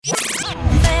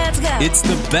It's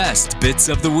the best bits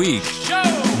of the week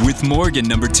with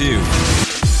Morgan2.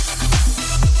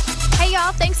 Hey,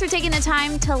 y'all. Thanks for taking the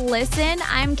time to listen.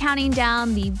 I'm counting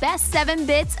down the best 7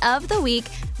 bits of the week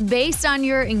based on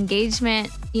your engagement,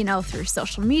 through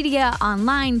social media,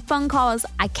 online, phone calls.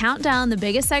 I count down the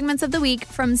biggest segments of the week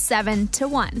from 7 to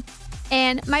 1.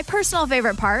 And my personal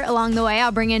favorite part along the way,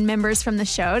 I'll bring in members from the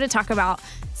show to talk about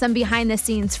some behind the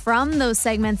scenes from those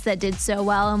segments that did so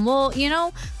well. And we'll,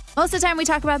 most of the time we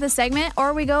talk about this segment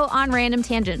or we go on random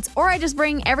tangents, or I just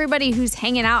bring everybody who's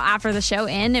hanging out after the show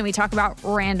in and we talk about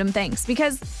random things,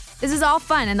 because this is all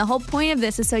fun. And the whole point of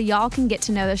this is so y'all can get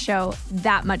to know the show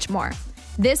that much more.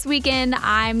 This weekend,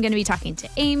 I'm going to be talking to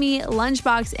Amy,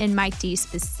 Lunchbox, and Mike D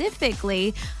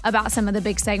specifically about some of the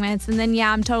big segments. And then,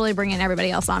 I'm totally bringing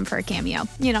everybody else on for a cameo.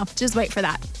 Just wait for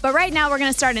that. But right now, we're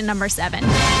going to start at number 7.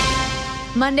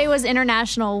 Monday was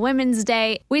International Women's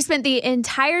Day. We spent the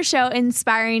entire show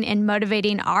inspiring and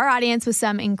motivating our audience with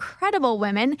some incredible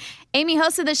women. Amy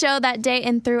hosted the show that day,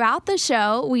 and throughout the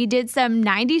show, we did some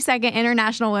 90-second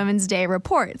International Women's Day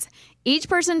reports. Each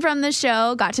person from the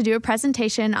show got to do a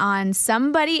presentation on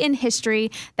somebody in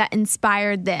history that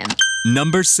inspired them.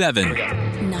 Number 7.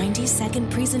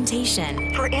 90-second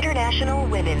presentation for International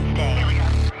Women's Day.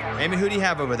 Amy, who do you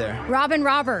have over there? Robin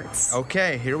Roberts.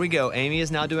 Okay, here we go. Amy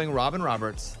is now doing Robin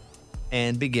Roberts.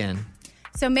 And begin.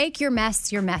 So make your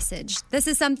mess your message. This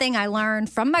is something I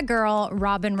learned from my girl,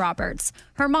 Robin Roberts.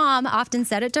 Her mom often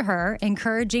said it to her,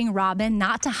 encouraging Robin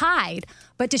not to hide,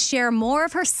 but to share more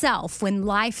of herself when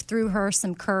life threw her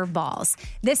some curveballs.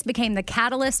 This became the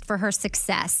catalyst for her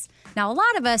success. Now, a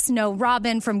lot of us know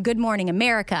Robin from Good Morning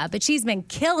America, but she's been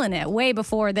killing it way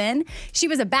before then. She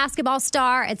was a basketball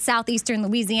star at Southeastern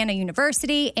Louisiana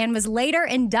University and was later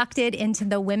inducted into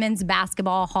the Women's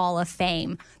Basketball Hall of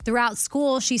Fame. Throughout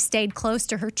school, she stayed close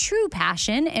to her true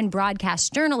passion in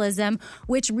broadcast journalism,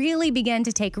 which really began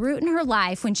to take root in her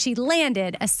life when she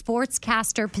landed a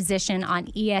sportscaster position on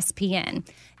ESPN.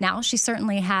 Now, she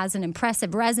certainly has an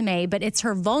impressive resume, but it's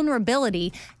her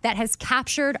vulnerability that has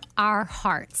captured our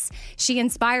hearts. She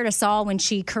inspired us all when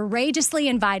she courageously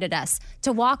invited us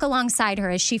to walk alongside her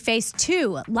as she faced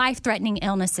 2 life-threatening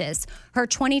illnesses. Her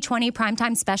 2020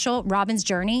 primetime special, Robin's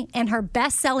Journey, and her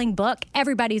best-selling book,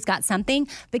 Everybody's Got Something,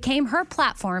 became her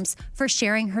platforms for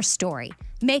sharing her story,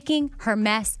 making her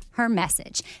mess her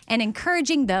message, and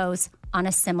encouraging those on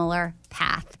a similar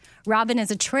path. Robin is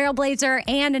a trailblazer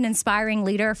and an inspiring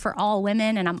leader for all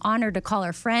women, and I'm honored to call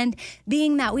her friend,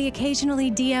 being that we occasionally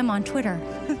DM on Twitter.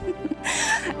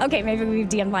 Okay, maybe we've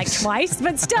DM'd like twice,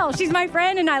 but still, she's my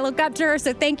friend, and I look up to her.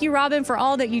 So thank you, Robin, for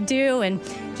all that you do, and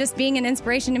just being an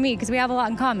inspiration to me, because we have a lot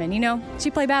in common.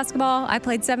 She played basketball. I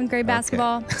played 7th grade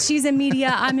basketball. Okay. She's in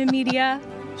media. I'm in media.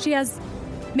 She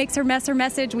makes her mess her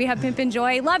message. We have Pimp and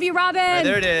Joy. Love you, Robin. Right,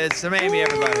 there it is. Some Amy,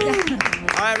 everybody.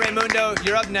 All right, Raymundo,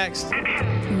 you're up next.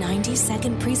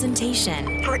 90-second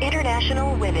presentation for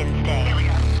International Women's Day.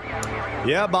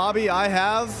 Yeah, Bobby, I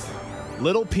have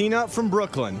Little Peanut from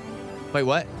Brooklyn. Wait,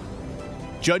 what?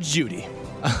 Judge Judy.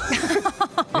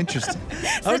 Interesting.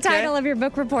 It's the title of your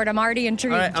book report. I'm already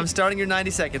intrigued. All right, I'm starting your 90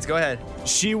 seconds. Go ahead.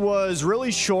 She was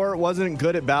really short, wasn't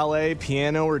good at ballet,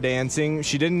 piano, or dancing.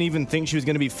 She didn't even think she was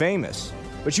going to be famous.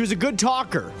 But she was a good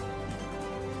talker.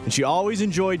 And she always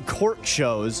enjoyed court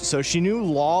shows, so she knew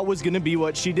law was going to be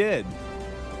what she did.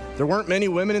 There weren't many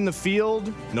women in the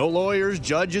field, no lawyers,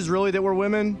 judges really that were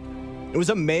women. It was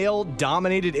a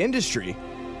male-dominated industry.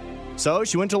 So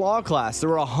she went to law class. There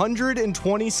were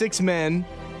 126 men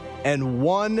and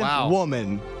 1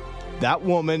 woman. That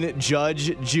woman,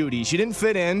 Judge Judy. She didn't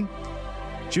fit in.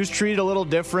 She was treated a little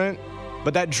different,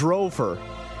 but that drove her.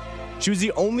 She was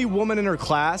the only woman in her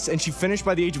class, and she finished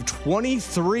by the age of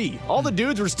 23. All the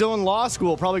dudes were still in law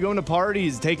school, probably going to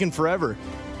parties, taking forever.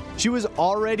 She was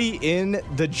already in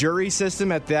the jury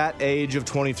system at that age of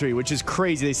 23, which is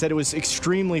crazy. They said it was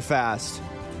extremely fast.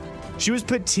 She was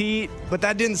petite, but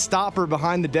that didn't stop her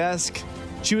behind the desk.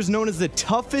 She was known as the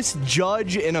toughest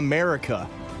judge in America.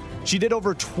 She did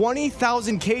over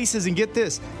 20,000 cases, and get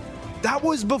this, that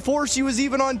was before she was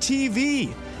even on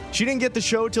TV. She didn't get the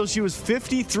show till she was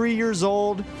 53 years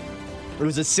old. It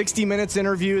was a 60 Minutes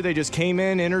interview. They just came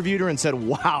in, interviewed her, and said,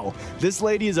 wow, this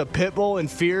lady is a pit bull and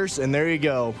fierce, and there you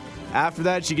go. After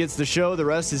that, she gets the show. The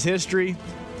rest is history.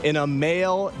 In a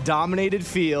male-dominated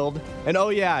field. And oh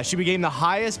yeah, she became the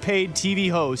highest paid TV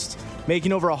host,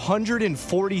 making over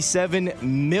 $147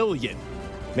 million.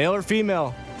 Male or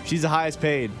female, she's the highest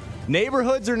paid.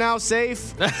 Neighborhoods are now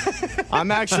safe.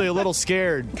 I'm actually a little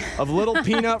scared of Little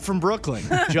Peanut from Brooklyn,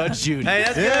 Judge Judy. Hey,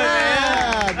 that's good,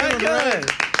 man. That's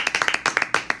good.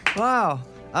 Wow.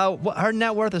 Her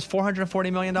net worth is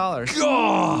 $440 million.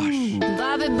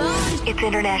 It's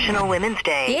International Women's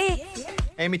Day.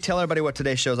 Amy, tell everybody what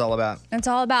today's show is all about. It's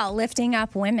all about lifting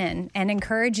up women and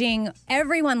encouraging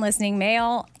everyone listening,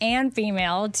 male and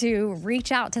female, to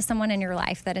reach out to someone in your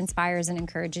life that inspires and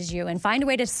encourages you and find a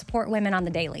way to support women on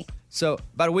the daily. So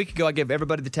about a week ago, I gave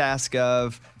everybody the task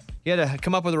of you had to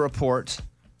come up with a report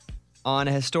on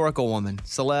a historical woman,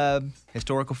 celeb,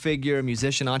 historical figure,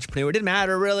 musician, entrepreneur. It didn't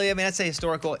matter, really. I mean, I'd say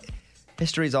historical.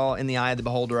 History's all in the eye of the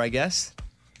beholder, I guess.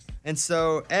 And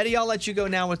so, Eddie, I'll let you go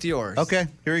now with yours. Okay,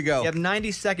 here we go. You have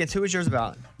 90 seconds. Who is yours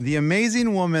about? The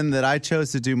amazing woman that I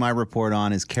chose to do my report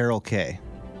on is Carol Kay.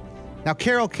 Now,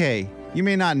 Carol Kay, you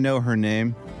may not know her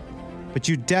name, but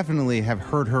you definitely have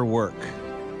heard her work.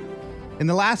 In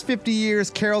the last 50 years,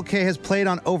 Carol Kay has played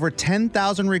on over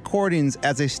 10,000 recordings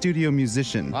as a studio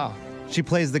musician. Wow. She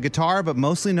plays the guitar, but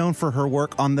mostly known for her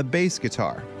work on the bass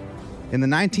guitar. In the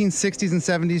 1960s and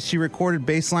 70s, she recorded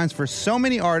bass lines for so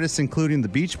many artists, including the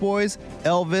Beach Boys,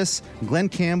 Elvis, Glenn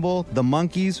Campbell, the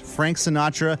Monkees, Frank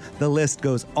Sinatra. The list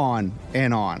goes on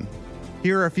and on.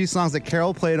 Here are a few songs that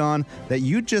Carol played on that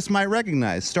you just might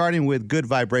recognize, starting with Good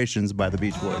Vibrations by the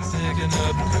Beach Boys.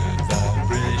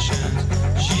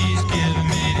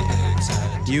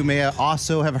 You may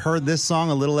also have heard this song,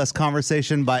 A Little Less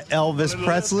Conversation by Elvis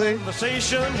Presley.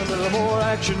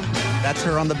 That's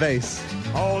her on the bass.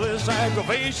 All this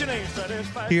aggravation ain't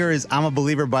satisfied. Here is I'm a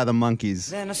Believer by the Monkees.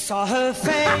 Then I saw her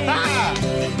face.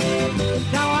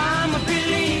 Now I'm a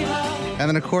believer. And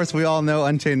then, of course, we all know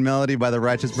Unchained Melody by the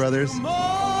Righteous Brothers.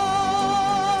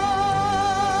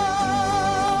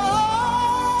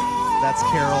 That's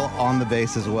Carol on the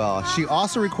bass as well. She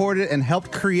also recorded and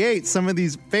helped create some of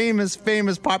these famous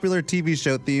popular TV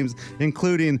show themes,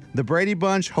 including The Brady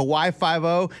Bunch, Hawaii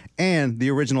Five-0, and the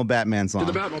original Batman song.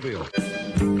 The Batmobile.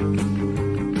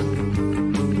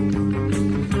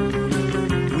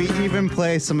 We even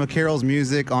play some of Carol's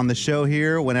music on the show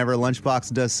here whenever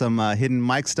Lunchbox does some hidden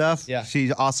mic stuff. Yeah.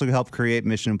 She also helped create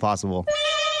Mission Impossible.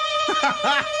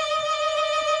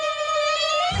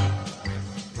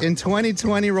 In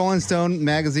 2020, Rolling Stone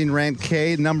magazine ranked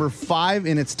Kay number 5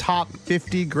 in its top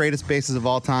 50 greatest basses of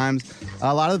all times.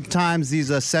 A lot of the times,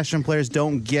 these session players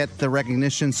don't get the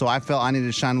recognition, so I felt I needed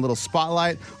to shine a little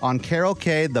spotlight on Carol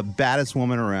Kay, the baddest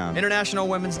woman around. International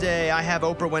Women's Day. I have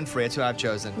Oprah Winfrey. It's who I've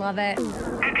chosen. Love it.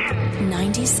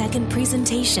 90-second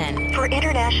presentation. For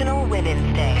International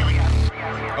Women's Day.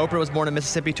 Oprah was born in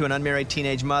Mississippi to an unmarried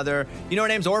teenage mother. You know her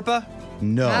name's Orpah?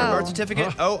 No. Her birth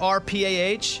certificate,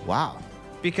 O-R-P-A-H. Wow.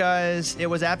 Because it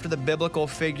was after the biblical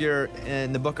figure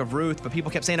in the book of Ruth, but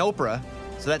people kept saying Oprah,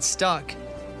 so that stuck.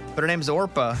 But her name is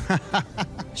Orpah.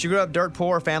 She grew up dirt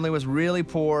poor. Her family was really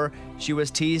poor. She was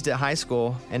teased at high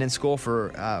school and in school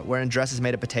for wearing dresses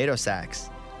made of potato sacks.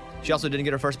 She also didn't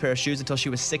get her first pair of shoes until she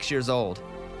was 6 years old.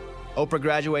 Oprah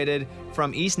graduated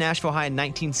from East Nashville High in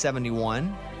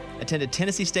 1971, attended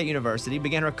Tennessee State University,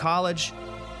 began her college.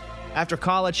 After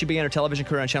college, she began her television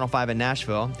career on Channel 5 in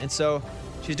Nashville. And so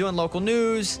she's doing local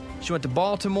news. She went to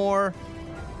Baltimore.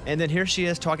 And then here she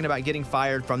is talking about getting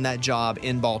fired from that job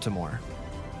in Baltimore.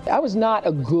 I was not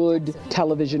a good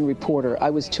television reporter.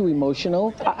 I was too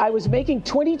emotional. I was making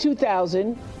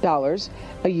 $22,000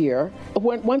 a year.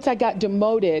 Once I got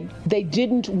demoted, they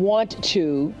didn't want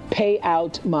to pay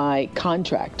out my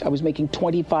contract. I was making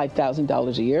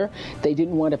 $25,000 a year. They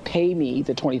didn't want to pay me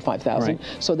the $25,000, right.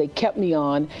 So they kept me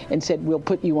on and said, we'll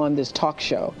put you on this talk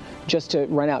show just to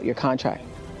run out your contract.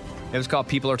 It was called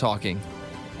People Are Talking.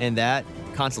 And that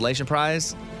consolation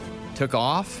prize took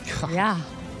off. Yeah.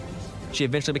 She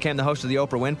eventually became the host of the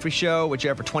Oprah Winfrey Show, which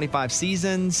aired for 25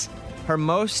 seasons. What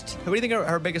do you think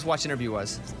her biggest watched interview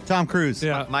was? Tom Cruise.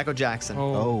 Yeah. Michael Jackson.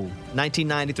 Oh.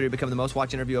 1993 became the most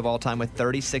watched interview of all time with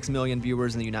 36 million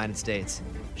viewers in the United States.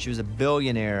 She was a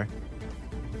billionaire,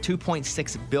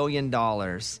 $2.6 billion.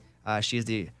 She is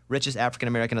the richest African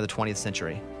American of the 20th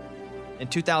century. In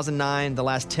 2009, the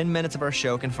last 10 minutes of our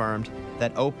show confirmed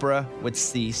that Oprah would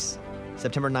cease.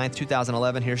 September 9th,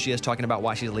 2011, here she is talking about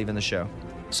why she's leaving the show.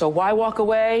 So why walk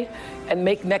away and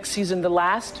make next season the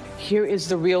last? Here is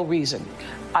the real reason.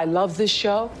 I love this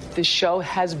show. This show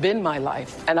has been my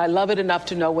life, and I love it enough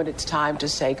to know when it's time to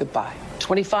say goodbye.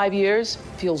 25 years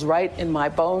feels right in my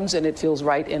bones, and it feels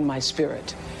right in my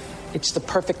spirit. It's the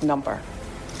perfect number,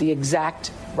 the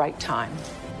exact right time.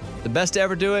 The best to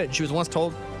ever do it. She was once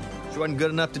told she wasn't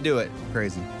good enough to do it.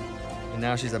 Crazy. And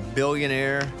now she's a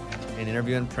billionaire and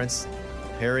interviewing Prince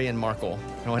Harry and Markle,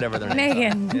 or whatever their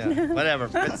names are. Yeah, whatever.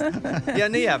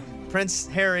 Prince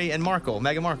Harry and Markle,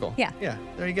 Meghan Markle. Yeah. Yeah,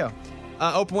 there you go.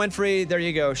 Oprah Winfrey, there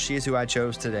you go. She's who I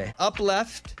chose today. Up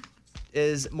left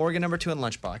is Morgan number 2 in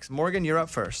Lunchbox. Morgan, you're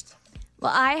up first.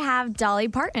 Well, I have Dolly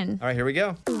Parton. All right, here we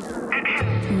go.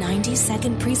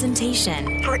 90-second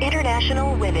presentation for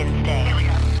International Women's Day.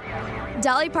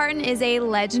 Dolly Parton is a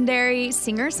legendary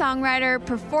singer-songwriter,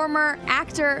 performer,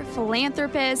 actor,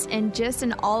 philanthropist, and just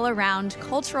an all-around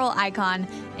cultural icon.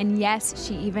 And yes,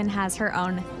 she even has her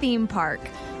own theme park.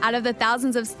 Out of the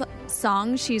thousands of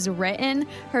songs she's written,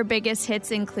 her biggest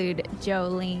hits include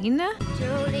Jolene.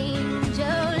 Jolene,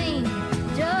 Jolene,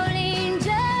 Jolene,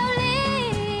 Jolene.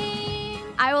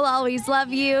 I Will Always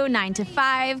Love You, 9 to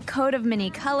 5, Coat of Many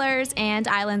Colors, and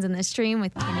Islands in the Stream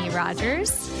with Kenny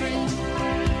Rogers.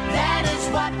 That is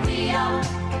what we are.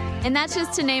 And that's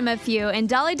just to name a few. And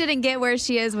Dolly didn't get where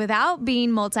she is without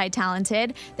being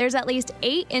multi-talented. There's at least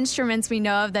 8 instruments we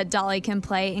know of that Dolly can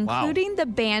play, including the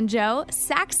banjo,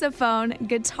 saxophone,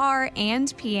 guitar,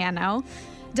 and piano.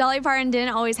 Dolly Parton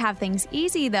didn't always have things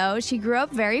easy, though. She grew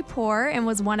up very poor and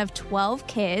was one of 12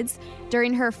 kids.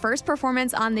 During her first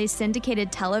performance on the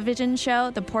syndicated television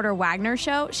show, The Porter Wagner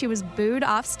Show, she was booed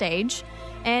off stage.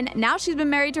 And now she's been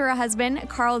married to her husband,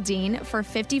 Carl Dean, for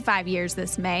 55 years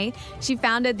this May. She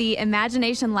founded the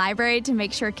Imagination Library to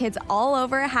make sure kids all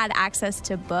over had access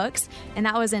to books. And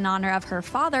that was in honor of her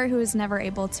father, who was never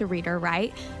able to read or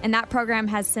write. And that program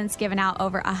has since given out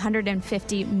over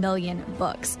 150 million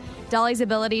books. Dolly's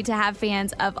ability to have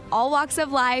fans of all walks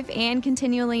of life and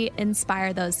continually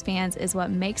inspire those fans is what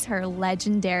makes her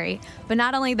legendary. But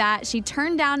not only that, she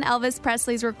turned down Elvis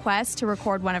Presley's request to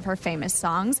record one of her famous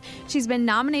songs. She's been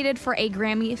nominated for a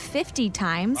Grammy 50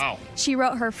 times. Wow. She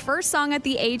wrote her first song at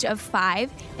the age of 5,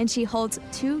 and she holds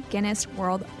 2 Guinness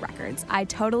World Records. I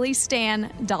totally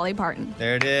stan Dolly Parton.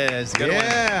 There it is. Good one.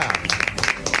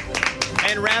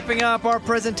 And wrapping up our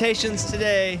presentations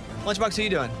today, Lunchbox, who are you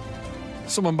doing?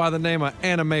 Someone by the name of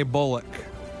Anime Bullock.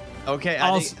 Okay.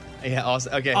 Okay.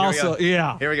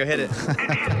 Here we go. Hit it.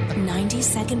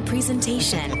 90-second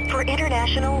presentation for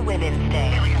International Women's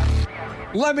Day.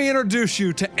 Let me introduce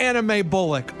you to Anime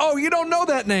Bullock. Oh, you don't know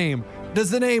that name. Does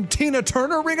the name Tina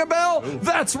Turner ring a bell? Ooh.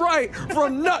 That's right,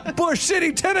 from Nutbush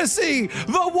City, Tennessee,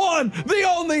 the one, the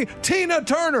only Tina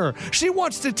Turner. She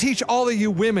wants to teach all of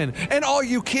you women and all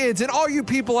you kids and all you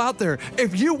people out there,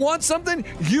 if you want something,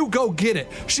 you go get it.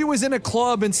 She was in a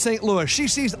club in St. Louis. She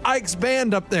sees Ike's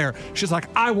band up there. She's like,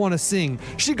 I want to sing.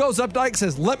 She goes up to Ike and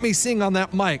says, let me sing on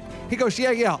that mic. He goes,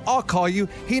 yeah, I'll call you.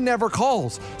 He never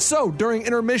calls. So during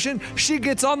intermission, she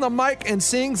gets on the mic and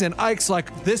sings, and Ike's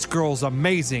like, this girl's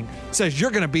amazing. Says,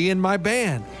 you're going to be in my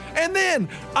band. And then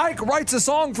Ike writes a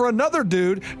song for another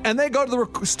dude, and they go to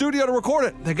the studio to record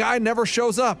it. The guy never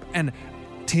shows up, and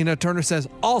Tina Turner says,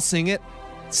 I'll sing it,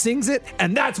 sings it,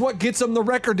 and that's what gets him the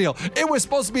record deal. It was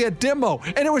supposed to be a demo,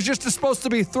 and it was just supposed to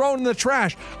be thrown in the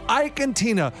trash. Ike and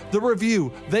Tina, the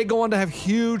review, they go on to have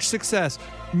huge success,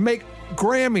 make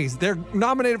Grammys. They're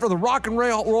nominated for the Rock and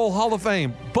Roll Hall of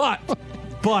Fame. But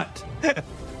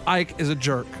Ike is a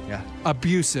jerk. Yeah.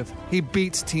 Abusive. He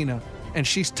beats Tina, and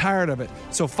she's tired of it.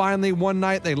 So finally, one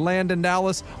night, they land in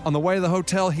Dallas. On the way to the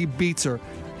hotel, he beats her.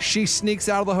 She sneaks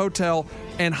out of the hotel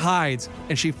and hides,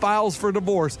 and she files for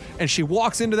divorce, and she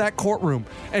walks into that courtroom,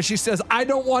 and she says, I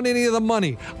don't want any of the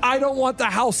money. I don't want the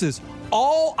houses.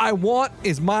 All I want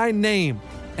is my name.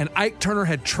 And Ike Turner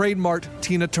had trademarked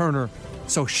Tina Turner,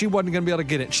 so she wasn't going to be able to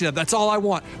get it. She said, that's all I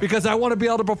want, because I want to be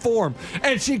able to perform.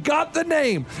 And she got the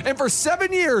name. And for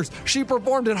 7 years, she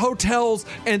performed at hotels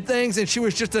and things, and she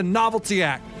was just a novelty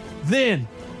act. Then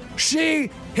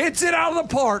she hits it out of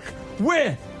the park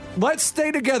with Let's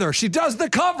Stay Together. She does the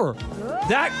cover.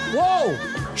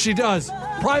 She does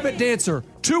Private Dancer.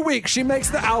 2 weeks, she makes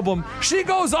the album. She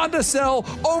goes on to sell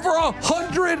over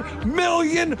 100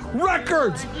 million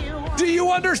records. Do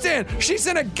you understand? She's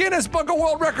in a Guinness Book of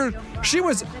World Records. She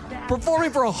was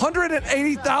performing for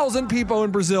 180,000 people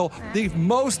in Brazil, the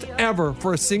most ever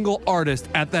for a single artist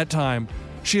at that time.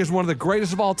 She is one of the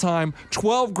greatest of all time,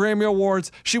 12 Grammy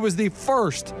Awards. She was the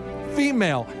first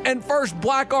female and first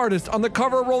black artist on the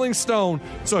cover of Rolling Stone.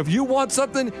 So if you want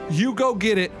something, you go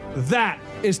get it. That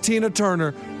is Tina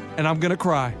Turner, and I'm going to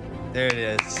cry. There it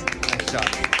is. Nice job.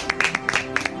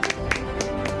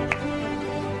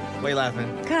 Why are you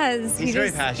laughing? Because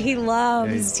he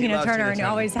loves Tina Turner, and he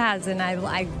always has, and I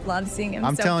love seeing him.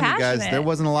 I'm telling you guys, there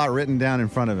wasn't a lot written down in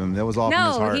front of him. That was all from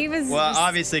his heart. He was. Well,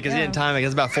 obviously, because he didn't time it.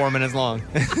 It's about 4 minutes long.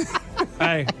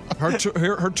 Hey, her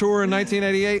tour in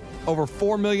 1988, over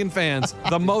 4 million fans,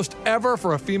 the most ever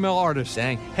for a female artist.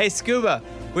 Dang. Hey, Scuba,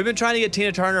 we've been trying to get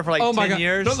Tina Turner for like 10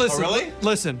 years. No, listen, really?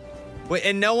 Listen.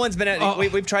 And no one's been.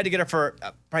 We've tried to get her for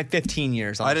probably 15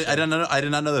 years. I did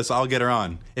not know this. I'll get her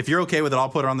on. If you're okay with it, I'll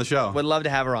put her on the show. Would love to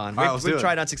have her on. All right, We've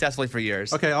tried unsuccessfully for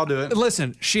years. Okay, I'll do it.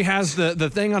 Listen, she has the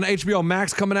thing on HBO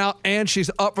Max coming out, and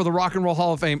she's up for the Rock and Roll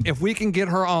Hall of Fame. If we can get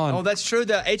her on. Oh, that's true.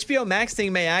 The HBO Max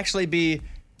thing may actually be.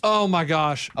 Oh my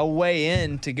gosh. A way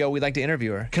in to go. We'd like to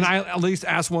interview her. Can I at least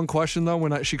ask one question though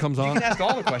when she comes on? You can ask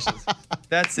all the questions.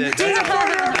 That's it.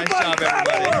 Nice job,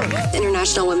 everybody.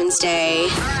 International Women's Day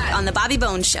on the Bobby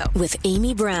Bones Show with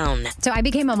Amy Brown. So I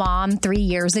became a mom 3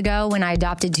 years ago when I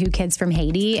adopted 2 kids from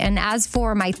Haiti. And as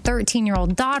for my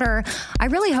 13-year-old daughter, I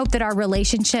really hope that our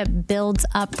relationship builds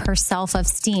up her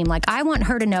self-esteem. Like, I want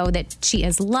her to know that she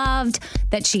is loved,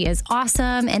 that she is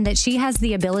awesome, and that she has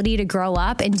the ability to grow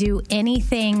up and do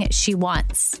anything she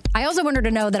wants. I also want her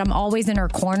to know that I'm always in her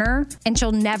corner and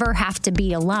she'll never have to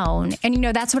be alone. And,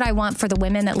 that's what I want for the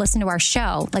women that listen to our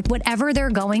show. Like, whatever they're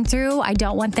going through, I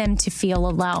don't want them to feel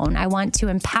alone. I want to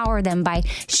empower them by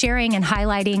sharing and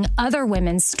highlighting other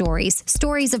women's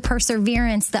stories of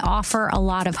perseverance that offer a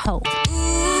lot of hope.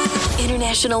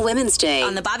 International Women's Day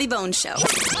on the Bobby Bones Show.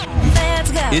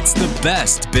 Let's go. It's the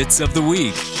best bits of the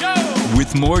week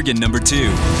with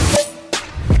Morgan2.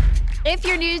 If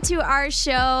you're new to our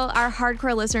show, our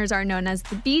hardcore listeners are known as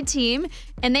the BTeam,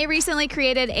 and they recently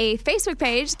created a Facebook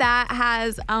page that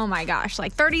has, oh my gosh,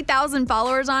 like 30,000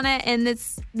 followers on it, and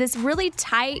it's this really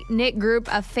tight-knit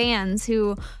group of fans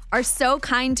who are so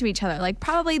kind to each other, like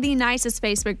probably the nicest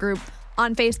Facebook group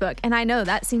on Facebook. And I know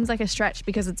that seems like a stretch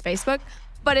because it's Facebook,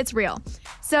 but it's real.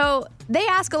 So they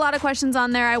ask a lot of questions on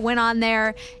there. I went on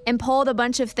there and pulled a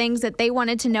bunch of things that they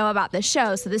wanted to know about the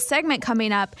show. So this segment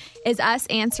coming up is us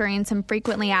answering some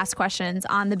frequently asked questions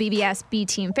on the BBS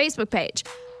BTeam Facebook page.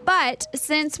 But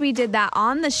since we did that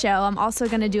on the show, I'm also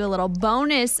going to do a little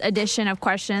bonus edition of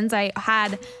questions. I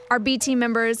had our BTeam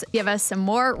members give us some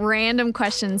more random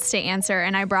questions to answer,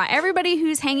 and I brought everybody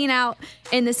who's hanging out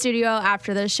in the studio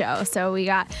after the show. So we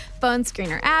got phone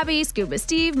screener Abby, Scuba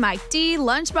Steve, Mike D,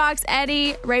 Lunchbox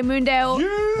Eddie,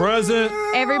 Raymundo. Present.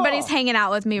 Everybody's hanging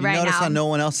out with me right now. Notice how no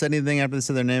one else said anything after they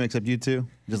said their name except you two?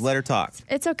 Just let her talk.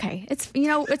 It's okay.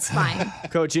 It's fine.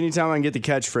 Coach, anytime I can get the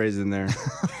catchphrase in there.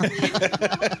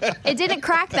 It didn't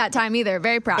crack that time either.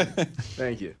 Very proud.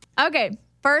 Thank you. Okay,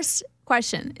 first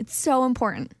question. It's so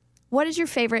important. What is your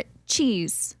favorite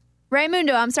cheese?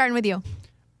 Raymundo, I'm starting with you.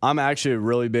 I'm actually a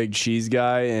really big cheese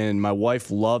guy, and my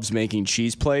wife loves making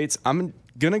cheese plates. I'm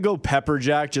going to go pepper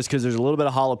jack just because there's a little bit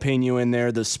of jalapeno in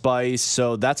there, the spice.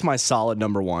 So that's my solid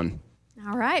number one.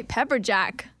 All right, pepper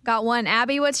jack. Got one.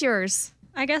 Abby, what's yours?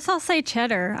 I guess I'll say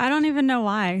cheddar. I don't even know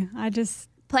why. I just...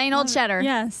 Plain old cheddar.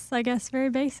 Yes, I guess very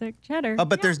basic cheddar. Oh,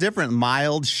 but there's different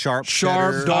mild, sharp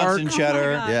cheddar, dark Johnson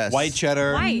cheddar, yes, white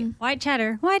cheddar, White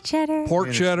cheddar. White cheddar.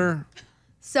 Pork cheddar.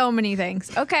 So many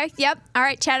things. Okay, yep. All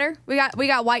right, cheddar. We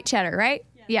got white cheddar, right?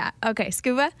 Yeah. Okay,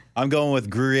 Scuba. I'm going with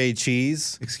Gruyere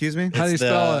cheese. Excuse me? How do you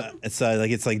spell it? It's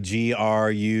like Gruy.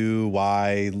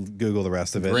 Google the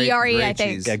rest of it. Gruyere, I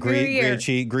think. Yeah, Gruyere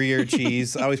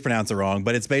cheese. I always pronounce it wrong,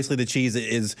 but it's basically the cheese that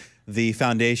is the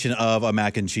foundation of a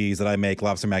mac and cheese that I make,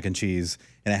 lobster mac and cheese,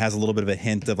 and it has a little bit of a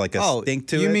hint of like a stink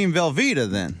to it. You mean Velveeta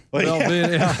then?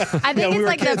 Velveeta, yeah. I think it's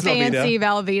like the fancy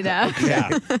Velveeta.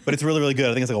 Yeah, but it's really, really good.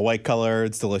 I think it's like a white color.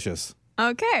 It's delicious.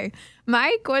 Okay.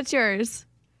 Mike, what's yours?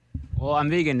 Well, I'm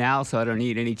vegan now, so I don't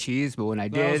eat any cheese. But when I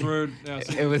did, That was rude. Yeah,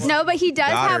 it was No, but he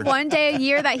does have one day a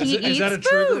year that he eats Is that a food.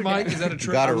 trigger, Mike? Is that a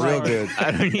trigger? Got it real good.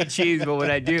 I don't eat cheese, but when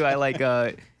I do, I like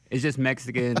it's just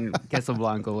Mexican queso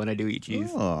blanco when I do eat cheese.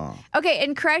 Oh. Okay,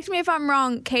 and correct me if I'm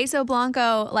wrong. Queso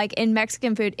blanco, like in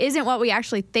Mexican food, isn't what we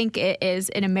actually think it is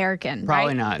in American, Probably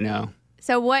right? not. No.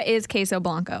 So what is queso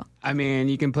blanco? I mean,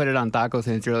 you can put it on tacos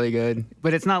and it's really good,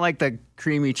 but it's not like the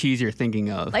creamy cheese you're thinking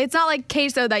of. Like, it's not like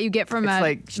queso that you get from It's a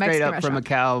like straight Mexican up from a restaurant.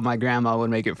 cow. My grandma would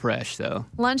make it fresh, so.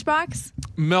 Lunchbox?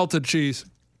 Melted cheese.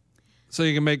 So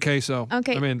you can make queso.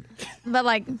 Okay. I mean, but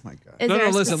like, is no, there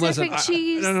a listen. specific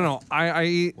cheese? No. I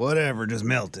eat whatever, just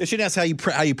melt It should ask how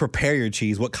you prepare your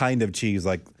cheese. What kind of cheese?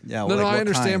 Like Yeah. No, I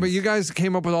understand, but you guys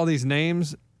came up with all these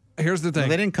names. Here's the thing. Well,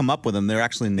 they didn't come up with them. They're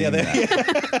actually named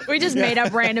that. We just made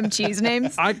up random cheese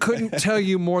names. I couldn't tell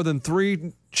you more than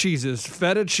 3 cheeses: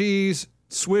 feta cheese,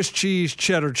 Swiss cheese,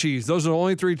 cheddar cheese. Those are the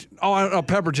only 3. Oh,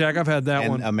 pepper jack. I've had that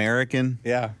And one. American.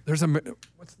 Yeah. There's no,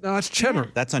 that's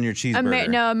cheddar. That's on your cheeseburger.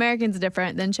 No, American's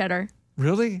different than cheddar.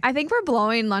 Really? I think we're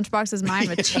blowing Lunchbox's mind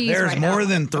with cheese There's right more now.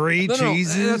 than 3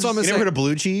 cheeses. That's what I'm You never saying. heard of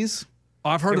blue cheese? Oh,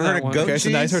 I've heard You of ever that heard one. of goat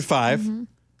cheese? Now you heard 5. Mm-hmm.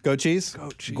 Goat cheese?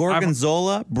 Goat cheese.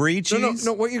 Gorgonzola, brie cheese.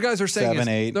 No. What you guys are saying 7, is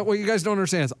 8. no, what you guys don't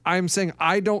understand is I'm saying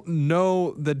I don't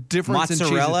know the difference in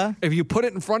Mozzarella? cheeses. If you put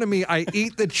it in front of me, I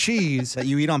eat the cheese. That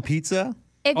you eat on pizza?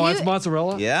 If Oh, you, that's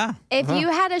mozzarella? Yeah. If you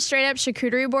had a straight up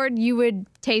charcuterie board, you would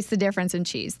taste the difference in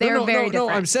cheese. They are very different. No,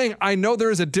 I'm saying I know there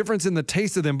is a difference in the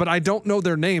taste of them, but I don't know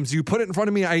their names. You put it in front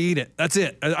of me, I eat it. That's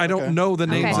it. I don't know the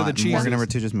names of the cheeses. Morgan number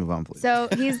 2, just move on, please. So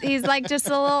he's like just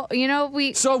a little,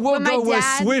 we. So we'll go with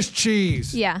Swiss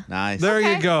cheese. Yeah. Nice. There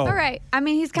you go. All right. I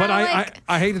mean, he's kind But of like.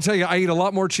 I hate to tell you, I eat a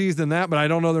lot more cheese than that, but I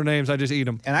don't know their names. I just eat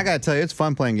them. And I got to tell you, it's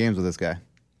fun playing games with this guy.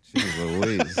 Jeez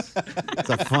Louise. It's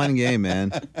a fun game, man.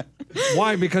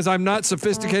 Why? Because I'm not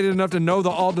sophisticated enough to know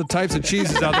all the types of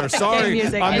cheeses out there. Sorry,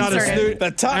 I'm not a student.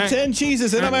 The top 10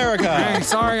 cheeses in America. Hey,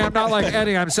 sorry, I'm not like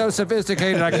Eddie. I'm so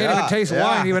sophisticated. I can't even taste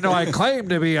wine, even though I claim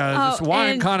to be a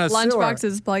wine connoisseur. Lunchbox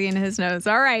is plugging his nose.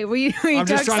 All right, we I'm took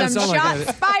just trying to some sound shots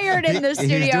like fired in the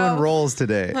studio. He's doing rolls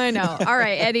today. I know. All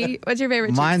right, Eddie, what's your favorite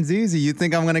cheese? Mine's easy. You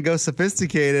think I'm going to go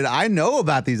sophisticated. I know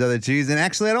about these other cheeses, and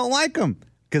actually I don't like them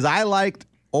because I liked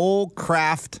Old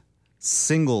Kraft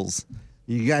singles.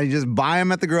 You just buy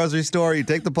them at the grocery store. You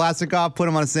take the plastic off, put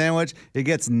them on a sandwich. It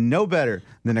gets no better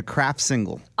than a Kraft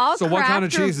single. So what kind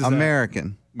of cheese is that?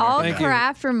 American. All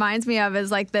Kraft reminds me of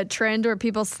is like the trend where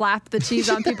people slap the cheese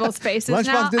on people's faces Lunchbox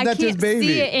now. did that I to his can't baby.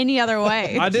 see it any other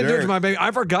way. I did do it to my baby.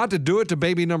 I forgot to do it to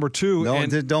baby number 2. No,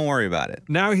 and don't worry about it.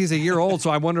 now he's a year old, so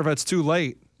I wonder if it's too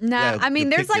late. No, Yeah, I mean,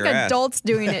 you'll there's kick like your ass. adults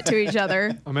doing it to each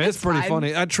other. I mean, it's pretty fine.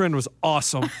 funny. That trend was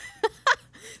awesome.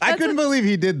 I couldn't believe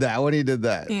he did that when he did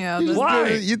that. Yeah, You just why?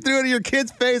 you threw it in your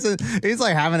kid's face, and he's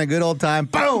like having a good old time.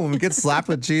 Boom! Gets slapped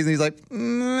with cheese, and he's like,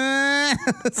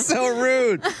 That's so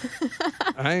rude.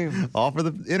 Hey, all for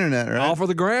the internet, right? all for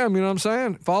the gram. You know what I'm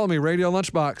saying? Follow me, Radio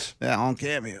Lunchbox. Yeah, on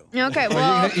Cameo. Okay,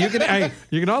 well, you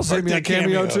can also hit me on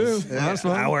Cameo too. That's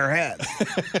fine. I wear hats.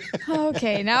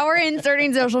 okay, now we're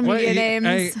inserting social media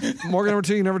names. Hey, Morgan number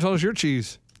 2, you never told us your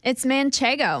cheese. It's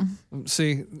Manchego.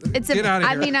 See, It's get out of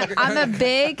here. I mean, I'm a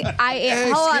big.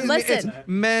 Hold on, listen.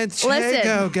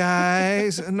 Manchego,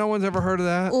 guys. No one's ever heard of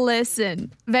that.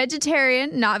 Listen,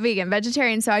 vegetarian, not vegan,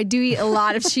 vegetarian. So I do eat a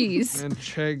lot of cheese.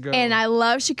 Manchego. And I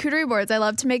love charcuterie boards. I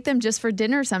love to make them just for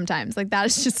dinner sometimes. Like that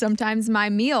is just sometimes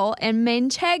my meal. And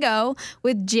manchego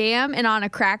with jam and on a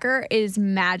cracker is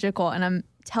magical. And I'm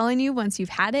telling you, once you've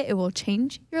had it, it will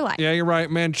change your life. Yeah, you're right.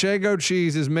 Manchego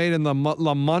cheese is made in the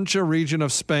La Mancha region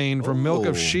of Spain from milk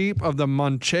of sheep of the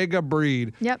Manchega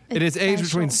breed. Yep. It is it's aged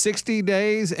between special. 60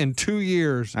 days and 2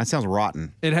 years. That sounds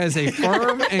rotten. It has a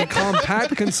firm and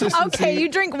compact consistency. Okay, you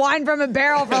drink wine from a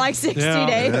barrel for like 60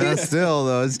 days. Yeah, still,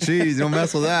 though, it's cheese. Don't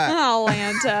mess with that. Oh,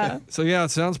 Lanta. So, yeah, it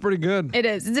sounds pretty good. It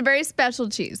is. It's a very special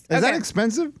cheese. Is that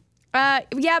expensive?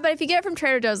 Yeah, but if you get it from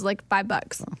Trader Joe's, like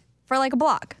 $5 for like a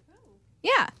block.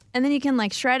 Yeah. And then you can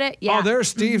like shred it. Yeah. Oh, there's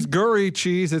Steve's Gurry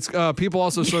cheese. It's people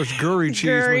also search Gurry cheese.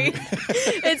 Gurry.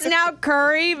 It's now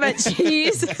curry, but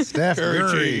cheese. Steph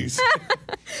Curry.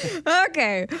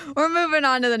 Okay, we're moving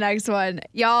on to the next one.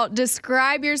 Y'all,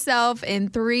 describe yourself in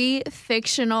 3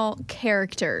 fictional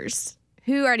characters.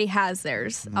 Who already has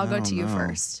theirs? I'll go to you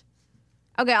first.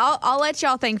 Okay, I'll let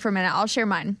y'all think for a minute. I'll share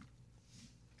mine.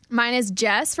 Mine is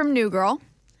Jess from New Girl,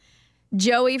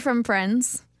 Joey from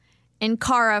Friends, and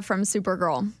Kara from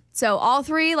Supergirl. So all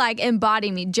 3 like embody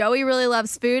me. Joey really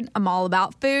loves food. I'm all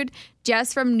about food.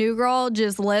 Jess from New Girl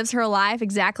just lives her life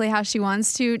exactly how she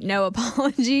wants to. No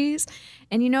apologies.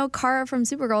 And Kara from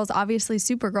Supergirl is obviously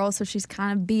Supergirl, so she's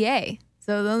kind of BA.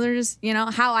 So those are just,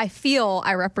 how I feel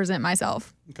I represent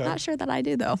myself. Okay. Not sure that I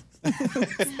do, though.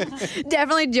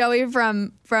 Definitely Joey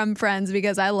from Friends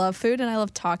because I love food and I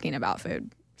love talking about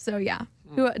food. So, yeah.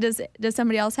 Who does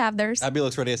somebody else have theirs? Abby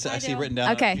looks ready. I see written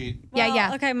down. Okay. On the sheet.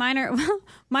 Yeah. Okay, mine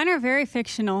are very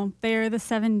fictional. They're the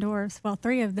 7 dwarfs. Well,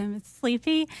 3 of them. It's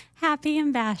Sleepy, Happy,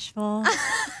 and Bashful.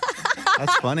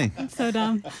 That's funny. So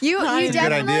dumb. You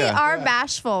definitely are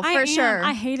bashful for sure.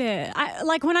 I hate it. I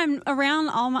like when I'm around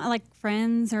all my like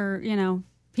friends or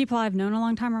people I've known a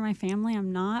long time or my family.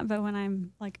 I'm not, but when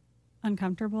I'm like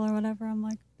uncomfortable or whatever, I'm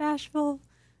like bashful.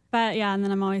 But yeah, and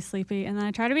then I'm always sleepy, and then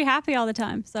I try to be happy all the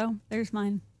time. So there's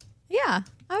mine. Yeah,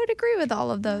 I would agree with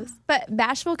all of those. But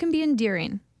bashful can be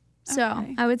endearing. So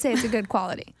I would say it's a good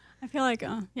quality. I feel like,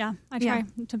 I try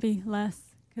to be less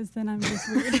because then I'm just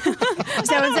weird.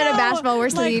 So instead of bashful, we're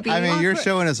sleepy. I mean, you're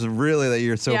showing us really that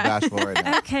you're so bashful right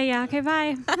now. Okay,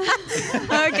 bye.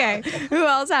 Okay, who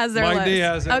else has their Mike list? D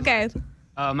has it. Okay.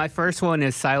 My first one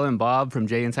is Silent Bob from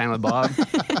Jay and Silent Bob.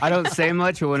 I don't say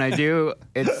much, but when I do,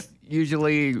 it's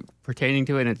usually pertaining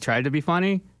to it and it's tried to be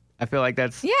funny. I feel like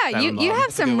that's Yeah, Silent you Bob.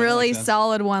 have some really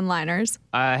solid one-liners.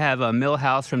 I have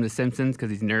Millhouse from The Simpsons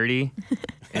because he's nerdy.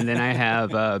 And then I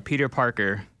have Peter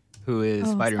Parker, who is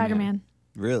Spider-Man. Spider-Man.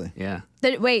 Really? Yeah.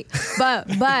 Wait, but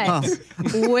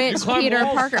which Peter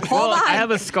Parker? Hold on. I have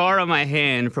a scar on my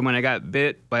hand from when I got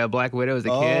bit by a black widow as a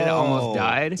kid. I almost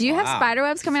died. Do you have spider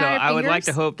webs coming so out of your fingers? I would like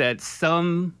to hope that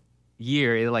some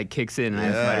year it like kicks in and I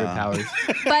have spider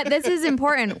powers. But this is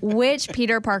important. Which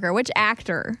Peter Parker? Which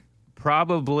actor?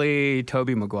 Probably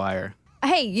Tobey Maguire.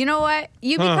 Hey, you know what?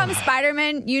 You become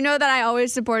Spider-Man. You know that I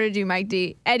always supported you, Mike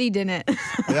D. Eddie didn't.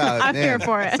 Yeah, I'm here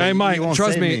for it. Hey, Mike,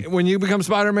 trust me, when you become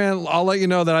Spider-Man, I'll let you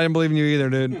know that I didn't believe in you either,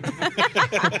 dude.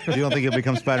 You don't think you'll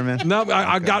become Spider-Man? No,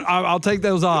 I'll take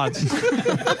those odds.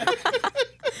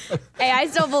 Hey, I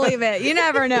still believe it. You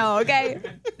never know, okay?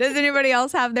 Does anybody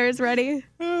else have theirs ready?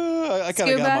 I kind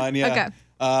of got mine, yeah. Okay.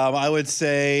 I would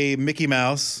say Mickey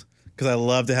Mouse, because I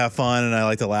love to have fun and I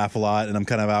like to laugh a lot, and I'm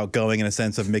kind of outgoing in a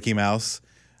sense of Mickey Mouse.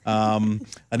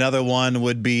 Another one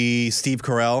would be Steve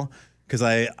Carell, because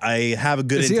I have a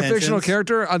good Is he intentions. a fictional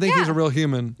character? I think he's a real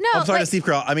human. No, I'm sorry to Steve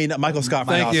Carell. I mean, Michael Scott.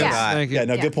 From Thank you. Office. Thank you. Yeah,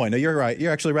 no, Yeah. good point. No, you're right.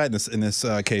 You're actually right in this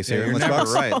case here. You're never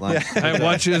right, Lance.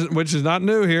 Hey, which is not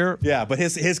new here. Yeah, but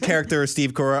his character,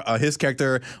 Steve Carell, his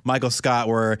character, Michael Scott,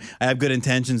 where I have good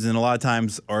intentions, and a lot of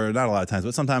times, or not a lot of times,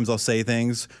 but sometimes I'll say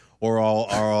things, or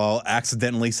I'll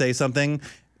accidentally say something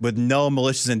with no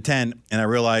malicious intent, and I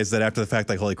realize that after the fact,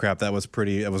 like, holy crap, that was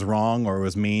wrong, or it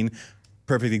was mean.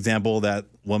 Perfect example, that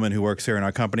woman who works here in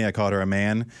our company, I called her a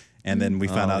man, and then we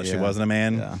found out she wasn't a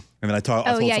man. Yeah. And then I told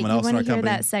someone else in our you want to hear company.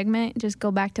 that segment? Just go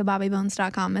back to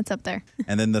bobbybones.com. It's up there.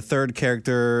 And then the third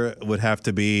character would have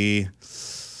to be...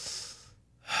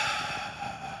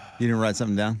 You didn't write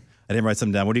something down? I didn't write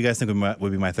something down. What do you guys think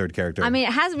would be my third character? I mean,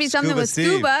 it has to be something with Steve.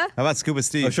 scuba. How about Scuba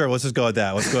Steve? Oh, sure. Let's just go with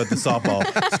that. Let's go with the softball.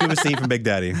 Scuba Steve from Big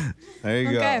Daddy. There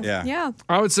you Okay. go. Yeah.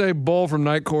 I would say Bull from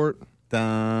Night Court.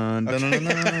 Dun, dun, dun, dun,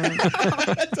 dun.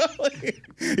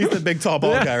 He's the big tall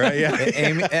bald guy, right? Yeah.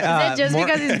 Amy, Is it just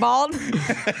because he's bald?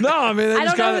 No, I mean, I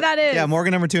don't know who that is. Yeah,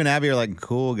 Morgan number 2 and Abby are like,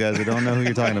 cool guys. I don't know who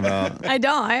you're talking about. I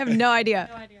don't. I have no idea.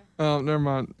 Oh, never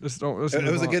mind. Just don't.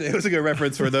 It was a good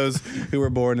reference for those who were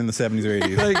born in the 70s or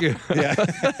 80s. Thank you.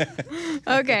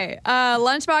 Yeah. Okay.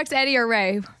 Lunchbox, Eddie, or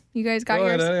Ray? You guys got Go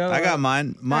ahead, yours? Eddie. I got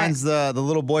mine. Mine's the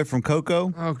little boy from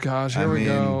Coco. Oh gosh, here we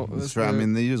go. You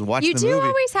just watch You the do movie.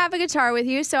 always have a guitar with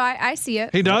you, so I see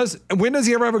it. He does. When does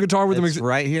he ever have a guitar with It's him?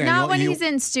 right here. Not when he's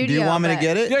in studio. Do you want me to but-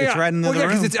 get it? Yeah, It's right in the well, other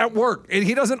because room. it's at work, and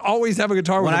he doesn't always have a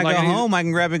guitar with When him. I like, go he's- home, I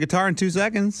can grab a guitar in 2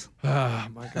 seconds. Oh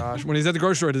my gosh! When he's at the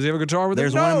grocery store, does he have a guitar with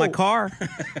There's him? one in my No. car.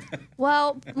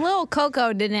 Well, little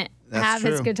Coco didn't That's have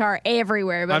his true. guitar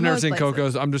everywhere. But I've never most seen places.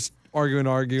 Coco's. I'm just arguing to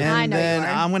argue. I And know you then are.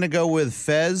 I'm going to go with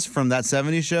Fez from that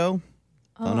 70s show.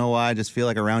 Don't know why. I just feel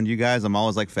like around you guys, I'm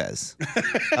always like Fez.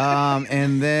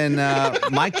 And then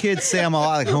my kids say I'm a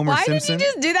lot like Homer Why Simpson. did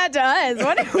you just do that to us?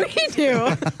 What did we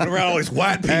do? Around all these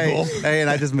white people. Hey, and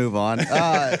I just move on.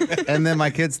 And then my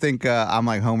kids think I'm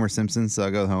like Homer Simpson, so I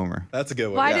go with Homer. That's a good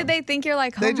one. Why did they think you're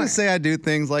like Homer? They just say I do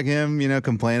things like him,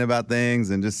 complain about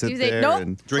things and just sit You say, there nope.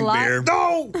 and Drink Lie. beer.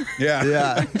 No! Yeah.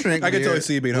 yeah, drink I can beer, totally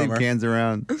see you being leave Homer. cans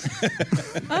around.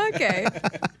 Okay.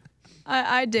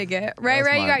 I dig it. Ray,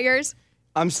 That's you mine. got yours?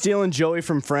 I'm stealing Joey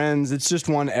from Friends. It's just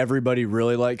one everybody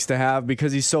really likes to have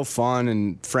because he's so fun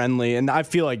and friendly, and I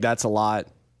feel like that's a lot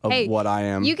of Hey, what I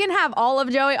am. You can have all of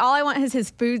Joey. All I want is his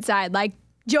food side. Like,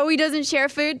 Joey doesn't share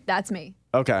food. That's me.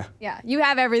 Okay. Yeah. You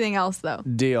have everything else, though.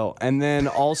 Deal. And then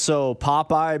also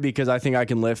Popeye because I think I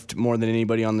can lift more than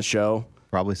anybody on the show.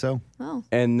 Probably so. Oh.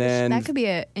 And then That could be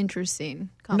an interesting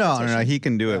No, competition. he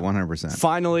can do it 100%.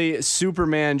 finally,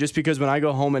 Superman, just because when I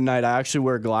go home at night, I actually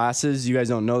wear glasses. You guys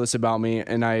don't know this about me,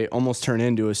 and I almost turn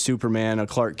into a Superman, a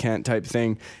Clark Kent type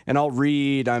thing. And I'll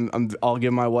read, I'll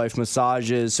give my wife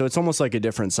massages, so it's almost like a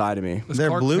different side of me. They're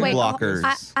Clark blue Kent-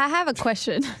 blockers. I have a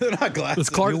question. They're not glasses. Does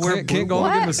Clark can't go and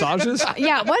What? get massages?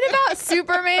 Yeah, what about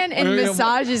Superman and Yeah,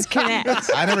 massages connect?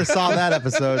 I never saw that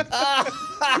episode.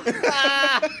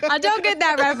 I don't get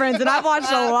that reference, and I've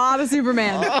watched a lot of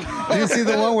Superman. Did you see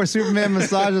the one where Superman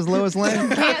massages Lois Lane?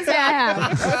 Can't say I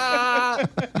have.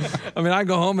 I mean, I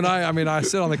go home and I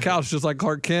sit on the couch just like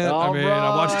Clark Kent. All I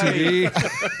watch TV.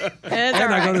 It's And all I go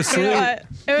right. to You know sleep. what?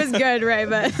 It was good, Ray,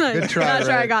 but I'm try, not sure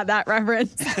Ray. I got that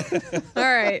reference. All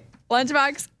right.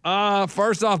 Lunchbox?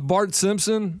 First off, Bart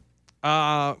Simpson.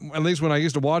 At least when I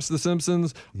used to watch The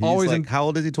Simpsons, He's always like, in. how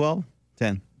old is he? 12?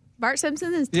 10. Bart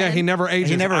Simpson is 10. Yeah, he never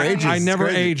ages. He never ages. I It's never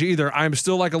crazy. age either. I'm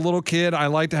still like a little kid. I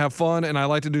like to have fun and I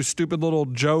like to do stupid little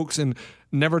jokes and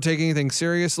never take anything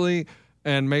seriously.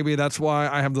 And maybe that's why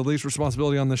I have the least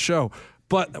responsibility on this show.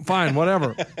 But fine,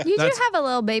 whatever. You do have a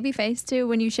little baby face, too,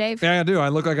 when you shave. Yeah, I do. I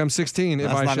look like I'm 16.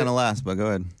 That's if I not should. going to last, but go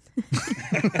ahead.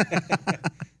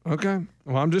 Okay.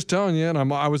 Well, I'm just telling you, and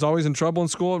I was always in trouble in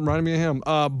school. It reminded me of him.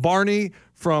 Barney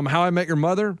from How I Met Your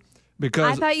Mother,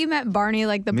 Because I thought you meant Barney,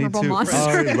 like the Me purple too. monster.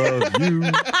 I love you.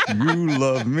 You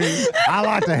love me. I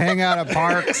like to hang out at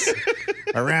parks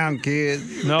around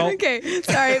kids. no. Okay,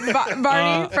 sorry,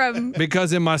 Barney from.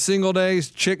 Because in my single days,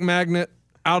 chick magnet,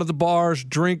 out at the bars,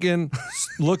 drinking,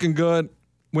 looking good,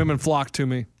 women flock to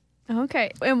me.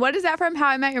 Okay, and what is that from? How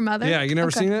I Met Your Mother? Yeah, you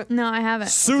never seen it? No, I haven't.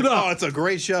 Suit up. Oh, it's a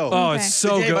great show. Oh, it's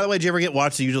so Hey, good. by the way, did you ever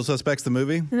watch The Usual Suspects, the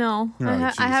movie? No, Oh,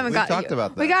 I haven't We got. talked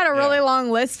about that. We got a really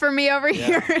long list for me over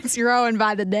here. It's growing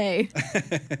by the day.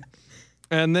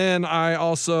 And then I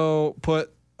also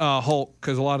put Hulk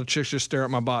because a lot of chicks just stare at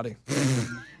my body.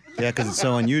 Yeah, because it's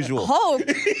so unusual. Hulk,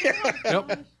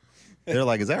 Yep. They're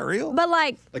like, is that real? but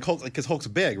like, Like Hulk, because Hulk's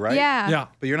big, right? yeah. Yeah.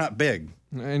 But you're not big.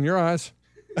 In your eyes.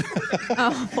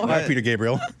 Oh, All right, Peter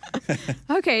Gabriel.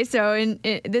 okay, so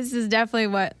this is definitely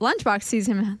what Lunchbox sees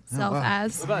himself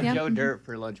as. What about Yeah. Joe Dirt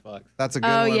for Lunchbox? That's a good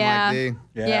Oh one, yeah. Mike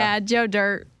D. Yeah, Joe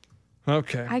Dirt.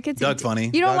 Okay. I could see Doug funny.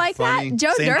 You don't Doug like funny. that,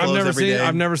 Joe Same Dirt? clothes every day.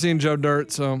 I've never seen Joe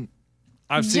Dirt, so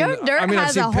I've seen. Joe Dirt I mean, I've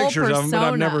has seen a whole pictures of him, but I've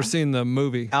persona. never seen the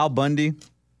movie. Al Bundy.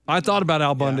 I thought about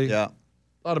Al Bundy. Yeah.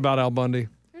 Thought about Al Bundy,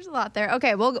 There's a lot there.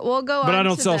 Okay, we'll go. but on I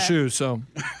don't to sell the- shoes, so.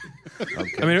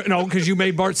 I mean, no, because you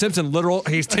made Bart Simpson literal.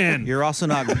 He's 10. You're also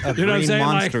not a You know what I'm green saying?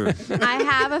 monster. I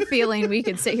have a feeling we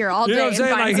could sit here all You day know what I'm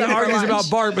saying? and Like find he something for argues lunch. about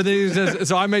Bart, but then he says,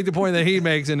 so I make the point that he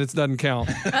makes, and it doesn't count.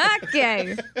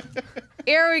 Okay.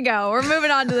 Here we go. We're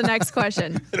moving on to the next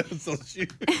question.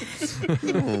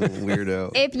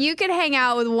 Weirdo. If you could hang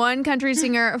out with one country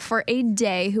singer for a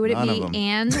day, who would it None of be them.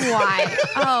 and why?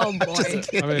 Oh boy.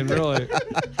 I mean, really.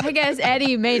 I guess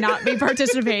Eddie may not be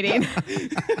participating.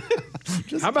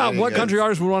 How about what country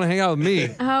artist would want to hang out with me?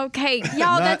 Okay,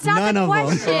 y'all, that's not none the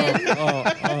of them.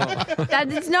 question. That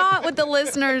is not what the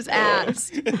listeners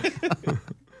asked.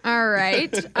 All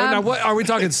right. Now, what are we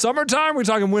talking? Summertime? Or are we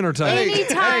talking wintertime?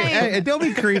 Anytime. Hey, don't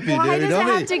be creepy, Why dude. does Don't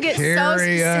it be have to get so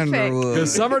Carrie specific? Underwood.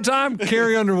 Because summertime,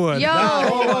 Carrie Underwood. Yo.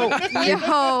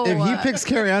 Yo. If he picks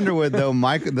Carrie Underwood, though,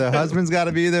 Mike, the husband's got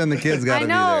to be there and the kids got I to be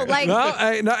know, there. like.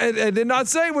 No, it did not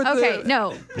say with Okay, the.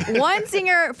 no. One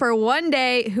singer for one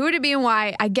day. Who would it be and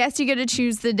why? I guess you get to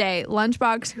choose the day.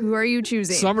 Lunchbox, who are you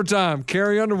choosing? Summertime,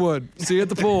 Carrie Underwood. See you at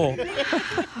the pool.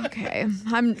 Okay.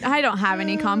 I don't have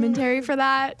any commentary for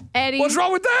that. Eddie. What's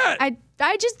wrong with that?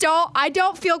 I just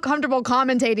don't feel comfortable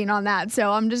commentating on that.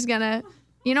 So I'm just gonna,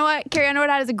 you know what? Carrie Underwood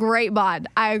has a great bod.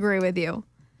 I agree with you.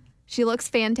 She looks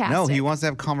fantastic. No, he wants to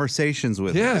have conversations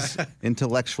with Yes. her.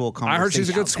 Intellectual I conversations. heard she's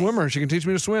a good swimmer. She can teach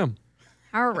me to swim.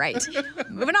 All right.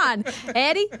 Moving on.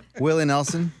 Eddie? Willie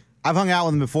Nelson. I've hung out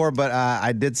with him before, but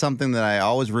I did something that I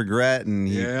always regret, and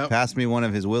he Yep. passed me one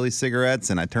of his Willie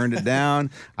cigarettes, and I turned it down.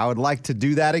 I would like to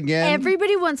do that again.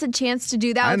 Everybody wants a chance to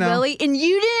do that I with know. Willie, and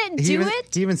you didn't do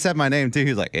it? He even said my name, too. He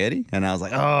was like, Eddie? And I was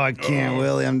like, oh, I can't,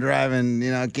 Willie. I'm driving.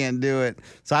 I can't do it.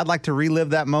 So I'd like to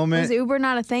relive that moment. Was Uber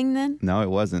not a thing then? No,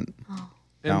 it wasn't.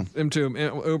 No. Him too.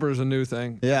 Uber is a new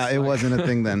thing. Yeah, it wasn't a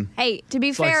thing then. Hey, to be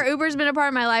like- fair, Uber's been a part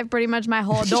of my life pretty much my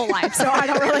whole adult life, so I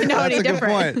don't really know That's any a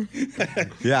different. good point.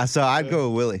 Yeah, so I'd go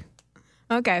with Willie.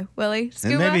 Okay, Willie.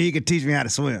 Scuba? And maybe he could teach me how to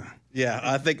swim. Yeah,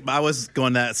 I think I was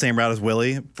going that same route as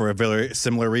Willie for a very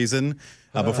similar reason.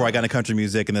 Before I got into country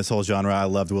music and this whole genre, I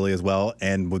loved Willie as well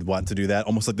and would want to do that,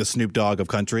 almost like the Snoop Dogg of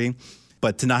country.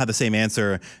 But to not have the same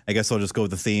answer, I guess I'll just go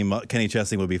with the theme. Kenny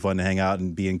Chesney would be fun to hang out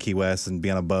and be in Key West and be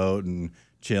on a boat and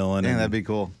chilling. Yeah, and that'd be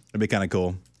cool. It'd be kind of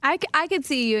cool. I could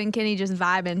see you and Kenny just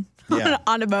vibing Yeah.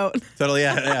 on a boat. Totally,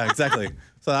 yeah, exactly.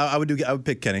 So I would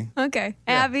pick Kenny. Okay.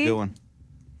 Abby? Good one.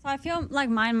 So I feel like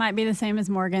mine might be the same as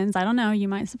Morgan's. I don't know. You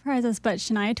might surprise us, but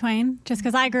Shania Twain, just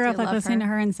because I grew up like love listening her. to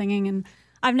her and singing, and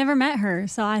I've never met her,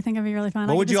 so I think it'd be really fun.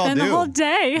 What I would could you just all spend do? the whole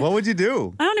day. What would you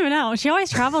do? I don't even know. She always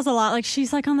travels a lot. Like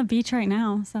she's like on the beach right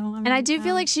now. So And I do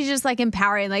feel like she's just like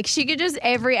empowering. Like she could just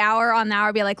every hour on the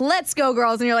hour be like, "Let's go,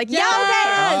 girls," and you're like, "Yeah,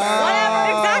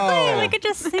 whatever, exactly. We could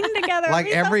just sing together. Like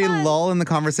It'd be so every fun. lull in the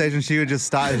conversation, she would just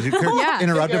stop. She could Yeah.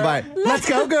 interrupted by, "Let's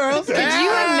go, girls!" Could you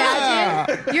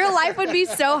imagine? Your life would be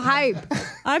so hype.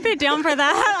 I'd be down for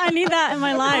that. I need that in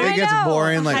my life. It gets know.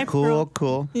 boring. Like Hype cool, girl.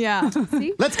 cool. Yeah.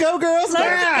 See? Let's go, girls! See?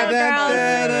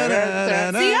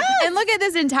 And look at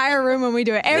this entire room when we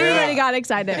do it. Everybody got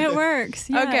excited. It works.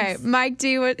 Yes. Okay, Mike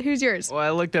D, who's yours? Well, I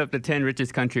looked up the 10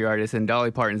 richest country artists, and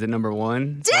Dolly Parton's at number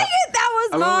one. Dang it, that was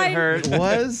I mine. went with her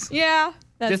Was? Yeah.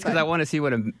 That's just because I want to see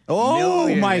what a Oh,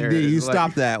 millionaire Mike D, you is like.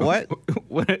 stop that. What?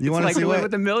 It's You wanna like see we went what?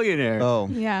 with a millionaire. Oh.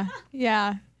 Yeah.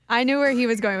 Yeah. I knew where he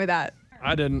was going with that.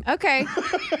 I didn't. Okay.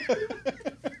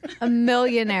 A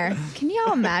millionaire. Can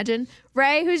y'all imagine?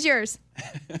 Ray, who's yours?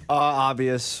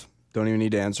 Obvious. Don't even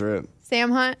need to answer it.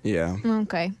 Sam Hunt? Yeah.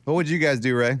 Okay. What would you guys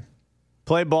do, Ray?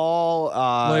 Play ball.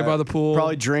 Lay by the pool.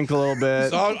 Probably drink a little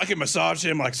bit. I can massage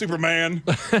him like Superman.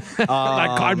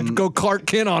 I'd go Clark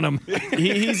Kent on him.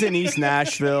 He's in East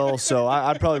Nashville, so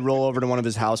I'd probably roll over to one of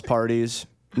his house parties.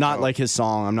 Not like his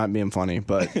song. I'm not being funny,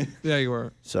 but yeah, you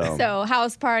were. So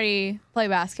house party, play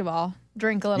basketball,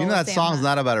 drink a little. You know that Sam song's Hunt.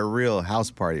 not about a real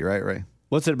house party, right, Ray?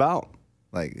 What's it about?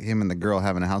 Like him and the girl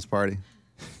having a house party.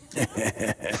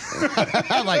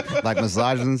 like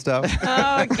massages and stuff.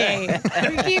 Okay,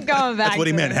 we keep going back. That's what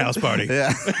he to meant, it. house party.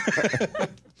 Yeah.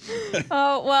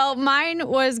 Oh, well, mine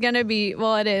was going to be,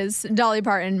 it is Dolly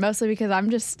Parton, mostly because I'm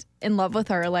just in love with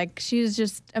her. Like, she's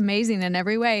just amazing in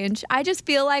every way. And I just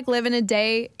feel like living a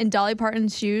day in Dolly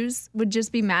Parton's shoes would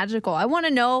just be magical. I want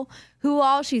to know who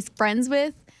all she's friends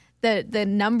with, the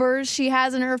numbers she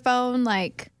has in her phone.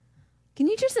 Like, can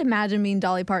you just imagine being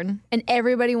Dolly Parton and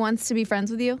everybody wants to be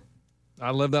friends with you?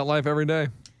 I live that life every day.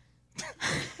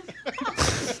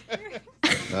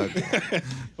 Okay.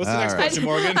 What's the next question,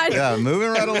 Morgan? Yeah, moving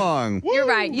right along. You're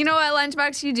right. You know what,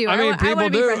 Lunchbox, you do. I mean, people wanna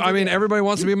be do. friends I with mean, you. everybody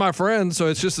wants to be my friend, so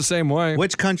it's just the same way.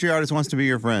 Which country artist wants to be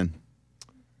your friend?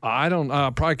 I don't.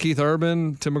 Probably Keith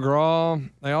Urban, Tim McGraw.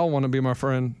 They all want to be my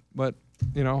friend, but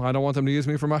I don't want them to use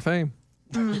me for my fame.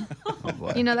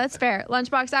 You know, that's fair.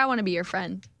 Lunchbox, I want to be your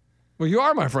friend. Well, you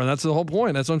are my friend. That's the whole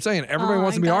point. That's what I'm saying. Everybody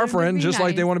wants to be our friend, just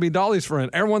like they want to be Dolly's friend.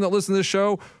 Everyone that listens to this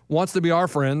show wants to be our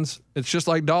friends. It's just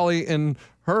like Dolly and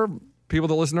her people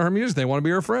that listen to her music. They want to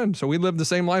be her friend. So we live the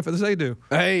same life as they do.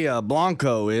 Hey,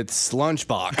 Blanco, it's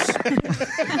Lunchbox.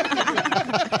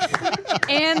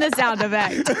 And the sound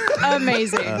effect.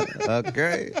 Amazing.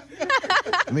 Okay.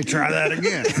 Let me try that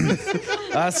again.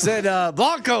 I said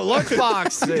Blanco,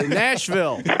 Lunchbox in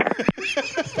Nashville.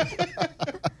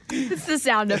 It's the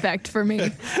sound effect for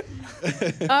me.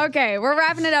 Okay, we're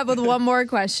wrapping it up with one more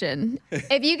question.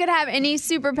 If you could have any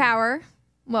superpower,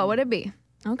 what would it be?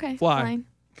 Okay, Fly. fine.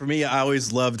 For me, I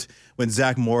always loved when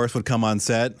Zach Morris would come on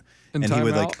set. And he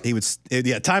would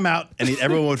time time out, and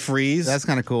everyone would freeze. That's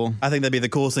kind of cool. I think that'd be the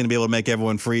coolest thing to be able to make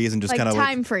everyone freeze and just Like kind of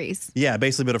time freeze. yeah,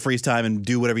 basically be able to freeze time and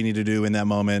do whatever you need to do in that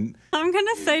moment. I'm going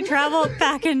to say travel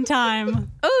back in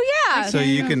time. Oh, yeah. So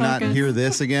you cannot hear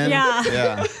this again? Yeah.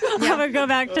 Yeah. I would go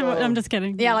back to, I'm just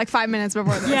kidding. Yeah, like 5 minutes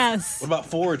before this. Yes. What about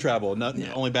forward travel? Not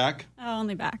only back. Oh,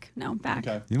 only back. No, back.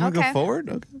 Okay. You want to Okay. go forward?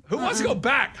 Okay. Who wants to go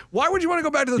back? Why would you want to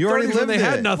go back to the You already 30s when they lived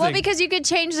had it. nothing? Well, because you could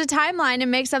change the timeline and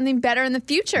make something better in the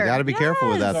future. You got to be careful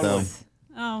with that, though.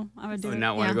 Oh, I would do I would it.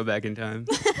 not want Yeah. to go back in time.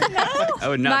 I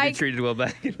would not Mike- be treated well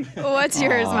back in What's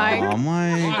yours, Mike? Oh,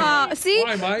 Mike. See?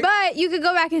 Why, Mike? But you could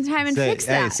go back in time and fix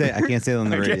that. I can't say that on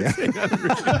the radio.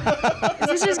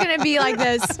 This is just going to be like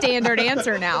the standard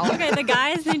answer now. Okay, the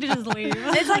guys need to just leave.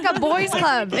 It's like a boys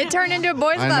club. It turned into a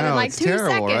boys I club know, in like it's 2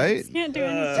 terrible, seconds. right? Can't do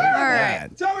anything. All right.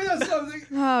 Tell me that's something.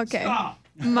 Okay.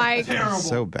 Mike,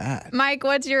 So bad. Mike,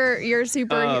 what's your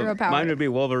superhero power? Mine would be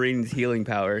Wolverine's healing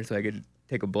power, so I could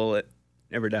take a bullet,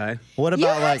 never die. What You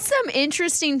about had like? some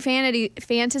interesting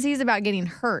fantasies about getting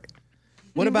hurt.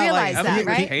 What You about like? realize that,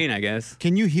 right? Pain, I guess.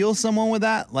 Can you heal someone with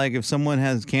that? Like if someone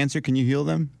has cancer, can you heal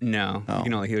them? No, Oh. you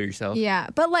can only heal yourself. Yeah,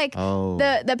 but like Oh.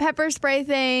 the pepper spray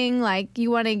thing, like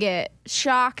you want to get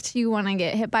shocked, you want to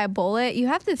get hit by a bullet. You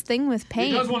have this thing with He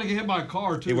pain. does want to get hit by a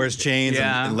car, too. He wears chains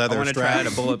Yeah, and leather I want to try out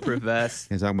straps. a bulletproof vest.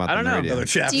 He's talking about I don't the know. radio. Leather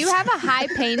chaps. Do you have a high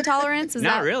pain tolerance? Is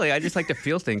Not that really. I just like to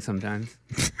feel things sometimes.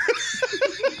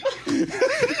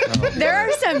 There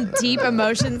are some deep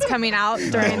emotions coming out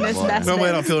during this No way, I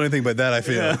message. don't feel anything but that. I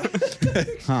feel.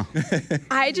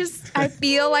 I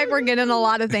feel like we're getting a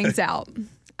lot of things out.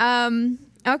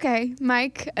 Okay,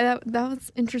 Mike, that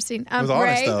was interesting. was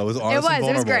honest, Ray, though. It was honest and It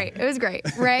was vulnerable. great. It was great.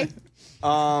 Ray,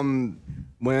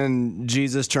 When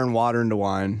Jesus turned water into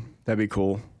wine, that'd be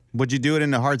cool. Would you do it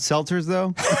into hard seltzers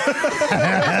though?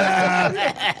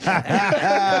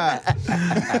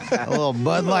 A little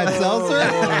Bud Light seltzer.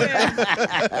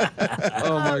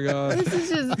 Oh, my God. this is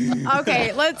just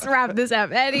okay. Let's wrap this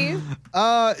up, Eddie.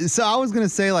 So I was gonna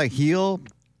say like heal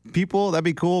people, that'd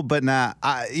be cool, but nah.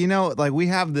 Like we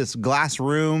have this glass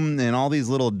room and all these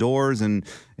little doors and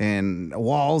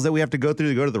walls that we have to go through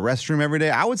to go to the restroom every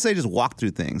day. I would say just walk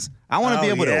through things. I want to be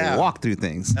able to walk through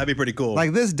things. That'd be pretty cool.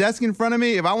 Like this desk in front of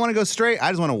me, if I want to go straight,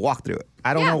 I just want to walk through it.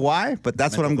 I don't know why, but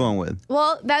that's what I'm going with.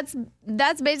 Well, that's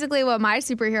basically what my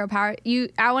superhero power.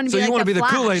 I want to So be you like want to be the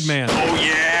Flash. Kool-Aid man.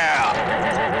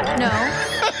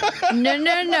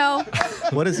 No.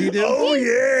 What does he do? Oh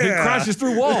yeah. He crashes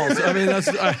through walls. I mean, that's...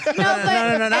 No,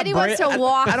 but not Eddie wants to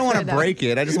walk. I don't want to through them. break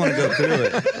it. I just want to go through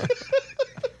it.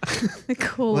 The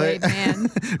Kool-Aid man.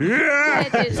 Yeah.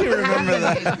 What is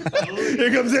happening?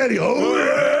 Here comes Eddie. Oh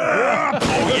yeah.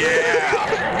 Oh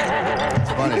yeah.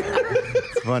 It's funny.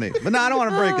 It's funny. But no, I don't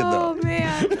want to break it though. Oh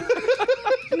man.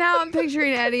 Now I'm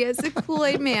picturing Eddie as the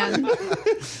Kool-Aid man.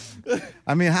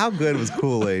 I mean, how good was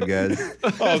Kool-Aid, guys?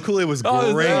 Oh, Kool-Aid was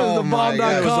great. Oh, my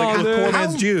God. It was like poor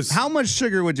man's juice. How much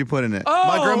sugar would you put in it?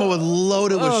 My grandma would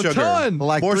load it with sugar. Ton.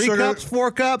 Like More 3 sugar. cups,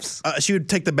 4 cups? She would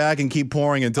take the bag and keep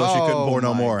pouring until she couldn't pour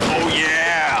no more.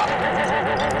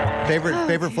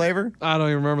 Favorite flavor? I don't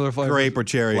even remember their flavor. Grape or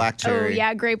cherry. Black Oh, cherry.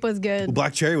 yeah, grape was good.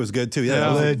 Black cherry was good too. Yeah, Yeah.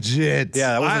 that was Legit.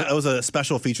 yeah, that was a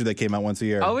special feature that came out once a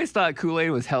year. I always thought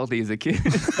Kool-Aid was healthy as a kid.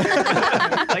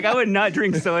 Like, I would not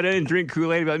drink soda and drink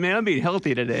Kool-Aid, but man, I'm being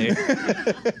healthy today.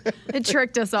 It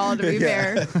tricked us all, to be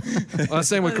fair. Well,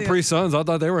 same with Capri Suns. I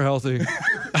thought they were healthy.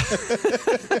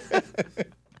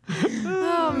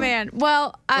 Oh man.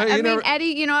 Well, Hey, you I mean, never- Eddie,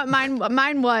 you know what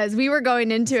mine was? We were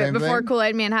going into Same it before thing?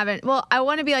 Kool-Aid Man haven't. Well, I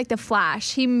want to be like the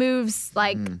Flash. He moves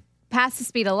like past the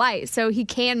speed of light, so he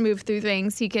can move through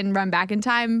things. He can run back in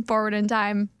time, forward in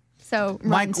time. So run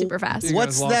Mike, super fast. You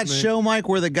What's guys lost that me. show, Mike,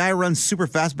 where the guy runs super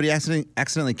fast, but he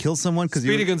accidentally kills someone?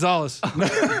 Speedy Gonzalez.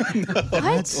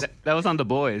 What? That was on The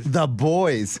Boys. The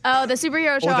Boys. Oh, the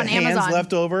superhero show Or the on hands Amazon.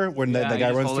 left over when Yeah, the he guy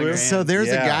just runs holding through. your hand. So there's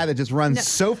a Yeah. guy that just runs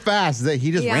so fast that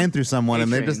he just Yeah. ran through someone,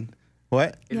 and they just A-Train.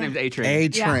 what? His name's A-Train.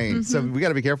 A-Train. Yeah. So we got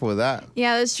to be careful with that.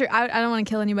 Yeah, that's true. I don't want to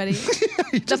kill anybody.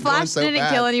 The just Flash going so didn't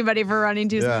fast. kill anybody for running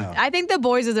too. Yeah. I think The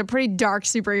Boys is a pretty dark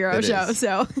superhero It show. is.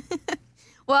 So,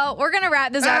 well, we're gonna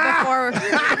wrap this up before.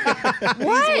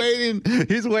 What?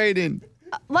 He's waiting.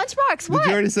 Lunchbox. What?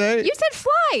 you already say it? You said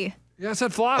fly. Yeah, I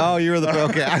said fly. Oh, you were the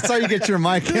okay. I saw you get your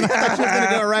mic, and I thought you were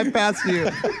gonna go right past you.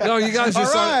 No, you guys just All right,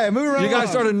 started, move right you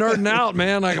guys along. started nerding out,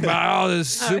 man, like about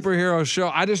this superhero show.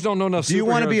 I just don't know enough. Do you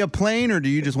want to be superheroes. a plane, or do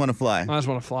you just want to fly? I just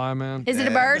want to fly, man. Is it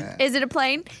a bird? Is it a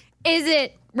plane? Is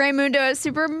it Raymundo as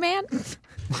Superman?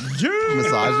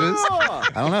 Massages?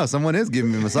 I don't know. Someone is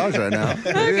giving me a massage right now. Maybe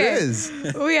Okay. it is.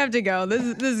 We have to go. This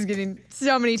is getting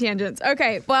so many tangents.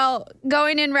 Okay, well,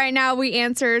 going in right now, we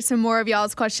answer some more of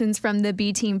y'all's questions from the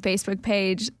BTeam Facebook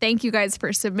page. Thank you guys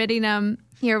for submitting them.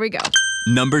 Here we go.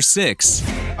 Number 6.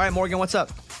 All right, Morgan, what's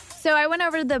up? So I went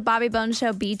over to the Bobby Bones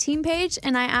Show BTeam page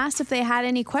and I asked if they had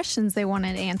any questions they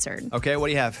wanted answered. Okay, what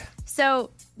do you have? So,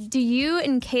 do you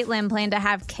and Caitlin plan to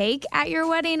have cake at your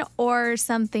wedding or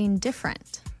something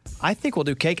different? I think we'll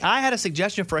do cake. I had a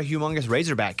suggestion for a humongous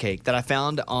Razorback cake that I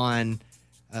found on,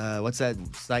 what's that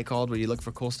site called where you look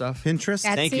for cool stuff? Pinterest?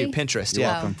 Thank you, Etsy? Pinterest. You're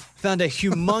yeah. welcome. Found a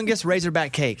humongous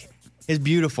Razorback cake. It's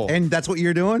beautiful. And that's what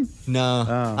you're doing? No,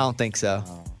 I don't think so.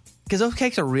 Because those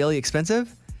cakes are really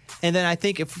expensive. And then I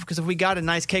think if we got a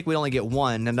nice cake, we'd only get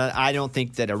one. And I don't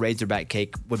think that a Razorback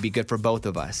cake would be good for both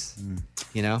of us.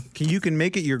 You know? You can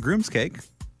make it your groom's cake,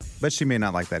 but she may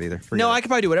not like that either. Forget No, it. I could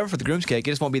probably do whatever for the groom's cake.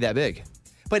 It just won't be that big.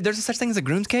 But there's such thing as a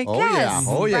groom's cake? Oh, Yes.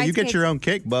 yeah. Oh, yeah. You Bride's get cake. your own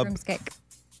cake, bub. Groom's cake.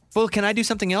 Well, can I do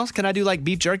something else? Can I do like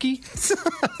beef jerky?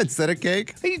 Instead of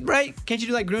cake? Right? Can't you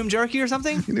do like groom jerky or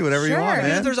something? You can do whatever you want, Sure. If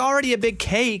man. there's already a big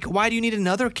cake, why do you need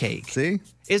another cake? See?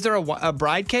 Is there a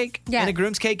bride cake Yeah. and a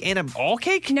groom's cake and a all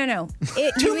cake? No.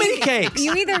 Too many cakes.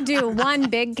 You either do one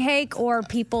big cake or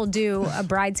people do a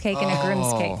bride's cake and a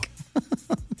groom's cake.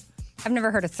 I've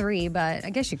never heard of 3, but I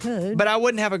guess you could. But I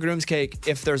wouldn't have a groom's cake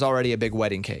if there's already a big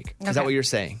wedding cake. Is that Okay. what you're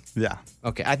saying? Yeah.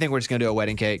 Okay, I think we're just gonna do a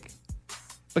wedding cake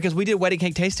because we did wedding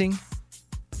cake tasting.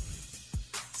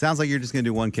 Sounds like you're just going to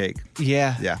do one cake.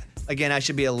 Yeah. Yeah. Again, I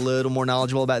should be a little more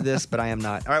knowledgeable about this, but I am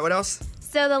not. All right, what else?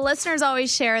 So the listeners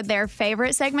always share their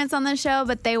favorite segments on the show,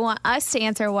 but they want us to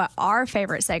answer what our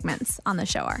favorite segments on the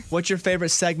show are. What's your favorite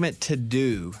segment to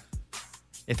do?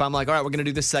 If I'm like, all right, we're gonna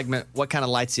do this segment, what kind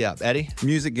of lights you up, Eddie?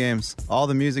 Music games. All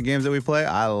the music games that we play,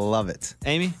 I love it.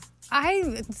 Amy?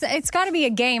 It's got to be a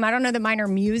game. I don't know that mine are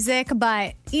music,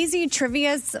 but easy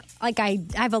trivia's like I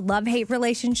have a love-hate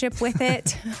relationship with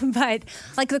it. But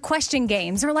like the question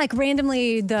games or like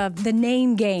randomly the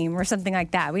name game or something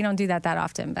like that. We don't do that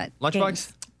often, but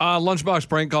Lunchbox? Lunchbox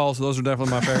prank calls. Those are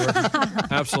definitely my favorite.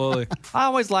 Absolutely. I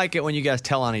always like it when you guys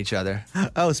tell on each other.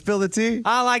 Oh, spill the tea?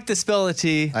 I like to spill the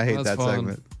tea. I hate That's that fun.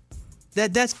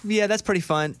 segment. That's pretty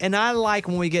fun. And I like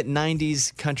when we get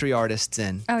 90s country artists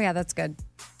in. Oh yeah, that's good.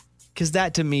 Because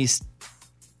that to me is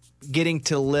getting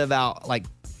to live out like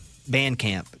band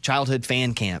camp, childhood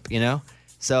fan camp, you know?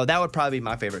 So that would probably be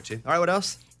my favorite too. All right, what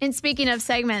else? And speaking of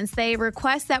segments, they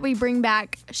request that we bring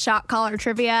back Shot Caller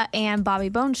Trivia and Bobby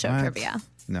Bones Show What? Trivia.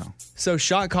 No. So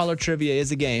shot caller trivia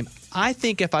is a game. I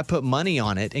think if I put money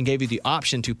on it and gave you the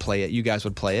option to play it, you guys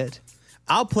would play it.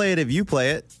 I'll play it if you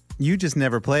play it. You just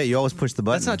never play it. You always push the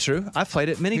button. That's not true. I've played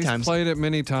it many times. Played it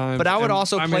many times. But I would And,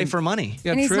 also play for money.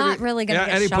 Yeah, And he's trivia- not really gonna Yeah,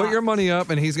 get Eddie, put shocked. your money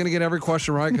up, and he's going to get every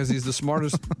question right because he's the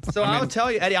smartest. So I'll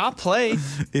tell you, Eddie, I'll play.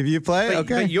 If you play, But,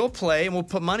 okay. but you'll play, and we'll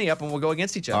put money up, and we'll go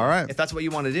against each other. All right. If that's what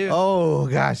you want to do. Oh,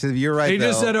 gosh. You're right, He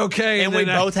just though. said okay. And we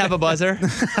then both have a buzzer.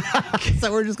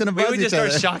 So we're just going to Maybe buzz we each just start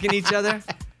other. shocking each other.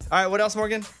 All right, what else,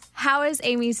 Morgan? How is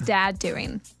Amy's dad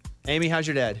doing? Amy, how's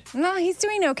your dad? No, he's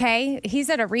doing okay. He's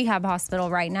at a rehab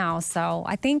hospital right now. So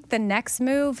I think the next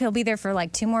move, he'll be there for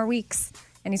like 2 more weeks.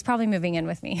 And he's probably moving in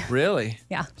with me. Really?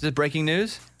 Yeah. Is it breaking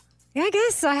news? Yeah, I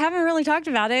guess I haven't really talked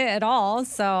about it at all.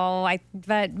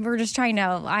 But we're just trying to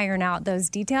iron out those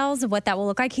details of what that will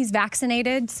look like. He's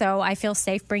vaccinated, so I feel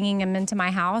safe bringing him into my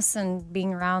house and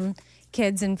being around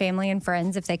kids and family and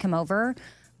friends if they come over.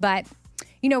 But,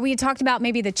 we had talked about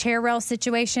maybe the chair rail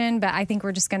situation, but I think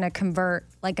we're just going to convert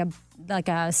like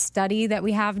a study that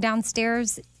we have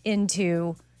downstairs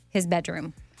into his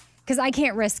bedroom because I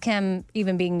can't risk him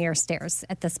even being near stairs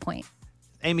at this point.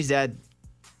 Amy's dad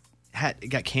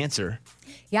got cancer.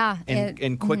 Yeah.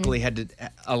 And quickly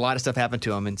a lot of stuff happened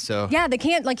to him. And so. Yeah,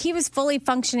 he was fully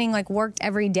functioning, worked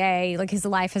every day. His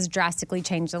life has drastically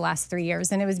changed the last 3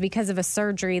 years. And it was because of a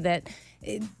surgery that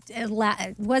it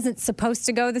wasn't supposed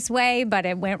to go this way, but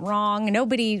it went wrong.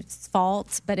 Nobody's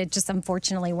fault, but it just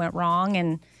unfortunately went wrong.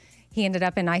 And he ended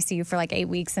up in ICU for 8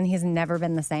 weeks and he's never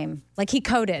been the same. He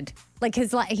coded.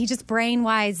 He just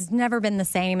brain-wise never been the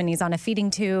same. And he's on a feeding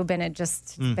tube and it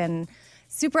just been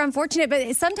super unfortunate,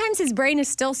 but sometimes his brain is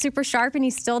still super sharp and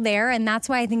he's still there. And that's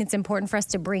why I think it's important for us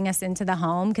to bring us into the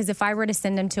home. Because if I were to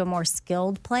send him to a more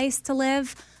skilled place to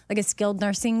live, like a skilled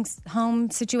nursing home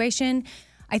situation,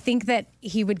 I think that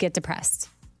he would get depressed.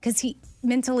 Because he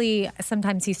mentally,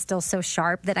 sometimes he's still so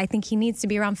sharp that I think he needs to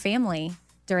be around family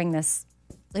during this.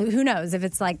 Who knows if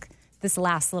it's this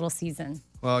last little season.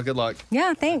 Well, good luck.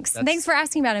 Yeah, thanks. Thanks for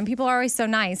asking about him. People are always so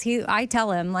nice. I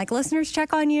tell him, listeners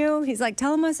check on you. He's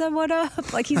tell him I said what up.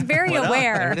 He's very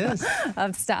aware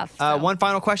of stuff. One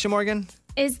final question, Morgan.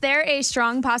 Is there a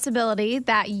strong possibility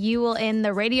that you will end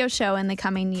the radio show in the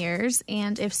coming years?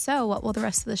 And if so, what will the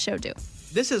rest of the show do?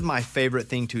 This is my favorite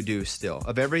thing to do still.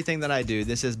 Of everything that I do,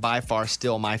 this is by far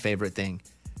still my favorite thing.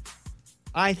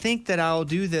 I think that I'll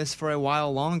do this for a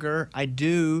while longer. I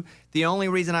do. The only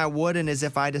reason I wouldn't is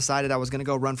if I decided I was going to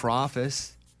go run for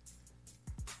office.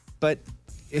 But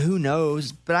who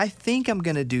knows? But I think I'm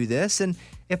going to do this. And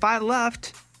if I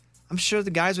left, I'm sure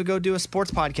the guys would go do a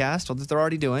sports podcast, or that they're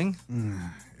already doing.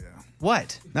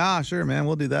 What? Nah, sure, man.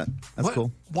 We'll do that. That's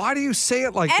cool. Why do you say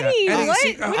it like Eddie, that? what?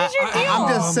 See, What is your deal? I'm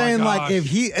just saying, gosh.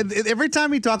 if every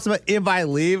time he talks about if I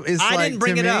leave, it's I didn't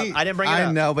bring to it me, up. I didn't bring it up.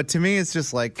 I know, but to me, it's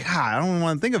just God, I don't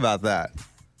want to think about that.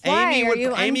 Why?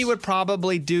 Amy would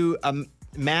probably do a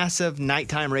massive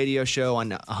nighttime radio show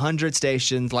on 100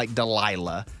 stations like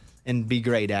Delilah and be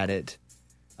great at it.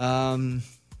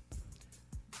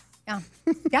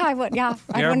 Yeah, I would. Yeah,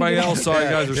 I wouldn't Everybody do that. else saw you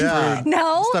guys are screwed.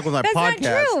 No, Stuck with my that's podcast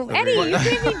not true. over Eddie, here. you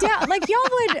can't be down.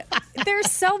 Y'all would. There's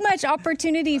so much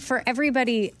opportunity for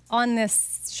everybody on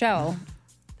this show.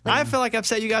 I feel like I've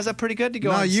set you guys up pretty good to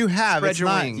go. No, and you have. Spread It's your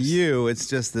not wings. you. It's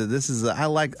just that this is. I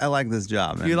like this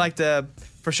job, man. You like the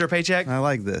for sure paycheck? I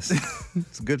like this.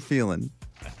 It's a good feeling.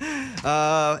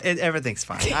 Everything's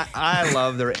fine. I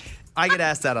love I get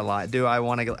asked that a lot. Do I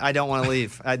want to? I don't want to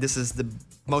leave. This is the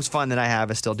most fun that I have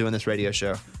is still doing this radio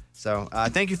show. So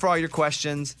thank you for all your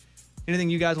questions. Anything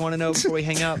you guys want to know before we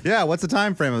hang up? Yeah. What's the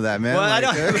time frame of that, man? Well, I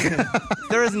don't.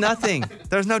 There is nothing.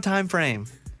 There's no time frame.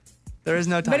 There is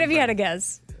no time. But if you had a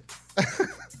guess,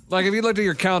 If you looked at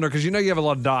your calendar, because you have a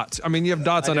lot of dots. I mean, you have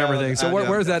dots on know, everything. So I know.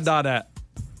 where's that dot at?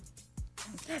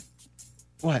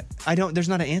 What? I don't. There's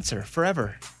not an answer.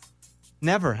 Forever.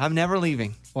 Never. I'm never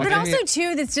leaving. but also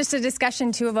too, that's just a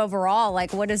discussion too of overall,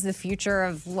 what does the future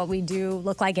of what we do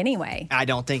look like anyway? I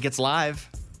don't think it's live.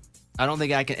 I don't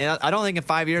think I can. I don't think in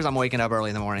 5 years I'm waking up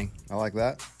early in the morning. I like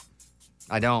that.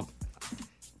 I don't.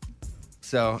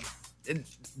 So,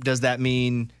 does that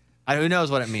mean? Who knows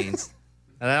what it means?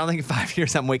 And I don't think in 5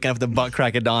 years I'm waking up with the butt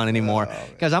crack of dawn anymore.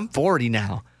 Because I'm 40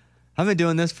 now. I've been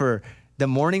doing this for the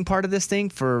morning part of this thing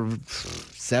for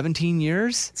 17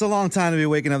 years. It's a long time to be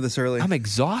waking up this early. I'm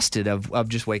exhausted of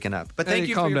just waking up. But thank Eddie,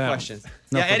 you for calm your down. questions.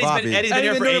 No, yeah, for Bobby. Eddie's been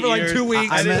here for doing it 8 for years. 2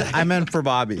 weeks. I meant for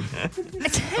Bobby,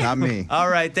 not me. All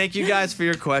right. Thank you guys for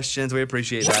your questions. We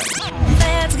appreciate that.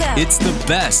 Let's go. It's the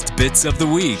best bits of the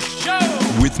week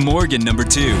with Morgan number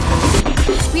 2.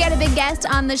 We had a big guest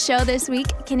on the show this week.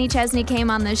 Kenny Chesney came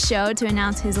on the show to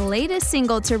announce his latest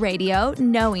single to radio,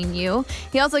 Knowing You.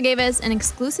 He also gave us an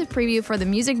exclusive preview for the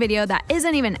music video that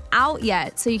isn't even out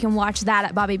yet, so you can watch that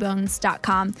at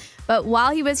bobbybones.com. But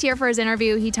while he was here for his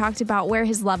interview, he talked about where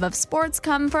his love of sports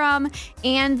come from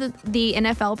and the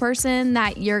NFL person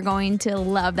that you're going to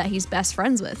love that he's best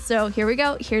friends with. So here we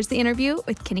go. Here's the interview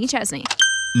with Kenny Chesney.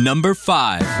 Number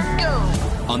 5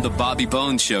 on the Bobby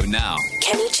Bones Show now.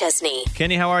 Kenny Chesney.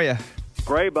 Kenny, how are you?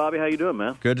 Great, Bobby. How you doing,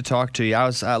 man? Good to talk to you. I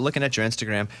was looking at your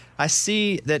Instagram. I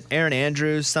see that Erin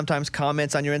Andrews sometimes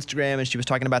comments on your Instagram, and she was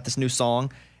talking about this new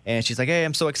song, and she's like, hey,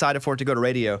 I'm so excited for it to go to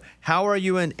radio. How are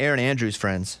you and Erin Andrews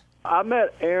friends? I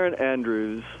met Erin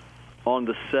Andrews on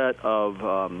the set of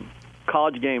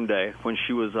College Game Day when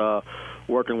she was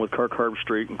working with Kirk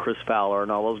Herbstreit and Chris Fowler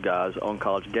and all those guys on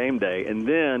College Game Day. And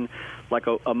then, like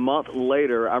a month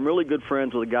later, I'm really good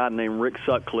friends with a guy named Rick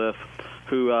Sutcliffe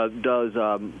who does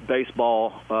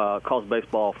baseball, calls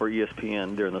baseball for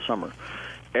ESPN during the summer.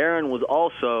 Erin was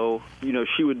also,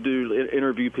 she would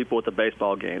interview people at the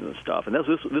baseball games and stuff. And this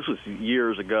was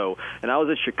years ago. And I was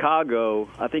in Chicago,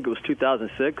 I think it was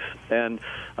 2006, and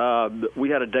we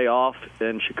had a day off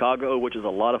in Chicago, which is a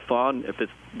lot of fun if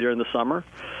it's during the summer.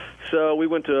 So we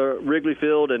went to Wrigley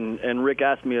Field, and Rick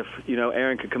asked me if,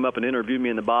 Erin could come up and interview me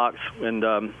in the box. And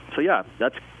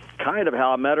that's kind of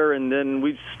how I met her, and then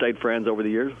we stayed friends over the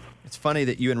years. It's funny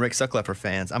that you and Rick Sutcliffe are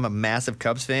fans. I'm a massive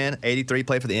Cubs fan. 83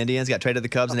 played for the Indians, got traded to the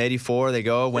Cubs in 84. They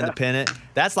go, win the pennant.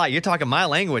 That's like, you're talking my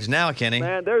language now, Kenny.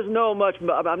 Man, there's no much,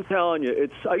 I'm telling you.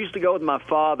 I used to go with my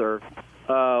father.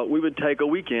 We would take a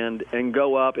weekend and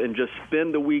go up and just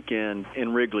spend the weekend in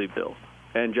Wrigleyville.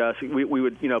 And just we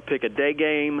would pick a day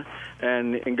game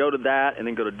and go to that and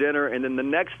then go to dinner, and then the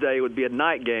next day would be a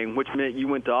night game, which meant you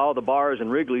went to all the bars in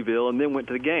Wrigleyville and then went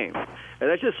to the game. And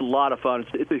that's just a lot of fun.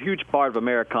 It's a huge part of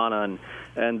Americana,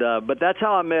 but that's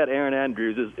how I met Erin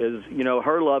Andrews. Is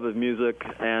her love of music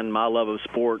and my love of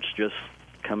sports just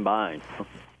combined.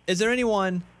 Is there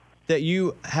anyone that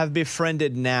you have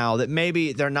befriended now that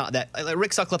maybe they're not that? Like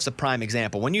Rick Sutcliffe's a prime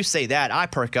example. When you say that, I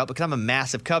perk up because I'm a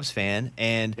massive Cubs fan,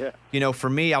 and for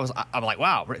me, I'm like,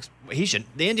 wow, the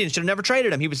Indians should have never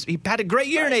traded him. He had a great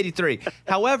year in '83.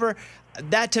 However,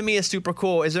 that to me is super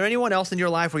cool. Is there anyone else in your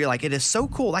life where you're like, it is so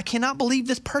cool, I cannot believe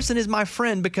this person is my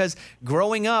friend, because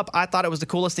growing up, I thought it was the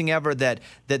coolest thing ever that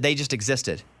they just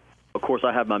existed? Of course,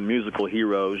 I have my musical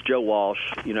heroes. Joe Walsh,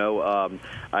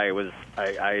 I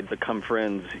had become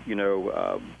friends.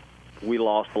 We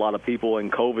lost a lot of people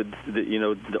in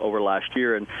COVID, over last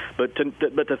year. But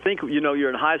to think, you're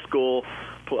in high school,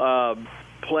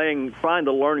 trying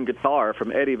to learn guitar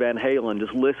from Eddie Van Halen,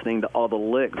 just listening to all the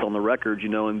licks on the records,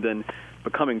 and then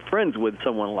becoming friends with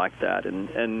someone like that, and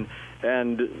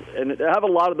I have a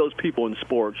lot of those people in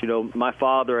sports. My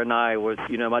father and I was,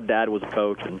 my dad was a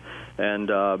coach,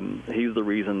 and he's the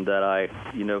reason that I,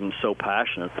 am so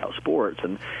passionate about sports.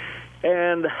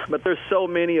 But there's so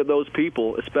many of those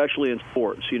people, especially in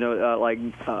sports. When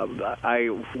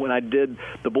I did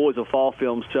the Boys of Fall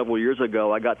films several years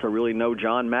ago, I got to really know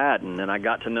John Madden, and I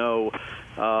got to know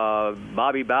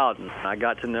Bobby Bowden. I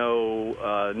got to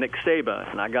know Nick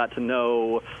Saban, and I got to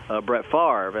know Brett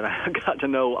Favre, and I got to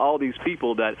know all these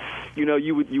people that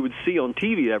you would see on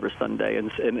TV every Sunday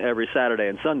and every Saturday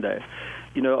and Sunday.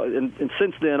 And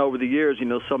since then, over the years,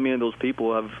 so many of those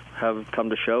people have come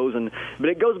to shows, but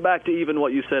it goes back to even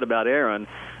what you said about Erin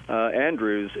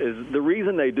Andrews. Is the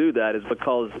reason they do that is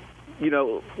because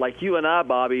like you and I,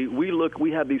 Bobby,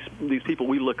 we have these people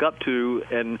we look up to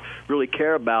and really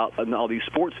care about, and all these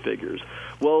sports figures.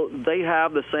 Well, they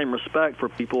have the same respect for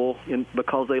people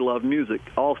because they love music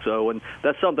also, and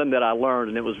that's something that I learned,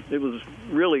 and it was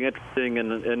really interesting,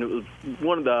 and it was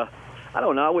one of the, I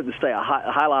don't know, I wouldn't say a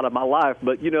highlight of my life,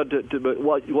 but but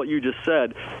what you just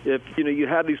said, if you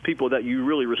have these people that you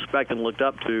really respect and looked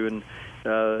up to,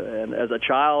 and as a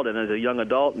child and as a young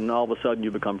adult, and all of a sudden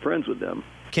you become friends with them.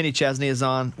 Kenny Chesney is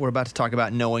on. We're about to talk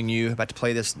about Knowing You, about to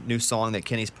play this new song that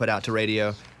Kenny's put out to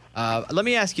radio. Let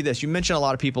me ask you this. You mentioned a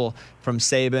lot of people from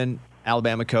Saban,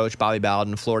 Alabama coach, Bobby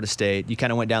Bowden, Florida State. You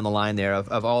kind of went down the line there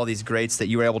of all these greats that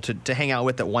you were able to hang out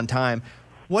with at one time.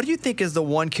 What do you think is the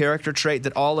one character trait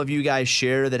that all of you guys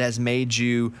share that has made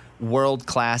you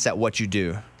world-class at what you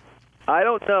do? I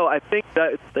don't know. I think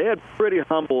that they had pretty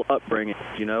humble upbringing,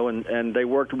 and they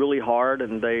worked really hard,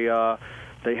 and they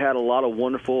had a lot of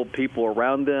wonderful people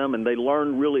around them, and they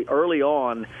learned really early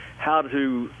on how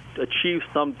to achieve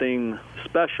something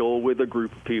special with a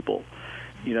group of people.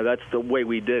 That's the way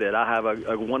we did it. I have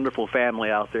a wonderful family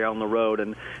out there on the road,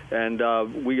 and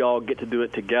we all get to do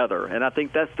it together. And I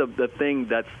think that's the thing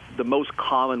that's the most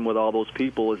common with all those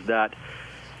people is that,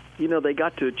 they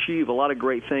got to achieve a lot of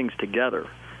great things together.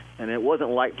 And it wasn't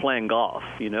like playing golf.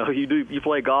 You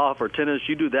play golf or tennis,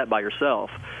 you do that by yourself.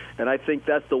 And I think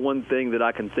that's the one thing that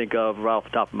I can think of right off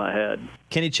the top of my head.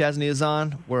 Kenny Chesney is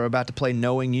on. We're about to play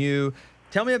Knowing You.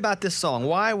 Tell me about this song.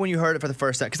 Why, when you heard it for the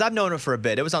first time? Because I've known it for a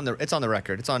bit. It's on the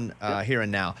record. It's on Here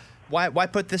and Now. Why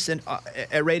put this in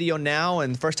at radio now?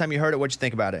 And the first time you heard it, what'd you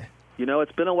think about it?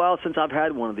 It's been a while since I've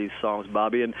had one of these songs,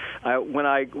 Bobby. And when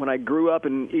I grew up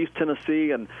in East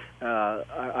Tennessee, and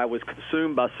I was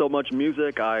consumed by so much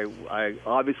music. I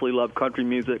obviously loved country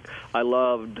music. I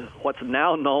loved what's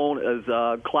now known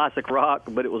as classic rock,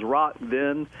 but it was rock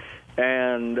then.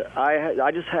 And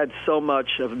I just had so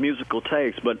much of a musical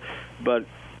taste. But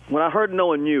when I heard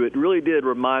Knowing You, it really did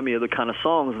remind me of the kind of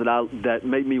songs that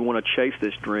made me want to chase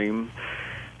this dream.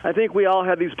 I think we all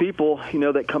have these people,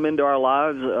 that come into our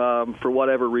lives for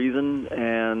whatever reason,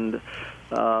 and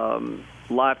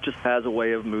life just has a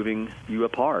way of moving you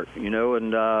apart,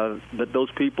 and that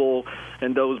those people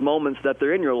and those moments that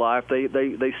they're in your life,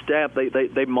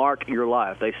 they mark your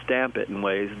life. They stamp it in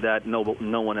ways that no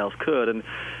one else could.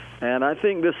 And I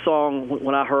think this song,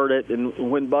 when I heard it, and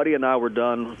when Buddy and I were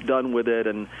done with it,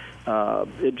 and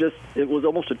it was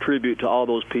almost a tribute to all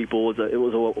those people. It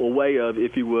was a way of,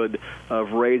 if you would,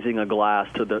 of raising a glass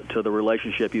to the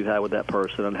relationship you had with that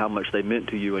person and how much they meant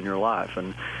to you in your life.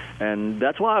 And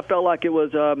that's why I felt like it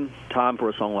was time for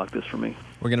a song like this for me.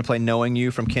 We're going to play Knowing You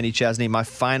from Kenny Chesney. My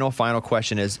final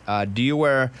question is, do you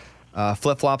wear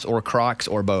flip-flops or Crocs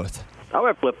or both? I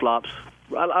wear flip-flops.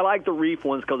 I like the reef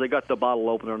ones because they got the bottle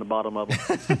opener on the bottom of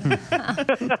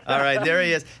them. All right, there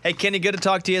he is. Hey, Kenny, good to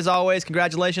talk to you as always.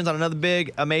 Congratulations on another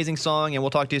big, amazing song, and we'll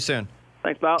talk to you soon.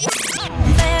 Thanks, pal.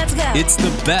 It's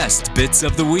the best bits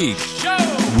of the week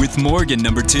with Morgan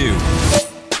number 2.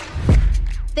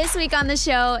 This week on the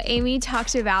show, Amy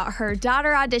talked about her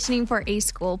daughter auditioning for a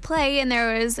school play, and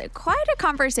there was quite a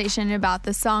conversation about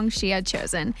the song she had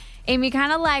chosen. Amy,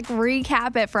 kind of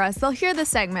recap it for us. They'll hear the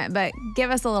segment, but give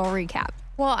us a little recap.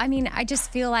 Well, I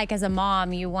just feel like as a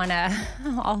mom, you want to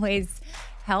always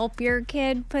help your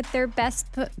kid put their best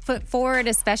foot forward,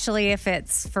 especially if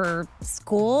it's for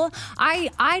school.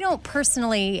 I don't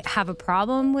personally have a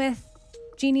problem with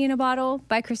Genie in a Bottle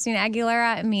by Christina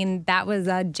Aguilera. That was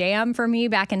a jam for me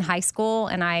back in high school,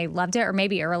 and I loved it, or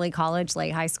maybe early college,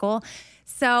 late high school.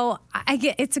 So I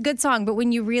get it's a good song, but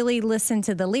when you really listen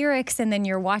to the lyrics and then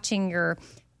you're watching your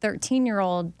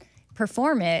 13-year-old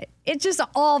perform it, it just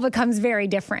all becomes very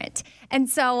different. And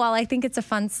so while I think it's a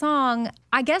fun song,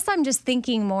 I guess I'm just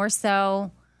thinking more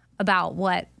so about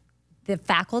what the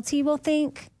faculty will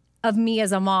think of me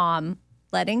as a mom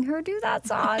letting her do that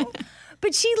song.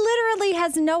 But she literally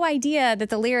has no idea that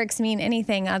the lyrics mean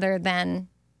anything other than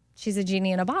she's a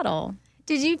genie in a bottle.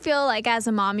 Did you feel like as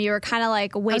a mom, you were kind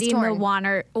of wading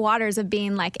the waters of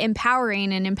being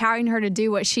empowering her to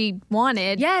do what she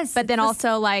wanted? Yes. But then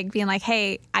also being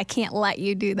hey, I can't let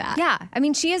you do that. Yeah.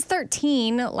 She is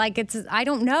 13. I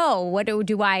don't know. What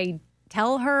do I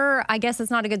tell her? I guess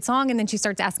it's not a good song. And then she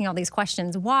starts asking all these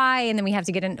questions. Why? And then we have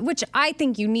to get in, which I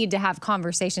think you need to have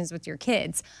conversations with your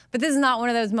kids. But this is not one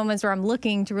of those moments where I'm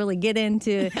looking to really get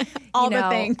into all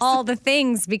the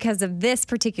things because of this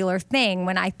particular thing,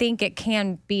 when I think it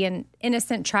can be an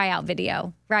innocent tryout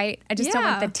video, right? I just don't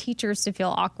want the teachers to feel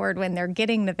awkward when they're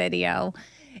getting the video,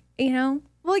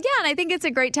 Well, yeah, and I think it's a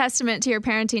great testament to your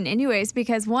parenting anyways,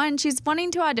 because one, she's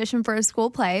wanting to audition for a school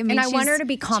play. And I want her to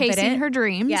be confident. Chasing her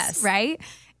dreams, yes. Right?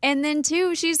 And then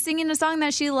two, she's singing a song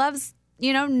that she loves,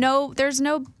 there's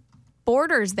no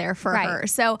borders there for her.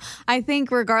 So I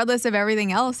think regardless of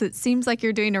everything else, it seems like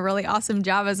you're doing a really awesome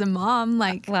job as a mom.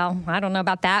 Well, I don't know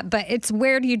about that, but it's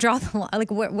where do you draw the line?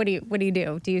 What do you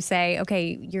do? Do you say,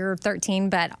 okay, you're 13,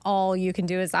 but all you can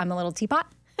do is I'm a little teapot?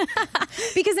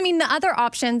 Because, the other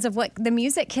options of what the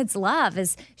music kids love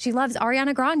is she loves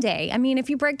Ariana Grande. If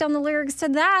you break down the lyrics to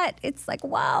that, it's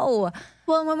whoa.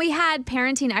 Well, when we had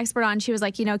parenting expert on, she was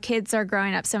like, kids are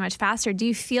growing up so much faster. Do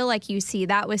you feel like you see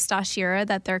that with Stashira,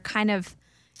 that they're kind of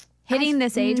hitting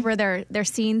this age where they're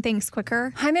seeing things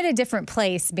quicker? I'm at a different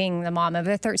place being the mom of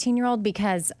a 13-year-old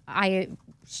because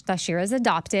Stashira's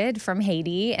adopted from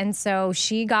Haiti, and so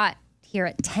she got here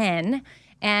at 10.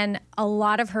 And a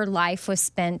lot of her life was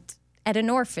spent at an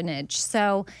orphanage.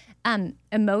 So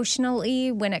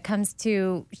emotionally, when it comes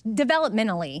to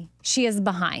developmentally, she is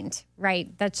behind,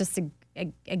 right? That's just a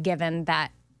given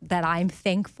that I'm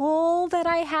thankful that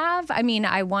I have.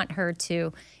 I want her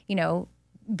to,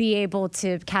 be able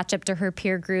to catch up to her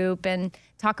peer group and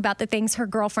talk about the things her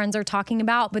girlfriends are talking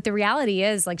about. But the reality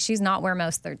is, she's not where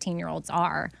most 13-year-olds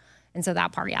are. And so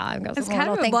that part, yeah, goes. It's I'm kind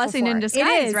of a thankful blessing for in it.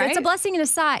 disguise, It is. right? It's a blessing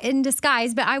in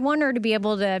disguise. But I want her to be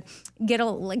able to get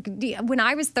when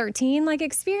I was 13, like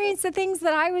experience the things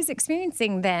that I was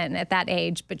experiencing then at that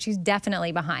age. But she's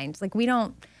definitely behind. Like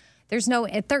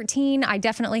at 13, I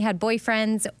definitely had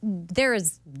boyfriends. There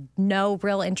is no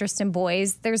real interest in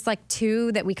boys. There's like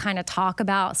 2 that we kind of talk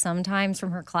about sometimes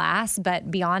from her class, but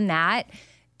beyond that,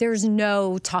 there's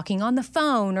no talking on the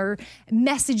phone or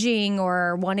messaging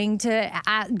or wanting to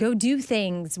go do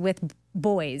things with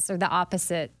boys or the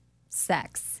opposite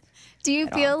sex. Do you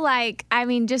feel like, I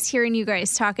mean, just hearing you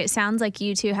guys talk, it sounds like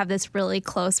you two have this really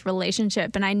close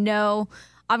relationship. And I know,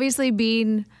 obviously,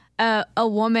 being a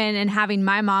woman and having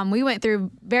my mom, we went through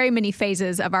very many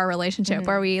phases of our relationship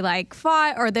where we like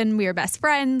fought or then we were best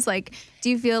friends. Like,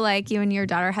 do you feel like you and your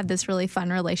daughter have this really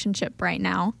fun relationship right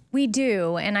now? We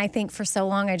do. And I think for so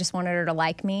long, I just wanted her to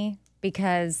like me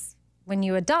because when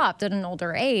you adopt at an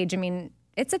older age, I mean,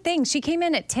 it's a thing. She came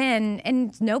in at 10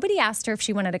 and nobody asked her if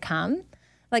she wanted to come.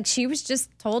 Like she was just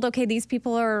told, okay, these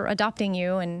people are adopting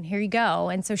you and here you go.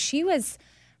 And so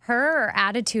her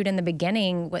attitude in the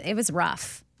beginning, it was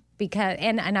rough. Because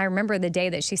and I remember the day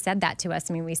that she said that to us.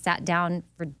 I mean, we sat down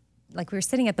we were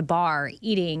sitting at the bar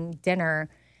eating dinner,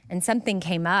 and something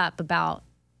came up about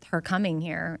her coming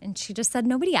here, and she just said,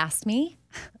 "Nobody asked me."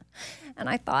 And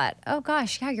I thought, "Oh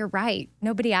gosh, yeah, you're right.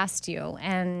 Nobody asked you,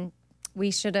 and we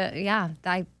should have." Yeah,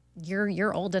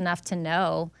 you're old enough to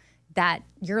know that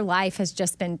your life has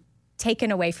just been taken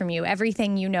away from you.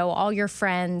 Everything you know, all your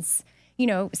friends. You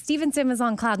know, Stevenson was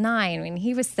on cloud 9. I mean,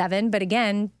 he was 7, but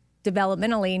again,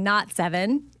 developmentally not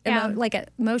 7, like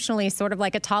emotionally sort of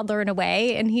like a toddler in a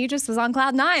way, and he just was on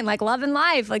cloud 9, like loving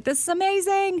life, like this is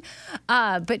amazing.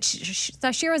 But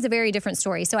Sashira was a very different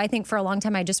story. So I think for a long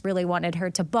time I just really wanted her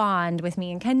to bond with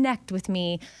me and connect with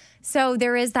me. So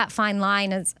there is that fine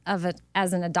line as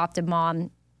an adopted mom,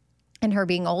 and her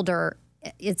being older.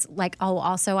 It's like, oh,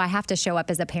 also I have to show up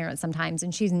as a parent sometimes,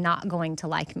 and she's not going to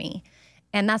like me.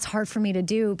 And that's hard for me to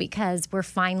do because we're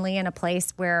finally in a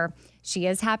place where she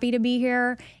is happy to be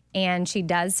here and she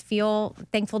does feel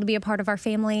thankful to be a part of our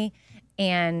family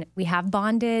and we have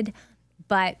bonded.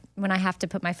 But when I have to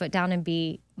put my foot down and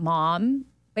be mom,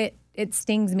 it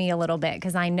stings me a little bit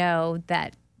because I know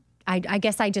that I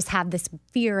guess I just have this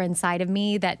fear inside of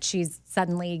me that she's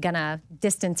suddenly going to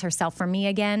distance herself from me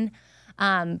again.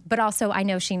 But also I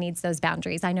know she needs those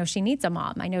boundaries. I know she needs a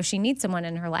mom. I know she needs someone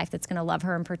in her life that's going to love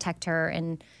her and protect her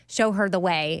and show her the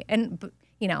way. And,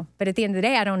 but at the end of the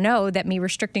day, I don't know that me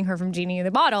restricting her from Genie in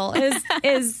the Bottle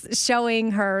is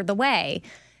showing her the way.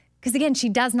 Because again, she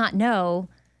does not know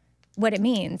what it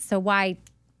means. So why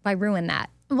ruin that?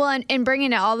 Well, and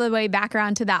bringing it all the way back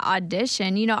around to that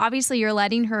audition, obviously you're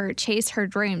letting her chase her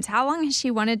dreams. How long has she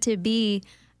wanted to be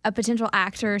a potential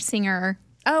actor, singer?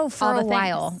 Oh, for a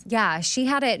while. Yeah, she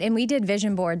had it. And we did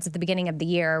vision boards at the beginning of the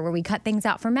year where we cut things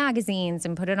out for magazines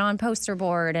and put it on poster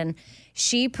board. And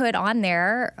she put on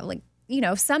there,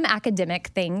 some academic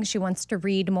things. She wants to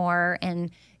read more and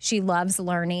she loves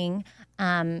learning.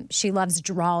 She loves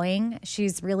drawing.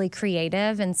 She's really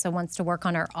creative and so wants to work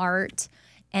on her art.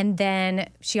 And then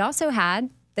she also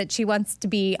had that she wants to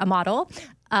be a model,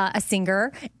 a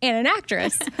singer, and an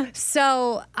actress.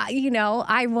 So,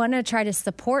 I want to try to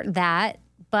support that.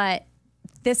 But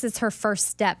this is her first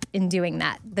step in doing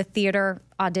that, the theater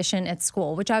audition at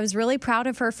school, which I was really proud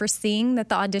of her for seeing that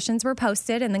the auditions were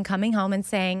posted and then coming home and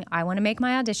saying, I want to make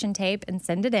my audition tape and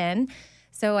send it in.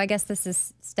 So I guess this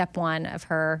is step 1 of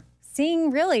her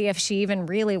seeing really if she even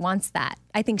really wants that.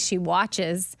 I think she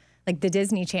watches like the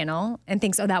Disney Channel and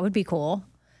thinks, oh, that would be cool.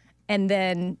 And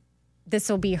then this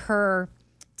will be her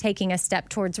taking a step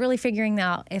towards really figuring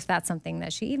out if that's something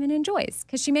that she even enjoys,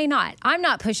 because she may not. I'm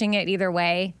not pushing it either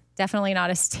way. Definitely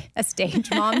not a stage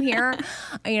mom here.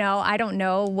 I don't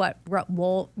know what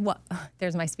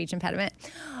there's my speech impediment.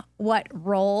 What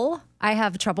role, I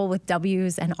have trouble with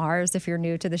W's and R's if you're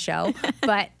new to the show,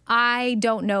 but I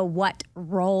don't know what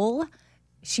role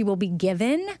she will be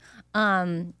given,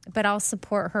 but I'll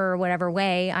support her whatever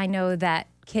way. I know that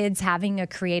kids having a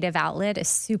creative outlet is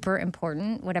super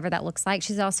important, whatever that looks like.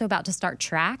 She's also about to start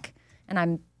track, and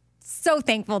I'm so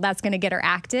thankful that's going to get her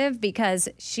active because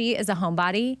she is a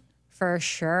homebody for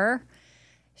sure.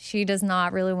 She does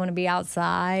not really want to be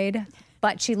outside,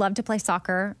 but she loved to play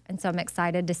soccer, and so I'm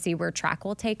excited to see where track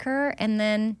will take her, and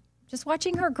then just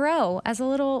watching her grow as a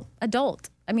little adult.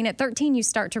 I mean, at 13, you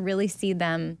start to really see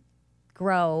them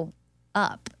grow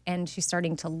up, and she's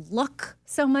starting to look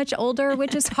so much older,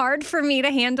 which is hard for me to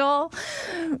handle,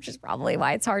 which is probably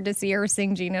why it's hard to see her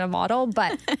sing Gene in a Bottle.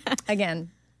 But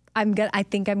again, I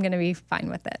think I'm gonna be fine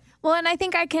with it. Well, and I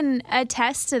think I can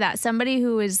attest to that. Somebody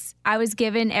I was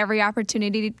given every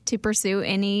opportunity to pursue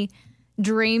any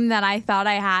dream that I thought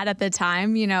I had at the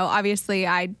time. You know, obviously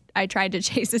I tried to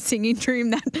chase a singing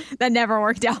dream that never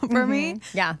worked out for me.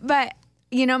 Yeah. But,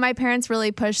 you know, my parents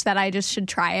really pushed that I just should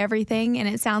try everything. And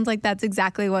it sounds like that's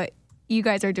exactly what you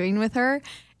guys are doing with her.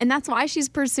 And that's why she's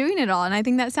pursuing it all. And I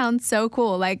think that sounds so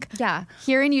cool. Like,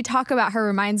 hearing you talk about her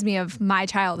reminds me of my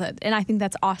childhood. And I think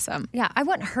that's awesome. Yeah, I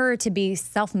want her to be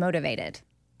self-motivated.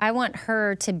 I want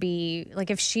her to be, like,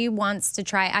 if she wants to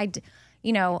try,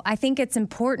 I think it's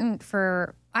important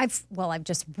for, I've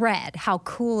just read how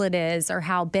cool it is or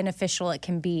how beneficial it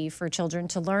can be for children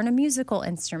to learn a musical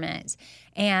instrument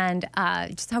and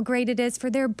just how great it is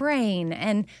for their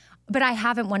brain. But I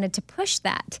haven't wanted to push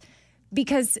that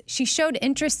because she showed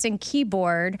interest in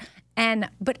keyboard,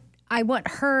 but I want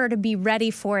her to be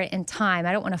ready for it in time.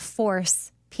 I don't want to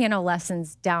force piano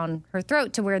lessons down her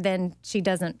throat to where then she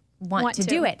doesn't want to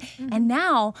do it. Mm-hmm. And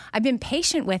now I've been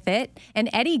patient with it. And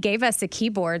Eddie gave us a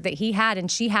keyboard that he had and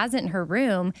she has it in her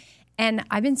room. And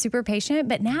I've been super patient,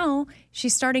 but now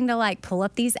she's starting to like pull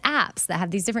up these apps that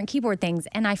have these different keyboard things.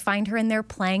 And I find her in there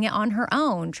playing it on her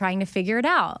own, trying to figure it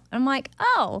out. I'm like,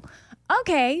 oh,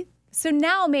 okay. So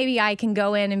now maybe I can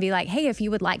go in and be like, hey, if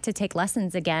you would like to take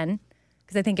lessons again,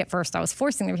 because I think at first I was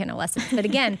forcing the piano lessons. But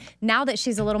again, now that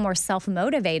she's a little more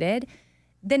self-motivated,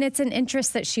 then it's an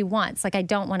interest that she wants. Like, I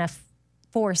don't want to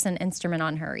force an instrument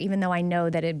on her, even though I know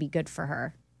that it'd be good for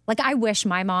her. Like, I wish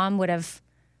my mom would have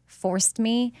forced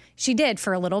me. She did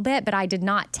for a little bit, but I did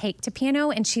not take to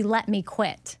piano, and she let me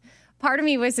quit. Part of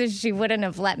me wishes she wouldn't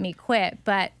have let me quit,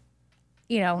 but,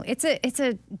 you know, it's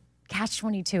a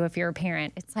catch-22 if you're a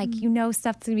parent. It's like, you know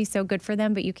stuff's going to be so good for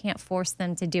them, but you can't force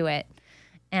them to do it.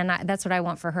 And that's what I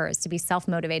want for her, is to be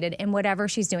self-motivated in whatever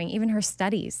she's doing, even her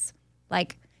studies.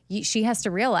 Like, she has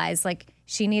to realize, like,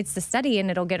 she needs to study and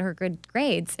it'll get her good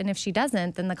grades. And if she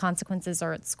doesn't, then the consequences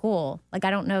are at school. Like, I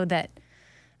don't know that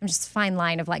I'm just a fine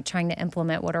line of, like, trying to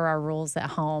implement what are our rules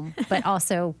at home, but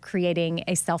also creating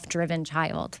a self-driven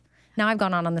child. Now I've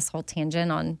gone on this whole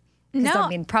tangent on... No. I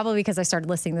mean, probably because I started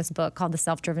listening to this book called The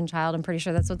Self-Driven Child. I'm pretty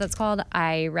sure that's what that's called.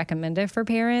 I recommend it for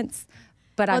parents,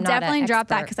 but I'm not definitely drop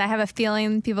that because I have a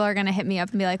feeling people are going to hit me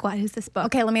up and be like, what is this book?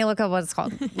 Okay, let me look up what it's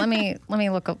called. let me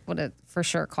look up what it for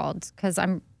sure called, because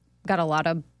I'm got a lot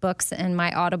of books in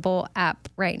my Audible app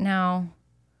right now.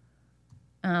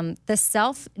 The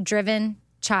Self-Driven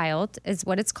Child is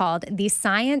what it's called. The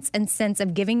Science and Sense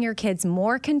of Giving Your Kids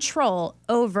More Control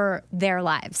Over Their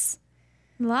Lives.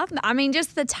 Love that. I mean,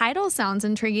 just the title sounds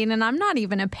intriguing, and I'm not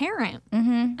even a parent.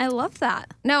 Mm-hmm. I love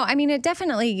that. No, I mean, it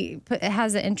definitely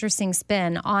has an interesting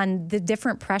spin on the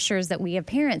different pressures that we as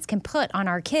parents can put on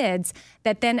our kids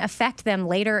that then affect them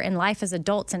later in life as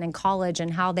adults and in college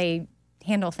and how they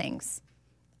handle things.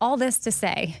 All this to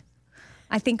say,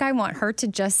 I think I want her to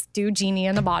just do Genie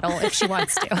in a Bottle if she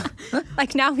wants to.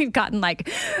 Like, now we've gotten, like,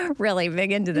 really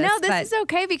big into this. No, this is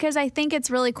okay, because I think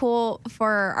it's really cool for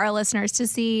our listeners to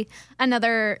see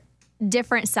another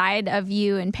different side of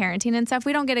you and parenting and stuff.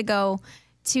 We don't get to go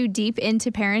too deep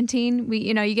into parenting.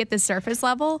 You get the surface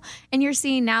level, and you're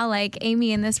seeing now, like,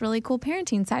 Amy in this really cool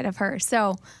parenting side of her.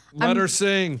 So let her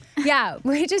sing. Yeah,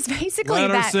 which is basically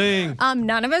let her sing.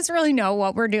 None of us really know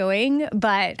what we're doing,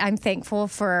 but I'm thankful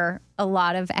for a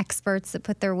lot of experts that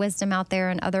put their wisdom out there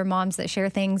and other moms that share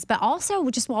things. But also,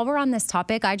 just while we're on this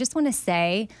topic, I just want to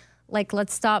say, like,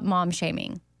 let's stop mom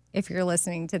shaming. If you're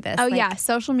listening to this. Oh, yeah.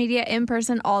 Social media, in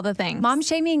person, all the things. Mom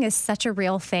shaming is such a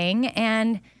real thing.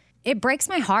 And it breaks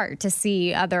my heart to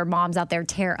see other moms out there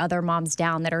tear other moms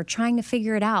down that are trying to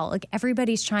figure it out. Like,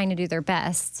 everybody's trying to do their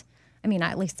best. I mean,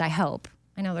 at least I hope.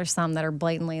 I know there's some that are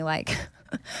blatantly like,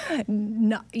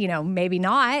 no, maybe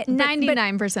not.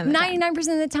 99% of the time. 99% of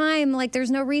the time, like,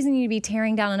 there's no reason you to be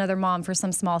tearing down another mom for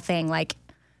some small thing, like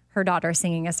her daughter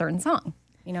singing a certain song.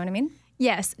 You know what I mean?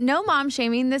 Yes. No mom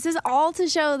shaming. This is all to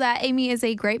show that Amy is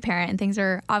a great parent and things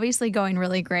are obviously going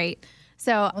really great.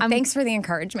 So thanks for the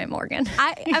encouragement, Morgan.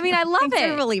 I mean, I love thanks it.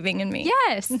 for believing in me.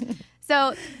 Yes.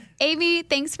 So, Amy,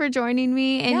 thanks for joining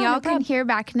me. And y'all can hear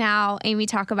back now Amy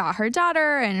talk about her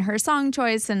daughter and her song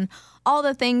choice and all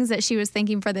the things that she was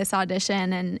thinking for this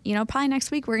audition. And, probably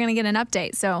next week we're going to get an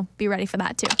update. So be ready for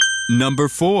that too. Number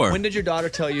 4. When did your daughter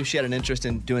tell you she had an interest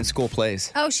in doing school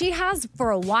plays? Oh, she has for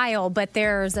a while, but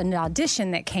there's an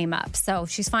audition that came up. So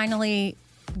she's finally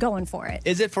going for it.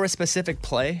 Is it for a specific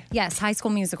play? Yes, High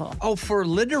School Musical. Oh, for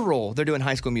literal, they're doing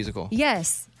High School Musical.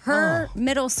 Yes. Her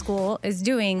middle school is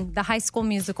doing the High School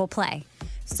Musical play.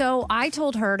 So I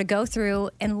told her to go through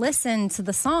and listen to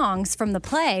the songs from the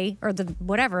play or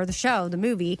the show, the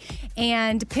movie,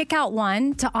 and pick out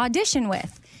one to audition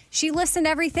with. She listened to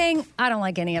everything. I don't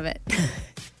like any of it.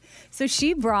 So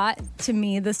she brought to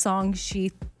me the song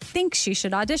she thinks she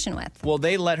should audition with. Will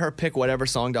they let her pick whatever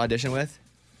song to audition with?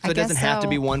 So I it doesn't guess have to so.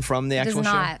 be one from the It actual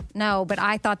does show? not. No, but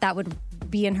I thought that would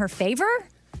be in her favor.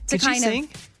 Could she sing?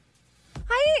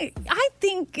 I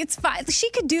think it's fine. She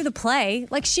could do the play.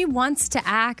 Like, she wants to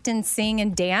act and sing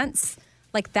and dance.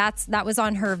 Like, that was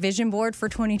on her vision board for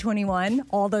 2021,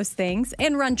 all those things,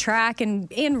 and run track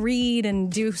and read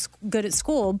and do good at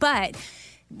school. But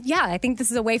yeah, I think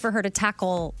this is a way for her to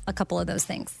tackle a couple of those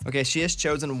things. Okay, she has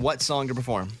chosen what song to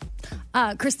perform?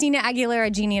 Christina Aguilera,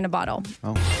 Genie in a Bottle.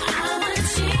 Oh.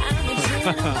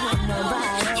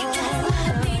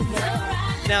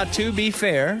 Now, to be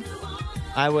fair,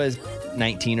 I was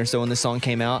 19 or so when this song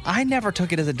came out. I never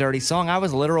took it as a dirty song. I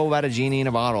was literal about a genie in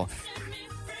a bottle.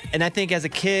 And I think as a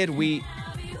kid,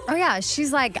 Oh, yeah.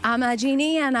 She's like, I'm a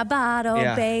genie in a bottle,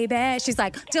 Yeah. baby. She's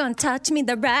like, don't touch me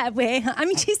the right way. I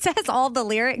mean, she says all the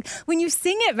lyrics. When you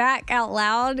sing it back out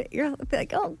loud, you're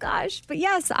like, oh, gosh. But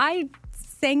yes, I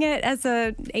sang it as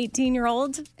a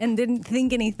 18-year-old and didn't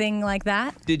think anything like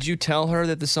that. Did you tell her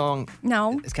that the song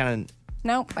No. is kind of...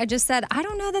 Nope. I just said, I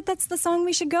don't know that that's the song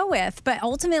we should go with. But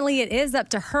ultimately, it is up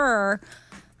to her.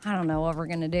 I don't know what we're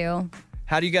going to do.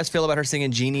 How do you guys feel about her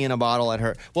singing Genie in a Bottle at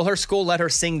her... Well, her school let her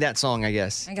sing that song, I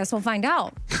guess. I guess we'll find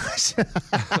out.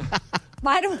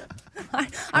 I don't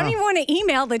even want to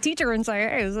email the teacher and say,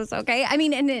 hey, is this okay? I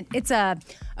mean, and the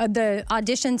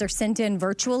auditions are sent in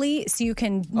virtually, so you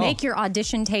can make your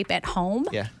audition tape at home.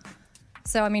 Yeah.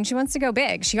 So, I mean, she wants to go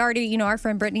big. She already, our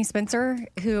friend Brittany Spencer,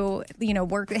 who,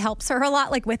 helps her a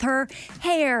lot, like with her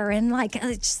hair and like,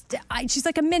 she's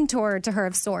like a mentor to her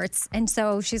of sorts. And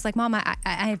so she's like, Mom,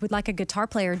 I would like a guitar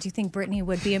player. Do you think Brittany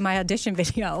would be in my audition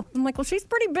video? I'm like, well, she's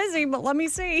pretty busy, but let me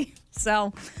see.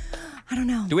 So, I don't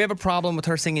know. Do we have a problem with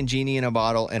her singing Genie in a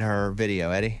Bottle in her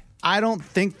video, Eddie? I don't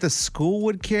think the school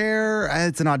would care.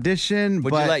 It's an audition.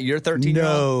 Would you let your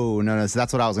 13-year-old? No. So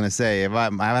that's what I was going to say. If I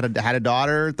had a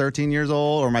daughter, 13 years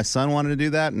old, or my son wanted to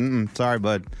do that, sorry,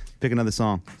 bud. Pick another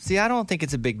song. See, I don't think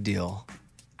it's a big deal.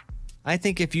 I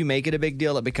think if you make it a big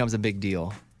deal, it becomes a big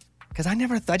deal. Because I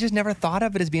just never thought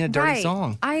of it as being a dirty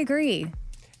song. I agree.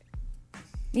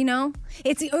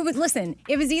 Listen,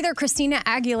 it was either Christina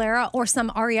Aguilera or some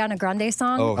Ariana Grande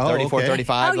song. Oh, 34,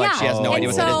 35. Like she has no idea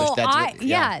what that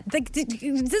is.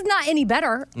 This is not any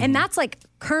better. Mm-hmm. And that's like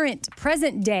current,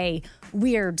 present day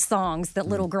weird songs that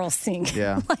little girls sing.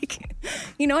 Yeah. Like,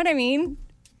 you know what I mean?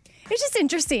 It's just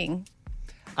interesting.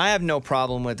 I have no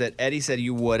problem with it. Eddie said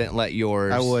you wouldn't let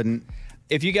yours. I wouldn't.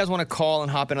 If you guys want to call and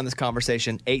hop in on this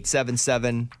conversation,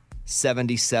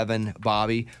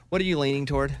 877-77-Bobby. What are you leaning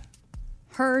toward?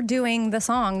 Her doing the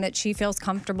song that she feels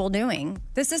comfortable doing.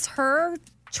 This is her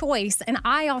choice, and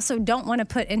I also don't want to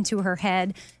put into her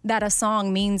head that a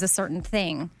song means a certain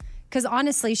thing. Because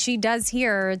honestly, she does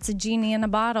hear it's a genie in a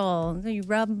bottle. You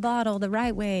rub a bottle the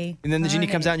right way. And then the genie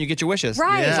comes out and you get your wishes.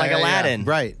 Right. It's like Aladdin.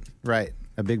 Right.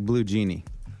 A big blue genie.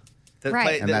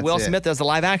 Right. That Will Smith does the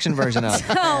live action version of.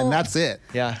 And that's it.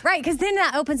 Yeah. Right, because then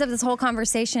that opens up this whole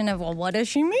conversation of, well, what does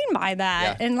she mean by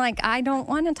that? Yeah. And I don't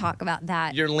want to talk about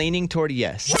that. You're leaning toward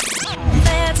yes.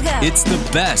 Let's go. It's the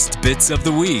best bits of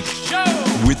the week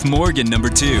with Morgan number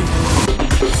 2.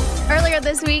 Earlier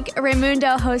this week,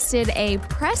 Raymundo hosted a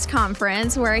press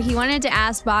conference where he wanted to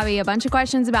ask Bobby a bunch of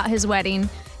questions about his wedding.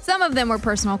 Some of them were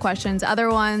personal questions. Other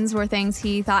ones were things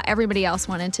he thought everybody else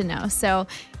wanted to know. So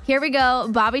here we go.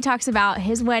 Bobby talks about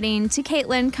his wedding to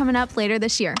Caitlyn coming up later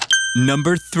this year.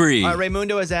 Number 3. All right,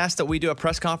 Raymundo has asked that we do a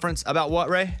press conference about what,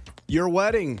 Ray? Your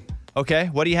wedding. Okay,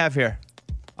 what do you have here?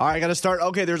 All right, I got to start.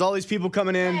 Okay, there's all these people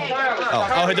coming in.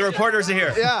 Oh, the reporters are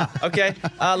here. Yeah. Okay,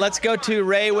 let's go to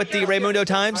Ray with the Raymundo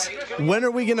Times. When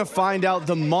are we going to find out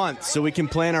the month so we can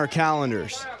plan our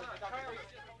calendars?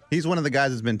 He's one of the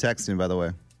guys that's been texting, by the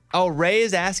way. Oh, Ray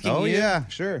is asking you? Oh, yeah,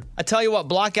 sure. I tell you what,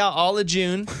 block out all of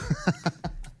June,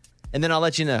 and then I'll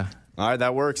let you know. All right,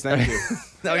 that works. Thank you.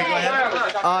 Okay, go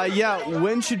ahead.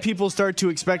 When should people start to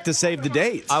expect to save the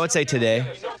dates? I would say today.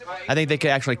 I think they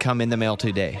could actually come in the mail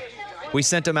today. We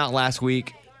sent them out last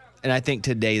week, and I think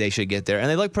today they should get there. And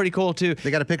they look pretty cool, too.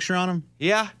 They got a picture on them?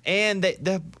 Yeah, and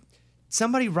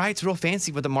somebody writes real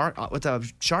fancy with a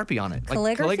Sharpie on it.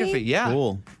 Like calligraphy. Yeah.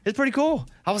 Cool. It's pretty cool.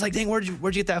 I was like, dang, where'd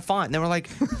you get that font? And they were like,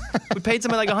 we paid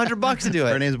somebody like $100 to do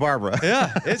it. Her name's Barbara.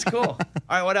 Yeah, it's cool. All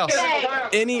right, what else?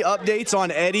 Any updates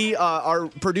on Eddie, our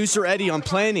producer Eddie, on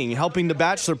planning, helping the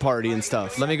bachelor party and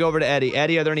stuff? Let me go over to Eddie.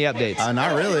 Eddie, are there any updates?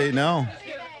 Not really, no.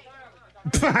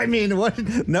 I mean, what?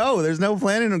 No, there's no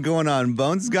planning going on.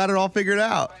 Bones got it all figured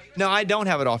out. No, I don't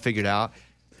have it all figured out.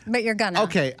 But you're gonna.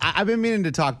 Okay, I've been meaning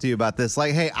to talk to you about this.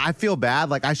 Like, hey, I feel bad.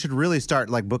 Like, I should really start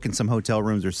like booking some hotel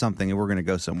rooms or something, and we're gonna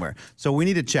go somewhere. So we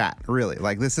need to chat. Really,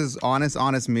 like, this is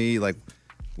honest me. Like,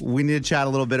 we need to chat a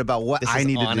little bit about what I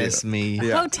need to do. Honest me.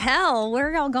 Yeah. Hotel. Where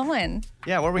are y'all going?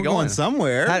 Yeah, where are we We're going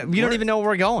somewhere. You don't even know where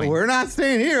we're going. We're not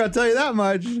staying here. I'll tell you that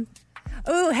much.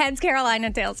 Ooh, heads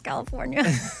Carolina, tails California.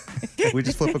 We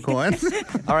just flip a coin.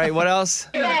 All right, what else?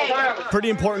 Pretty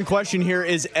important question here.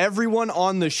 Is everyone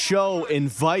on the show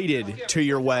invited to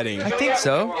your wedding? I think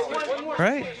so.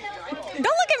 Right? Don't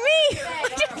look at me.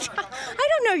 I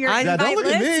don't know your invite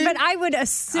list, but I would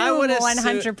assume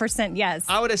 100% yes.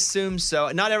 I would assume so.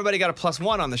 Not everybody got a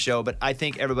 +1 on the show, but I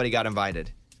think everybody got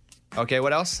invited. Okay,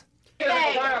 what else?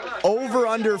 Over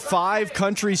under 5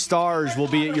 country stars will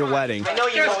be at your wedding. I know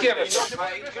you're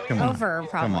Come on. Over,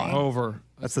 probably. Come on. Over.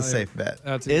 That's a safe bet.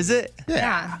 Is it?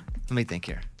 Yeah. Let me think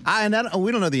here.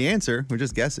 We don't know the answer. We're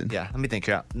just guessing. Yeah, let me think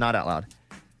here. Not out loud.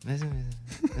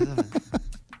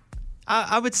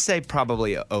 I would say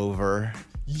probably over.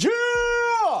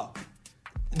 Yeah!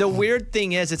 The weird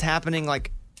thing is it's happening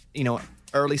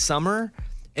early summer,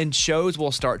 and shows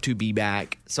will start to be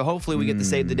back. So hopefully we get to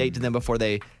save the date to them before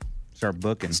they start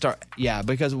booking. Yeah,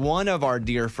 because one of our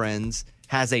dear friends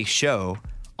has a show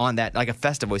on that, like a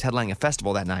festival. He's headlining a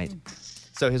festival that night.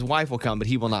 So his wife will come, but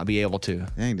he will not be able to.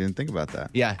 Dang, didn't think about that.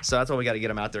 Yeah, so that's why we got to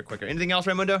get him out there quicker. Anything else,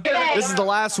 Raymundo? This is the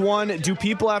last one. Do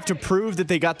people have to prove that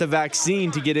they got the vaccine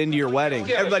to get into your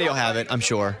wedding? Everybody will have it, I'm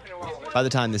sure, by the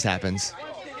time this happens.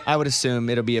 I would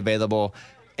assume it'll be available.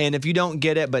 And if you don't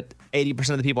get it, but 80%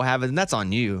 of the people have it, then that's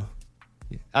on you.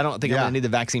 I don't think I'm going to need the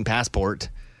vaccine passport.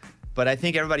 But I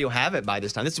think everybody will have it by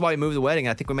this time. This is why we moved the wedding.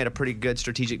 I think we made a pretty good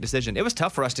strategic decision. It was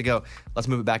tough for us to go, let's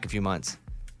move it back a few months.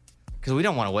 Because we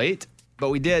don't want to wait. But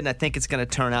we did, and I think it's going to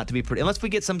turn out to be pretty. Unless we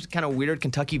get some kind of weird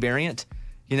Kentucky variant,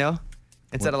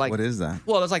 instead of like. What is that?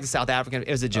 Well, it was like the South African.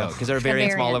 It was a joke because there are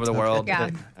variants from all over the world.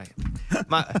 Yeah.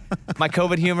 My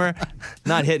COVID humor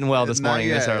not hitting well this morning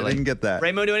this early. I didn't get that.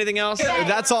 Raymond, do anything else?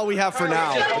 That's all we have for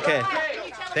now. Okay.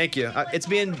 Thank you. It's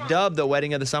being dubbed the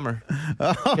wedding of the summer.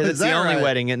 Oh, Because it's the only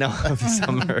wedding of the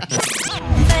summer.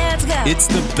 Let's go. It's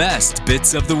the best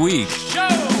bits of the week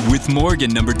with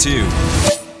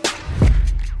Morgan2.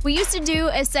 We used to do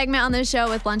a segment on the show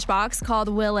with Lunchbox called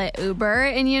Will It Uber.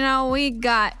 And, we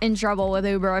got in trouble with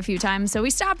Uber a few times, so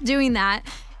we stopped doing that.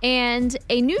 And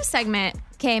a new segment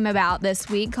came about this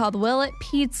week called Will It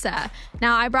Pizza.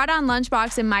 Now, I brought on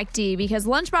Lunchbox and Mike D because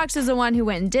Lunchbox is the one who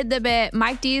went and did the bit.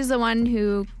 Mike D is the one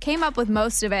who came up with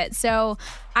most of it. So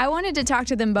I wanted to talk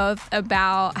to them both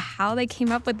about how they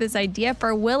came up with this idea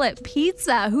for Will It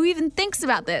Pizza. Who even thinks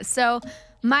about this? So,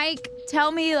 Mike,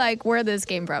 tell me where this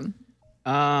came from.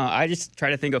 I just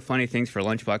try to think of funny things for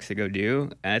Lunchbox to go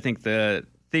do. And I think the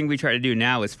thing we try to do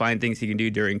now is find things he can do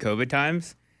during COVID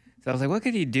times. So I was like, what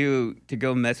could he do to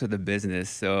go mess with the business?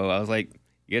 So I was like,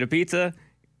 get a pizza,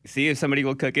 see if somebody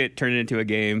will cook it, turn it into a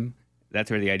game.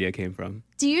 That's where the idea came from.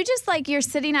 Do you just you're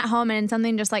sitting at home and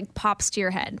something just pops to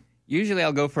your head? Usually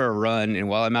I'll go for a run. And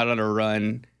while I'm out on a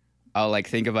run, I'll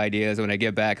think of ideas. When I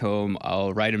get back home,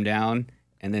 I'll write them down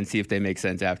and then see if they make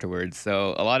sense afterwards.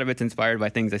 So a lot of it's inspired by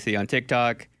things I see on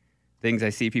TikTok, things I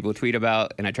see people tweet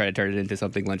about, and I try to turn it into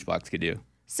something Lunchbox could do.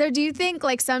 So do you think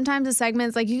sometimes the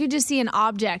segments, you could just see an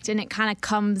object and it kind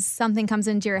of something comes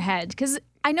into your head? Because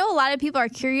I know a lot of people are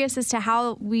curious as to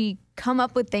how we come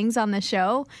up with things on the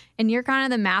show, and you're kind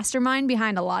of the mastermind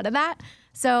behind a lot of that.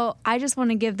 So I just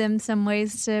want to give them some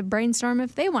ways to brainstorm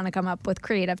if they want to come up with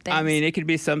creative things. I mean, it could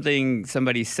be something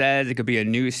somebody says. It could be a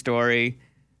news story.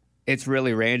 It's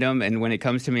really random, and when it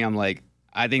comes to me, I'm like,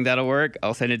 I think that'll work.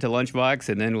 I'll send it to Lunchbox,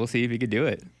 and then we'll see if he could do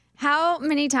it. How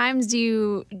many times do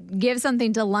you give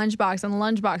something to Lunchbox and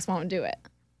Lunchbox won't do it?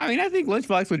 I mean, I think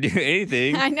Lunchbox would do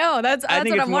anything. I know. That's I think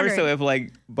what it's I'm more wondering. so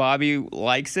if Bobby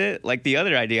likes it. The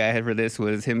other idea I had for this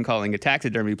was him calling a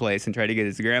taxidermy place and try to get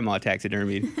his grandma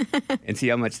taxidermied and see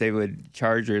how much they would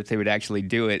charge or if they would actually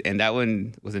do it. And that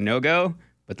one was a no-go.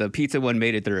 But the pizza one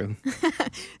made it through.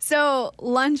 So,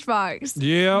 Lunchbox.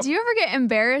 Yeah. Do you ever get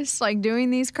embarrassed doing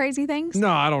these crazy things? No,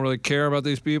 I don't really care about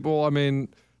these people. I mean,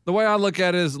 the way I look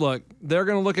at it is, look, they're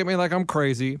going to look at me like I'm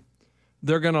crazy.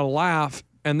 They're going to laugh,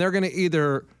 and they're going to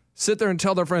either sit there and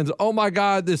tell their friends, oh, my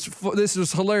God, this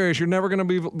is hilarious. You're never going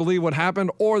to believe what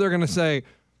happened. Or they're going to say,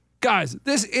 guys,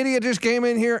 this idiot just came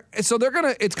in here. So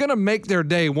it's going to make their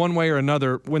day one way or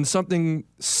another when something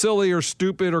silly or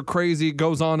stupid or crazy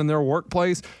goes on in their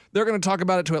workplace. They're going to talk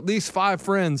about it to at least 5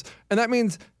 friends. And that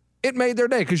means it made their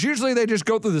day, because usually they just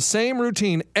go through the same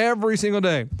routine every single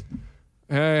day.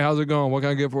 Hey, how's it going? What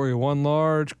can I get for you? 1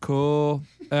 large? Cool.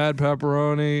 Add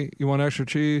pepperoni. You want extra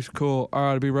cheese? Cool. All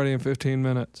right, I'll be ready in 15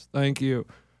 minutes. Thank you.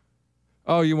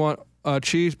 Oh, you want a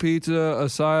cheese pizza, a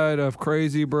side of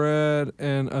crazy bread,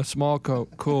 and a small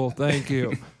Coke. Cool, thank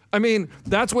you. I mean,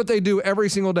 that's what they do every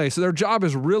single day. So their job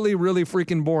is really, really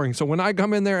freaking boring. So when I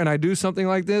come in there and I do something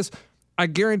like this, I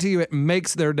guarantee you it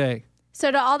makes their day.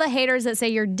 So to all the haters that say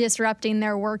you're disrupting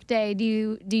their workday,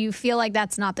 do you feel like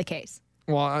that's not the case?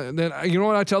 Well, then you know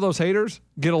what I tell those haters?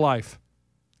 Get a life.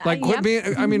 Like, quit being,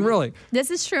 I mean, really. This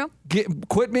is true.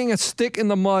 Quit being a stick in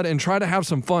the mud and try to have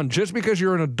some fun. Just because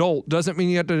you're an adult doesn't mean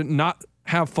you have to not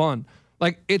have fun.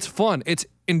 Like, it's fun. It's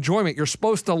enjoyment. You're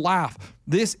supposed to laugh.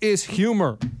 This is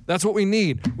humor. That's what we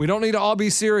need. We don't need to all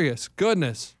be serious.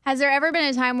 Goodness. Has there ever been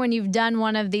a time when you've done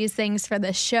one of these things for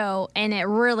the show and it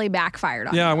really backfired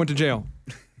on you? Yeah, I went to jail.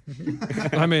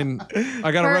 I mean,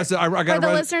 I got arrested. For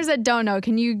the listeners that don't know,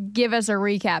 can you give us a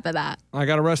recap of that? I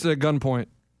got arrested at gunpoint.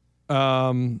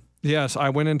 Yes, I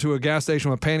went into a gas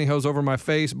station with pantyhose over my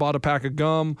face, bought a pack of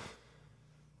gum.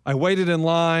 I waited in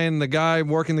line. The guy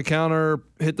working the counter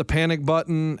hit the panic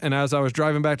button, and as I was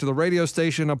driving back to the radio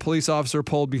station, a police officer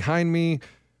pulled behind me.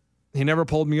 He never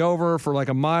pulled me over for like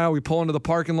a mile. We pull into the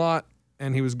parking lot,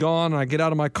 and he was gone, and I get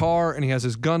out of my car, and he has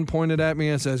his gun pointed at me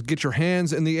and says, "Get your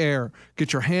hands in the air.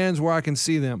 Get your hands where I can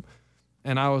see them."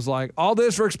 And I was like, all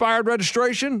this for expired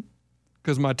registration?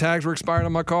 Because my tags were expired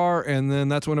on my car, and then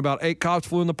that's when about 8 cops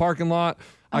flew in the parking lot.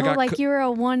 You were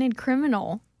a wanted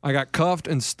criminal. I got cuffed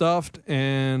and stuffed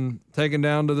and taken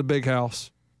down to the big house.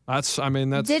 That's.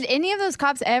 Did any of those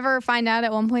cops ever find out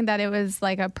at one point that it was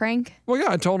like a prank? Well,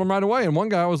 yeah, I told him right away, and one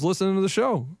guy was listening to the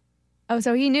show. Oh,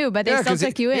 so he knew, but they still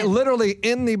took you in. Literally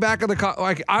in the back of the cop,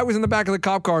 like I was in the back of the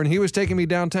cop car, and he was taking me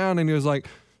downtown, and he was like,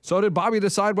 "So did Bobby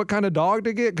decide what kind of dog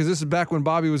to get?" Because this is back when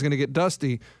Bobby was going to get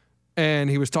Dusty,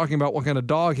 and he was talking about what kind of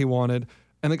dog he wanted.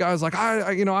 And the guy was like,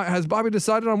 has Bobby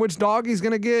decided on which dog he's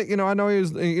going to get? You know, I know he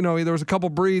was, there was a couple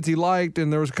breeds he liked,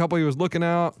 and there was a couple he was looking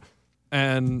out.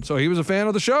 And so he was a fan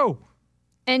of the show.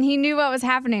 And he knew what was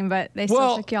happening, but they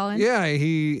still took y'all in? Yeah,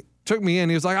 he took me in.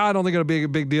 He was like, I don't think it'll be a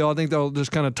big deal. I think they'll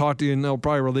just kind of talk to you, and they'll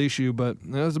probably release you. But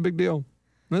it was a big deal.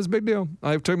 That's a big deal.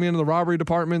 I took me into the robbery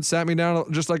department, sat me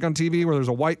down just like on TV where there's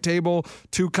a white table,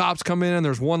 2 cops come in, and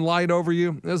there's one light over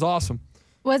you. It was awesome.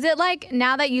 Was it like,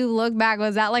 now that you look back,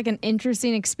 was that like an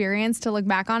interesting experience to look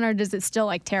back on, or does it still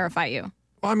like terrify you?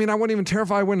 Well, I mean, I wasn't even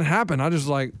terrified when it happened. I just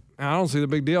like, I don't see the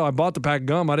big deal. I bought the pack of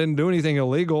gum. I didn't do anything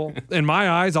illegal. In my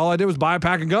eyes, all I did was buy a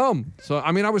pack of gum. So,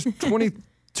 I mean, I was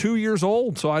 22 years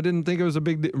old, so I didn't think it was a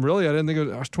big deal. Really, I didn't think it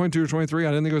was, I was 22 or 23. I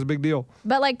didn't think it was a big deal.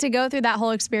 But like to go through that whole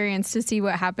experience to see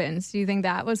what happens, do you think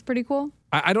that was pretty cool?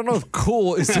 I don't know if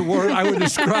cool is the word I would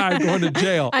describe going to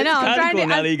jail. I know. It's kind of cool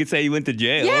now that you could say you went to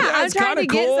jail. Yeah, I'm trying to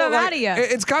get some out of you.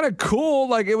 It's kind of cool.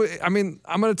 Like, I mean,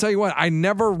 I'm going to tell you what, I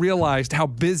never realized how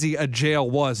busy a jail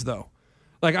was, though.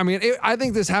 Like, I mean, I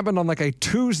think this happened on like a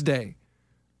Tuesday.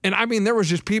 And I mean, there was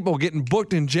just people getting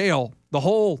booked in jail the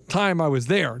whole time I was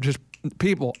there. Just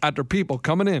people after people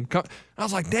coming in. I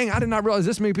was like, dang, I did not realize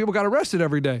this many people got arrested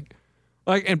every day.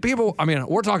 Like, and people, I mean,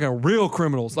 we're talking real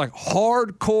criminals, like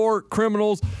hardcore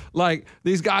criminals. Like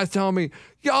these guys telling me,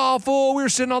 y'all fool, we were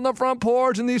sitting on the front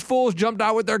porch and these fools jumped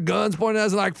out with their guns pointing at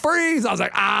us like, freeze. I was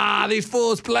like, these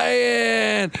fools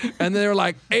playing. And they were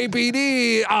like,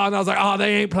 APD. And I was like,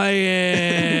 they ain't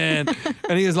playing.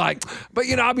 And he was like, but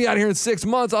I'll be out here in 6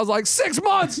 months. I was like, 6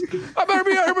 months? I better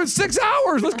be out here in 6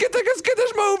 hours. Let's get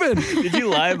this moving. Did you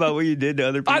lie about what you did to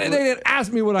other people? They didn't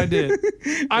ask me what I did.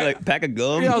 Like pack of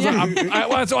gum? Yeah, I was like,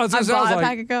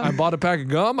 I bought a pack of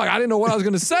gum. Like, I didn't know what I was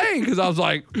going to say because I was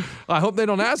like, I hope they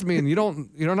don't ask me. And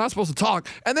you're not supposed to talk.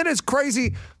 And then it's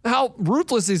crazy how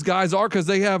ruthless these guys are because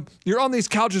you're on these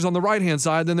couches on the right-hand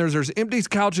side. Then there's empty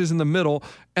couches in the middle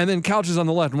and then couches on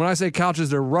the left. And when I say couches,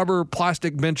 they're rubber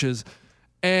plastic benches.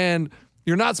 And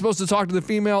you're not supposed to talk to the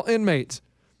female inmates.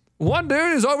 One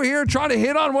dude is over here trying to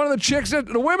hit on one of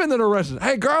the women that are arrested.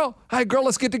 Hey, girl,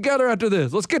 let's get together after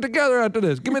this.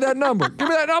 Give me that number.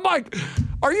 I'm like,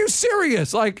 are you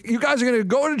serious? Like, you guys are going to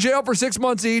go to jail for 6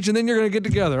 months each, and then you're going to get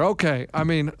together. Okay. I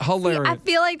mean, hilarious. See, I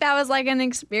feel like that was like an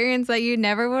experience that you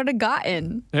never would have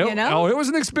gotten, you know? Oh, it was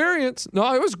an experience.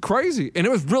 No, it was crazy. And it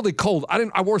was really cold.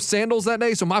 I wore sandals that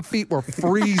day, so my feet were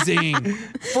freezing.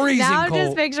 Now I'm cold.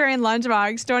 just picturing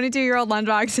Lunchbox, 22-year-old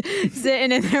Lunchbox,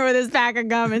 sitting in there with his pack of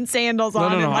gum and sandals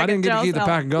on. No. Like I didn't get to keep the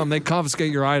pack of gum. They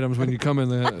confiscate your items when you come in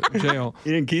the jail.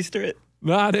 You didn't keister it?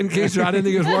 No, I didn't keister. I didn't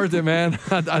think it was worth it, man.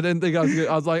 I didn't think I was good.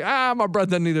 I was like, my breath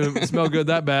doesn't need to smell good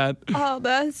that bad. Oh,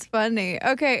 that's funny.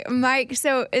 Okay, Mike,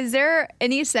 so is there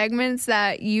any segments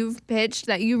that you've pitched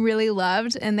that you really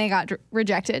loved and they got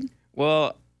rejected?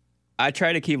 Well, I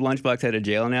try to keep Lunchbox out of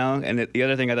jail now. And the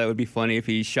other thing I thought would be funny if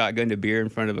he shotgunned a beer in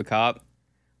front of a cop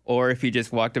or if he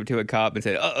just walked up to a cop and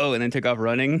said, uh-oh, and then took off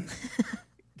running.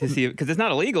 to see it because it's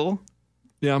not illegal.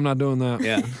 Yeah, I'm not doing that.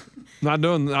 Yeah. Not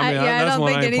doing. I that's don't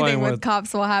one think I ain't playing anything with with.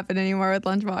 cops will happen anymore with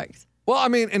Lunchbox. Well, I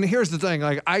mean, and here's the thing.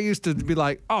 Like, I used to be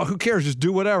like, oh, who cares? Just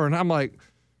do whatever. And I'm like,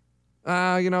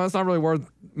 it's not really worth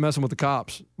messing with the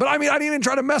cops. But I mean, I didn't even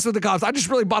try to mess with the cops. I just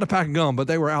really bought a pack of gum, but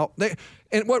they were out.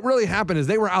 And what really happened is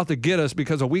they were out to get us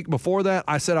because a week before that,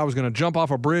 I said I was going to jump off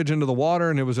a bridge into the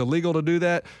water, and it was illegal to do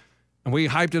that. And we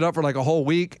hyped it up for like a whole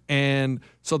week. And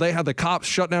so they had the cops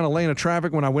shut down a lane of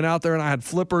traffic when I went out there, and I had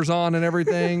flippers on and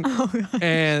everything.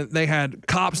 And they had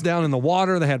cops down in the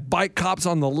water. They had bike cops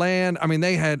on the land. I mean,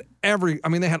 they had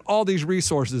all these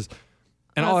resources.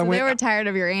 And they were tired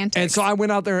of your antics. And so I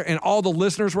went out there, and all the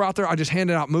listeners were out there. I just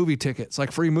handed out movie tickets,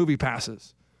 like free movie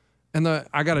passes. And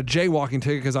I got a jaywalking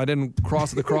ticket because I didn't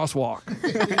cross the crosswalk.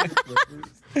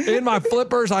 In my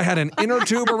flippers, I had an inner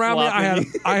tube around me.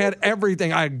 I had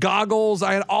everything. I had goggles.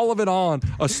 I had all of it on.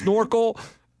 A snorkel,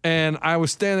 and I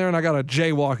was standing there, and I got a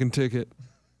jaywalking ticket.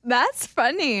 That's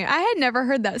funny. I had never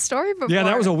heard that story before. Yeah,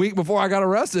 that was a week before I got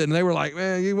arrested, and they were like,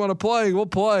 "Man, you want to play? We'll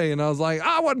play." And I was like,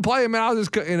 "I wasn't playing, man. I was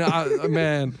just,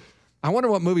 man." I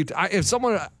wonder what movie.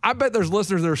 I bet there's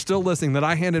listeners that are still listening that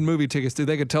I handed movie tickets to.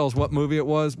 They could tell us what movie it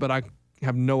was, but I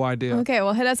have no idea. Okay,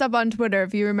 well, hit us up on Twitter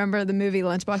if you remember the movie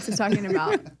Lunchbox is talking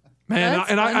about. Man,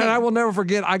 I will never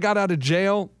forget. I got out of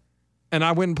jail, and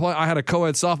I went and played. I had a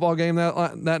co-ed softball game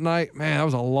that night. Man, that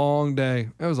was a long day.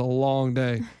 It was a long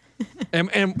day.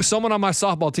 and someone on my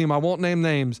softball team, I won't name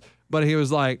names, but he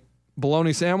was like,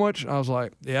 bologna sandwich? I was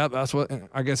like, yeah, that's what.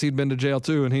 I guess he'd been to jail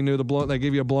too, and he knew they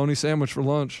give you a bologna sandwich for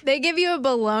lunch. They give you a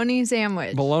bologna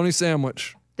sandwich. Bologna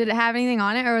sandwich. Did it have anything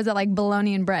on it, or was it like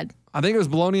bologna and bread? I think it was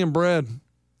bologna and bread.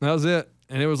 That was it.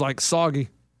 And it was like soggy.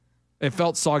 It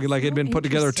felt soggy, like it had been put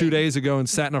together 2 days ago and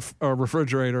sat in a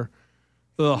refrigerator.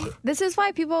 Ugh. This is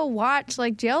why people watch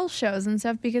like jail shows and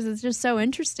stuff, because it's just so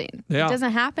interesting. Yeah. It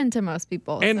doesn't happen to most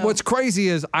people. And what's crazy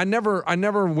is I never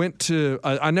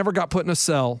got put in a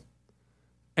cell.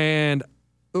 And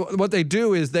what they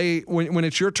do is when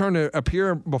it's your turn to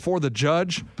appear before the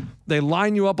judge, they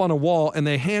line you up on a wall and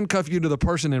they handcuff you to the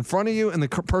person in front of you and the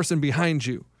person behind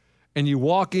you. And you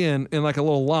walk in like a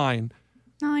little line.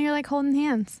 Oh, you're like holding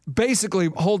hands. Basically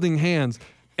holding hands.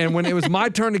 And when it was my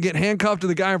turn to get handcuffed to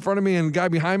the guy in front of me and the guy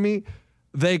behind me,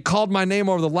 they called my name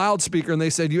over the loudspeaker and they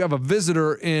said, "You have a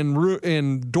visitor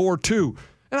in door 2."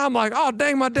 And I'm like, "Oh,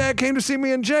 dang, my dad came to see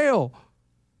me in jail."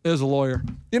 It was a lawyer.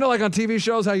 You know, like on TV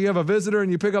shows, how you have a visitor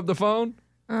and you pick up the phone?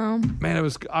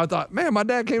 Man, I thought, man, my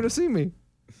dad came to see me.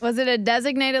 Was it a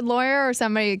designated lawyer or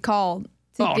somebody called?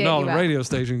 Oh, no, the radio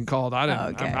station called.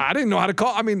 I didn't know how to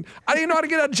call. I mean, I didn't know how to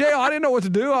get out of jail. I didn't know what to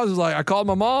do. I was like, I called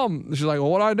my mom. She's like, "Well,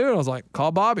 what do I do?" And I was like,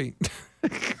 "Call Bobby."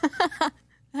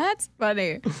 That's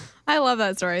funny. I love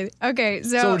that story. Okay,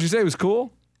 so would you say it was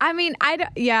cool? I mean,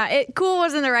 cool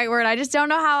wasn't the right word. I just don't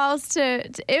know how else to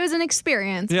it was an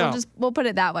experience. Yeah. We'll put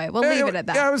it that way. We'll leave it at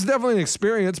that. Yeah, it was definitely an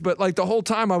experience, but like the whole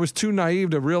time I was too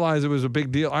naive to realize it was a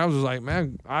big deal. I was just like,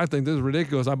 man, I think this is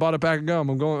ridiculous. I bought a pack of gum.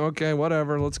 I'm going, okay,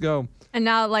 whatever, let's go. And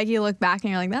now, like, you look back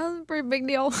and you're like, that was a pretty big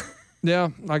deal. Yeah,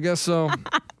 I guess so.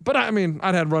 But I mean,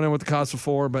 I'd had run-in with the cops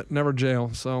before, but never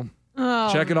jail. So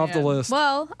check it off the list.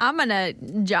 Well, I'm going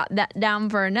to jot that down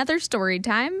for another story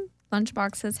time.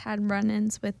 Lunchbox has had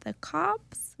run-ins with the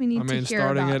cops. We need to hear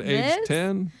starting about at age this.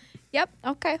 10. Yep.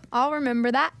 Okay. I'll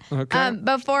remember that. Okay.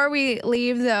 Before we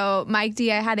leave, though, Mike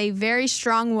D, I had a very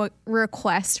strong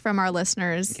request from our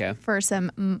listeners for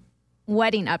some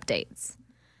wedding updates.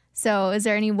 So is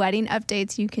there any wedding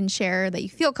updates you can share that you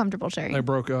feel comfortable sharing? They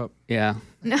broke up. Yeah.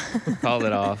 Called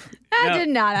it off. That did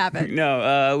not happen.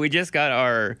 No, we just got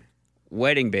our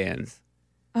wedding bands.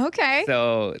 Okay.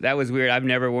 So that was weird. I've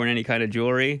never worn any kind of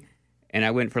jewelry, and I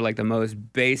went for like the most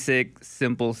basic,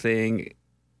 simple thing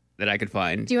that I could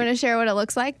find. Do you want to share what it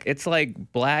looks like? It's like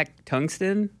black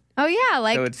tungsten. Oh,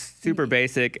 yeah. So it's super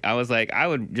basic. I was like, I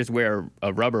would just wear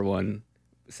a rubber one.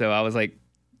 So I was like,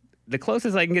 the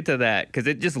closest I can get to that, because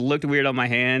it just looked weird on my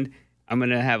hand. I'm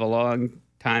going to have a long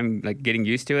time like getting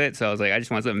used to it. So I was like, I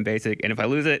just want something basic. And if I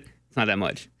lose it, it's not that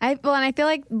much. And I feel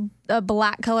like a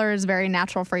black color is very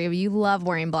natural for you. You love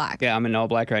wearing black. Yeah, I'm in all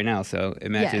black right now, so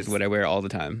it matches what I wear all the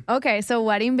time. Okay, so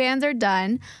wedding bands are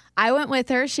done. I went with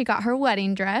her. She got her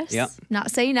wedding dress. Yep.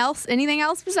 Not saying anything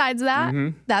else besides that.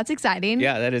 Mm-hmm. That's exciting.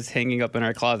 Yeah, that is hanging up in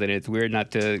our closet. It's weird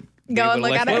not to go and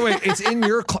look at it. Wait, it's in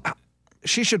your closet.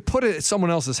 She should put it at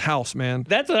someone else's house, man.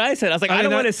 That's what I said. I was like, I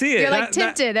don't want to see it. You're like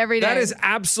tempted every day. That is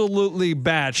absolutely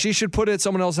bad. She should put it at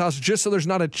someone else's house just so there's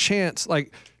not a chance.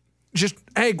 Like, just,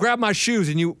 hey, grab my shoes,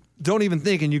 and you don't even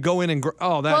think, and you go in and that's...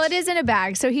 Well, it is in a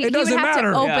bag, so he would have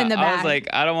matter. to open the bag. I was like,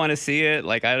 I don't want to see it.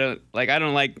 I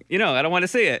don't want to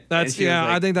see it.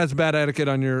 I think that's bad etiquette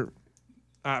on your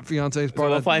fiance's part.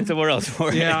 So we'll find somewhere else for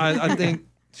it. Yeah, I think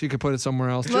she could put it somewhere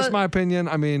else. Just my opinion.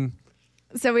 I mean,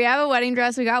 So we have a wedding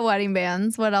dress. We got wedding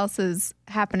bands. What else is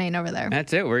happening over there?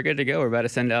 That's it. We're good to go. We're about to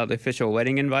send out the official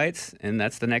wedding invites, and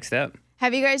that's the next step.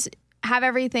 Have you guys have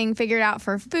everything figured out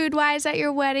for food-wise at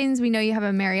your weddings? We know you have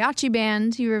a mariachi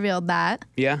band. You revealed that.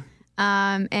 Yeah.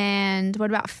 And what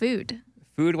about food?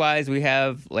 Food-wise, we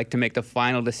have to make the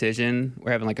final decision.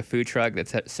 We're having a food truck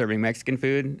that's serving Mexican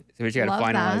food, so we just got to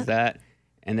finalize that.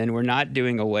 And then we're not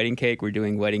doing a wedding cake. We're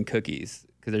doing wedding cookies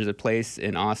because there's a place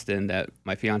in Austin that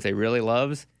my fiance really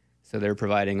loves, so they're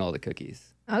providing all the cookies.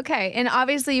 Okay, and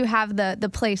obviously you have the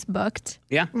place booked.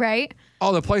 Yeah. Right?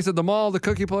 Oh, the place at the mall, the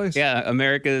cookie place? Yeah,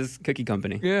 America's Cookie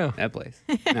Company. Yeah. That place.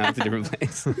 No, it's a different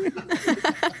place.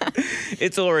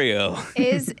 It's Oreo.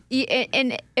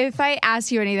 And if I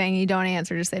ask you anything, you don't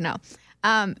answer, just say no.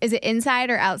 Is it inside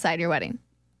or outside your wedding?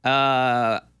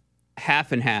 Half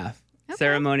and half. Okay.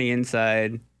 Ceremony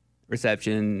inside,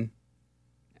 reception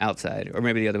outside, or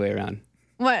maybe the other way around.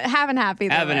 What, half and half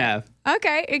either Half way. and half.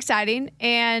 Okay, exciting.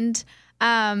 And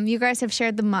you guys have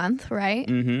shared the month, right?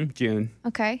 Mm-hmm, June.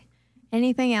 Okay.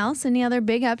 Anything else? Any other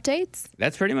big updates?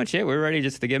 That's pretty much it. We're ready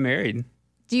just to get married.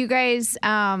 Do you guys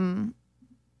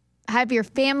have your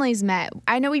families met?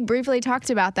 I know we briefly talked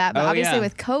about that, but obviously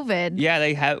with COVID. Yeah,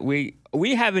 they have.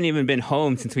 We haven't even been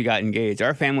home since we got engaged.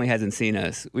 Our family hasn't seen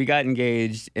us. We got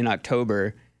engaged in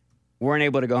October. Weren't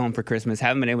able to go home for Christmas.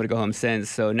 Haven't been able to go home since.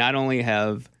 So not only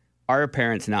have our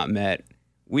parents not met,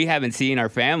 we haven't seen our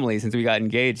family since we got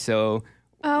engaged. So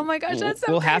oh my gosh, that's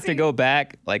so we'll crazy. have to go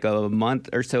back a month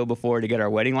or so before to get our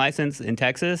wedding license in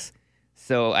Texas.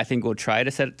 So I think we'll try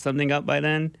to set something up by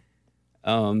then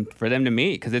for them to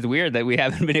meet, because it's weird that we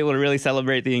haven't been able to really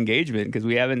celebrate the engagement because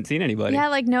we haven't seen anybody.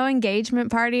 Yeah, no engagement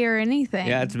party or anything.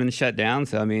 Yeah, it's been shut down.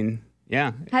 So, I mean,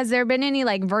 yeah. Has there been any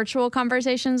virtual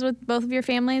conversations with both of your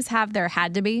families? Have there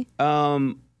had to be?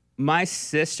 My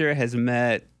sister has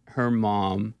met her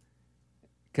mom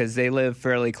because they live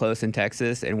fairly close in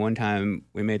Texas. And one time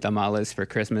we made tamales for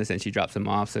Christmas and she dropped them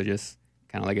off. So just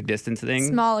kind of like a distance thing.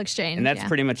 Small exchange. And that's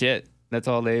pretty much it. That's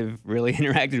all they've really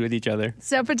interacted with each other.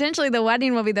 So potentially the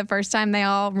wedding will be the first time they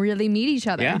all really meet each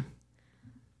other. Yeah.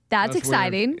 That's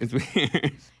exciting. Weird. It's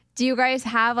weird. Do you guys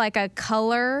have a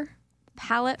color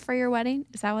palette for your wedding?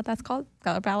 Is that what that's called?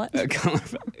 Color palette?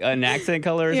 An accent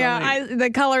color or something? The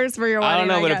colors for your wedding. I don't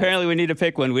know, but apparently we need to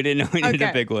pick one. We didn't know we needed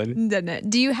to pick one. Didn't it?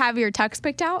 Do you have your tux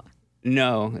picked out?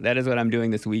 No, that is what I'm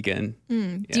doing this weekend.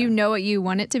 Yeah. Do you know what you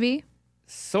want it to be?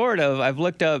 Sort of. I've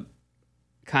looked up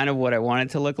kind of what I want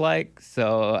it to look like,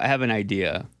 so I have an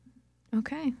idea.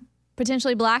 Okay.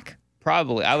 Potentially black?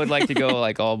 Probably. I would like to go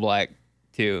all black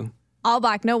too. All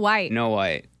black, no white. No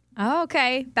white. Oh,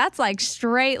 okay. That's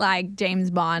straight James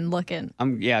Bond looking.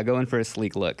 I'm going for a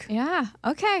sleek look. Yeah.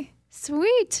 Okay.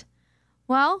 Sweet.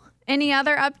 Well, any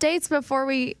other updates before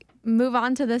we move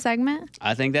on to the segment?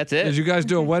 I think that's it. Did you guys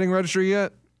do a wedding registry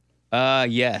yet?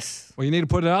 Yes. Well, you need to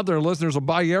put it out there. Listeners will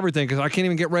buy you everything because I can't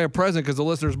even get Ray a present because the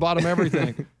listeners bought him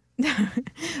everything.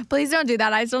 Please don't do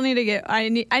that. I still need to get. I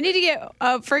need to get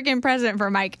a freaking present for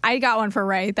Mike. I got one for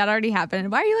Ray. That already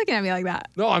happened. Why are you looking at me like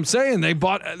that? No, I'm saying they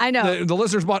bought. I know the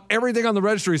listeners bought everything on the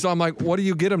registry. So I'm like, what do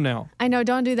you get him now? I know.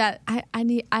 Don't do that. I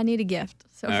need a gift.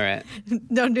 So all right.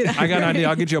 Don't do that. I got an idea.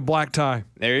 I'll get you a black tie.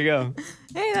 There you go.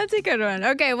 Hey, that's a good one.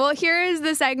 Okay, well, here is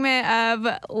the segment of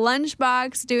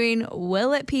Lunchbox doing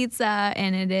Will It Pizza,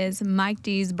 and it is Mike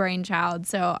D's brainchild.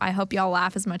 So I hope y'all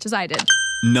laugh as much as I did.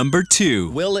 Number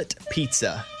 2. Will It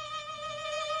Pizza.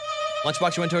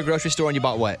 Lunchbox, you went to a grocery store and you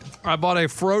bought what? I bought a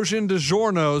frozen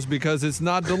DiGiorno's because it's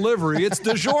not delivery, it's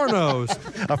DiGiorno's.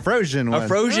 A frozen one. A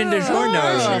frozen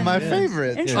DiGiorno's. Oh, my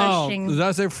favorite. Interesting. Did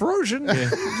I say frozen? Yeah.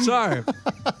 Sorry.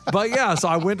 But yeah, so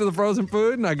I went to the frozen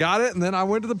food and I got it, and then I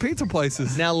went to the pizza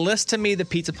places. Now list to me the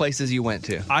pizza places you went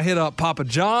to. I hit up Papa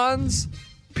John's,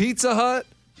 Pizza Hut,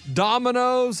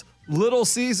 Domino's, Little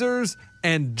Caesars,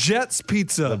 and Jet's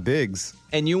Pizza. The bigs.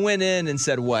 And you went in and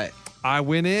said what? I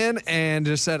went in and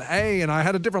just said, hey, and I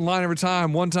had a different line every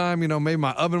time. One time, maybe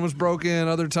my oven was broken.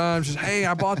 Other times, just, hey,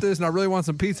 I bought this and I really want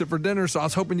some pizza for dinner, so I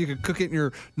was hoping you could cook it in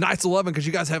your nice oven because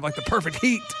you guys have the perfect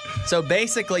heat. So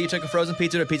basically, you took a frozen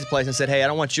pizza to a pizza place and said, hey, I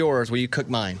don't want yours. Will you cook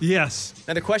mine? Yes.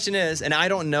 Now the question is, and I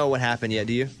don't know what happened yet,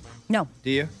 do you? No. Do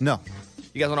you? No.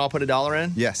 You guys want to all put $1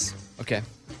 in? Yes. Okay.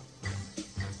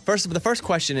 The first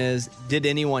question is, did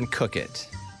anyone cook it?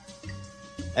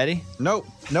 Eddie? Nope.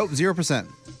 0%.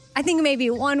 I think maybe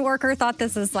one worker thought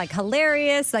this was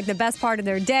hilarious, the best part of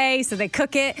their day, so they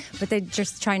cook it, but they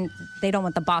don't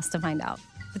want the boss to find out.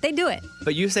 But they do it.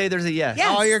 But you say there's a yes.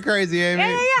 Yes. Oh, you're crazy, Amy.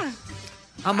 Yeah.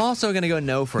 I'm also going to go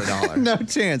no for $1. No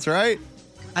chance, right?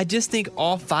 I just think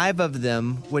all 5 of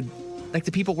them would like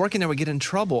the people working there would get in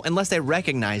trouble unless they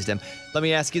recognized him. Let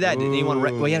me ask you that. Did anyone?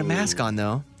 Well, he had a mask on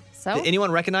though. So did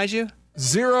anyone recognize you?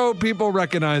 0 people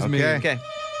recognize me. Okay.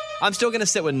 I'm still gonna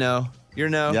sit with no. You're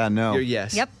no. Yeah, no. You're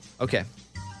yes. Yep. Okay.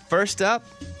 First up,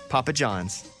 Papa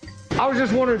John's. I was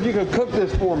just wondering if you could cook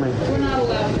this for me. We're not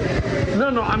allowed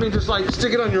to. No, I mean just like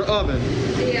stick it on your oven.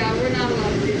 Yeah, we're not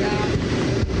allowed to do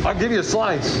that. I'll give you a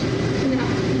slice.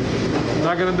 No.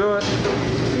 Not gonna do it?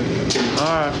 All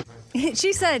right.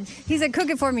 He said, cook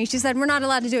it for me. She said, we're not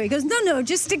allowed to do it. He goes, no,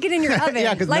 just stick it in your oven.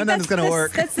 Yeah, because none of it's going to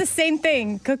work. That's the same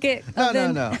thing. Cook it. No,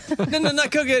 oven. No,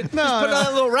 not cook it. Just put it on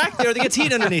a little rack there that gets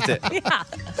heat underneath it. Yeah.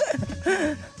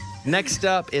 Next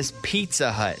up is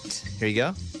Pizza Hut. Here you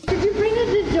go. Did you bring a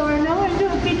DiGiorno into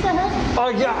a Pizza Hut? Oh,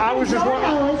 yeah, I was just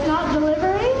wondering. DiGiorno is not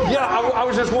delivering? Yeah, I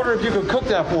was just wondering if you could cook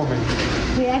that for me.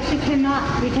 We actually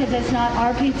cannot because it's not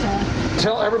our pizza.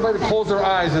 Tell everybody to close their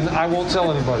eyes and I won't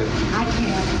tell anybody. I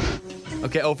can't.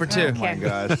 Okay, 0 for 2. Oh my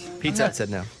gosh. Pizza Hut said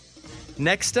no.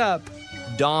 Next up,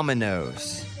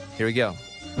 Domino's. Here we go.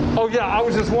 Oh, yeah, I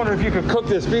was just wondering if you could cook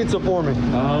this pizza for me.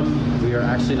 We are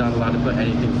actually not allowed to put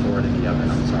anything forward in the oven.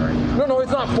 I'm sorry. No,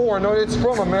 it's not foreign. No, it's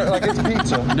from America. Like, it's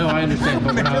pizza. No, I understand,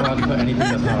 but we're not allowed to put anything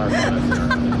that's not our product in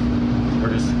our oven.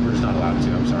 We're just not allowed to.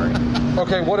 I'm sorry.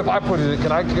 Okay, what if I put it in?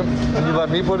 Can you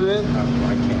let me put it in? I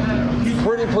can't. No.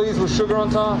 Pretty please with sugar on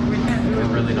top? We're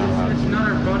really not allowed to. It's not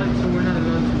our product, so we're not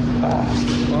allowed to. Oh,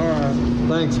 all right.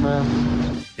 Thanks, man.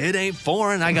 It ain't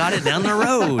foreign. I got it down the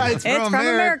road. It's from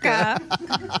America.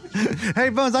 Hey,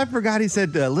 Bones, I forgot he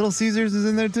said Little Caesars is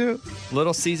in there too.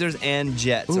 Little Caesars and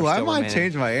Jets. Ooh, are I still might remaining.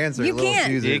 change my answer. You Little can't.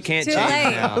 Caesars. You can't Too change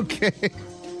late. now. Okay.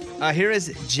 Here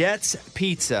is Jets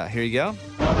Pizza. Here you go.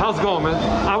 How's it going, man?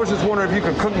 I was just wondering if you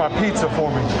could cook my pizza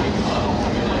for me.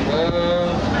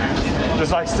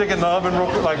 Just like stick it in the oven real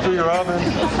quick, like through your oven.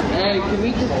 Hey, can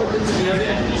we just put this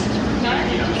together? I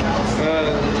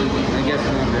guess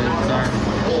not, man. Sorry.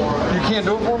 You can't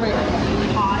do it for me?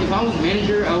 If I was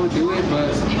manager, I would do it,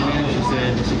 but the manager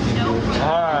said she can do it.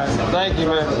 All right. Thank you,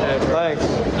 man. Thanks.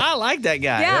 I like that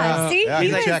guy. Yeah, see? Yeah, He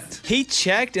he was- checked. He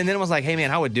checked and then was like, hey, man,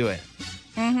 I would do it.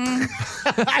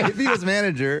 If he was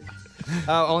manager.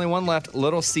 Only one left,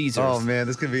 Little Caesars. Oh, man,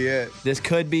 this could be it. This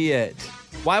could be it.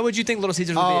 Why would you think Little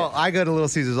Caesars would be Oh, it? I go to Little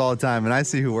Caesars all the time, and I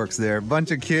see who works there. A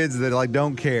bunch of kids that like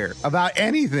don't care about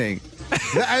anything.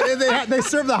 they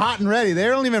serve the hot and ready. They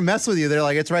don't even mess with you. They're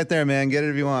like, it's right there, man. Get it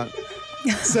if you want.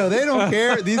 So they don't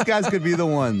care. These guys could be the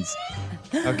ones.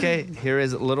 Okay, here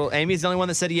is Amy's the only one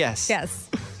that said yes. Yes.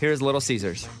 Here's Little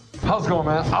Caesars. How's it going,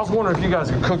 man? I was wondering if you guys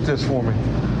could cook this for me.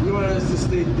 You want us to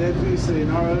stay dead pizza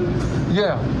in our oven?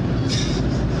 Yeah.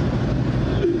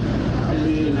 I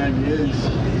mean, I guess.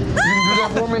 You can do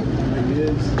that for me?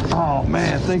 Oh,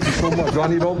 man, thank you so much. Do I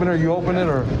need to open it or you open it?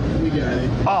 Or? We got it.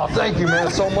 Oh, thank you, man,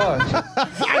 so much.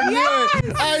 I knew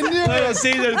it. I knew Little it.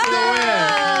 Caesars for the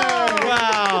win.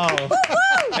 Wow.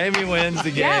 Amy wins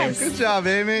the game. Yes. Good job,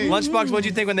 Amy. Lunchbox, what'd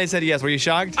you think when they said yes? Were you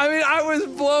shocked? I mean, I was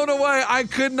blown away. I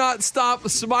could not stop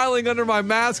smiling under my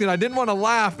mask, and I didn't want to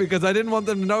laugh because I didn't want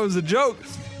them to know it was a joke.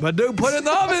 But dude, put it in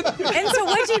the oven. And so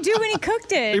what'd you do when he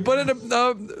cooked it? He put it in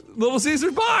a Little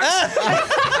Caesars box.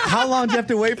 How long do you have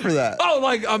to wait for that? Oh,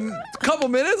 like a couple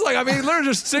minutes. Like, I mean, he literally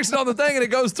just sticks it on the thing and it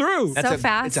goes through. So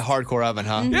fast. It's a hardcore oven,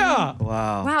 huh? Yeah.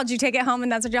 Wow. Wow, did you take it home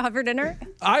and that's what you had for dinner?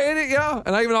 I ate it, yeah.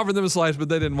 And I even offered them a slice, but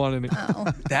they didn't want any.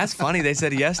 Oh. That's funny. They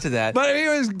said yes to that. But it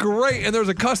was great. And there was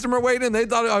a customer waiting. They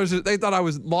thought I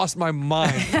was lost my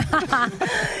mind.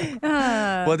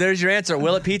 Well, there's your answer.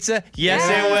 Will it pizza? Yes,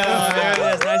 it will. There it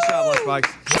is. Nice job, Lunchbox.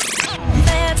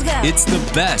 Let's go. It's the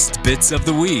best bits of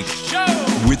the week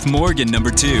with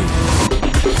Morgan2.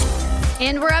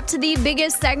 And we're up to the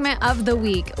biggest segment of the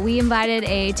week. We invited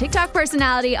a TikTok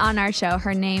personality on our show.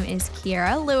 Her name is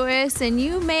Kiera Lewis, and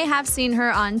you may have seen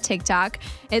her on TikTok.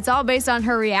 It's all based on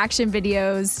her reaction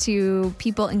videos to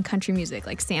people in country music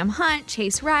like Sam Hunt,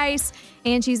 Chase Rice,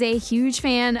 and she's a huge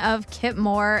fan of Kip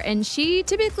Moore, and she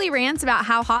typically rants about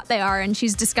how hot they are, and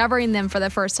she's discovering them for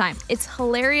the first time. It's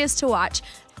hilarious to watch.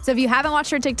 So if you haven't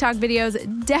watched her TikTok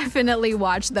videos, definitely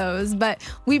watch those. But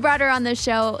we brought her on the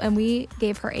show and we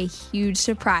gave her a huge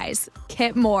surprise.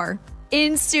 Kip Moore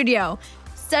in studio.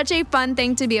 Such a fun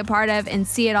thing to be a part of and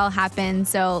see it all happen.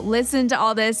 So listen to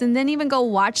all this and then even go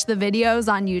watch the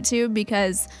videos on YouTube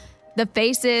because the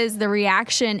faces, the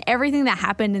reaction, everything that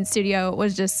happened in studio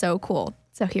was just so cool.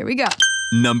 So here we go.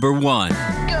 Number 1.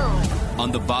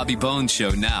 On the Bobby Bones Show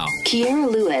now.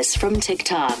 Kiera Lewis from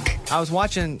TikTok. I was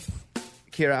watching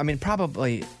Kiera, I mean,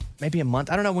 probably maybe a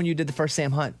month. I don't know when you did the first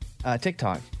Sam Hunt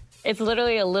TikTok. It's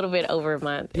literally a little bit over a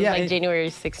month. It was like January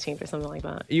 16th or something like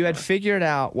that. You had figured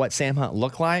out what Sam Hunt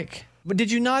looked like, but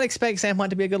did you not expect Sam Hunt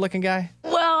to be a good-looking guy?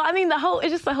 Well, I mean,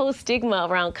 it's just the whole stigma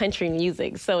around country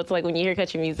music. So it's like when you hear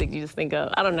country music, you just think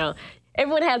of, I don't know.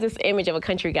 Everyone has this image of a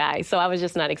country guy, so I was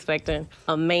just not expecting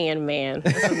a man.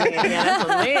 That's a man. Yeah, that's a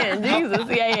man.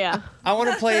 Jesus. Yeah. I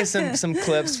want to play some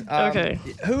clips. Okay.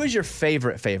 Who is your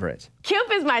favorite? Kip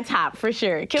is my top for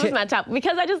sure. Kip is my top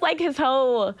because I just like his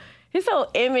whole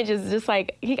image is just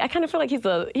like I kind of feel like he's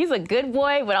a good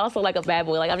boy, but also like a bad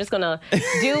boy. Like I'm just gonna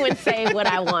do and say what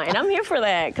I want, and I'm here for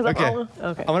that. Okay.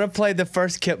 I'm gonna play the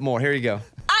first Kip Moore. Here you go.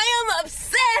 I am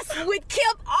obsessed with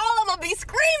Kip. All I'm gonna be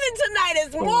screaming tonight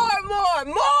is more.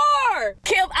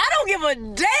 Kip, I don't give a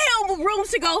damn rooms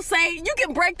to go say. You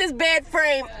can break this bed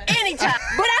frame anytime.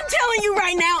 But I'm telling you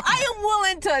right now, I am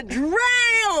willing to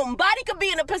drown. Body could be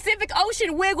in the Pacific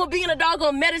Ocean, wig will be in a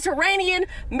doggone Mediterranean,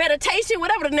 meditation,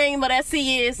 whatever the name of that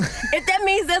sea is. If that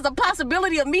means there's a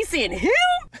possibility of me seeing him.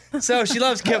 So she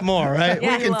loves Kip Moore, right?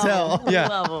 Yeah, we can tell. Yeah.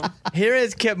 Love him. Here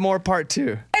is Kip Moore part 2.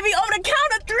 Baby, on the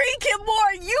count of 3, Kip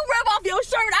Moore, you rip off your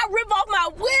shirt, I rip off my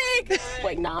wig.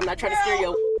 Wait, nah, I'm not trying to scare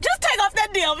you. Just take off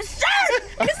that damn shirt.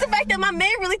 It's the fact that my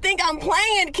man really think I'm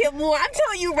playing, Kip Moore. I'm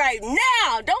telling you right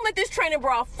now, don't let this training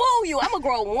bra fool you. I'm a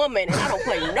grown woman and I don't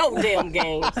play no damn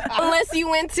games unless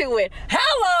you into it.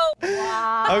 Hello.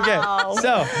 Wow. Okay,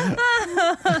 so.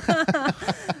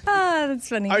 That's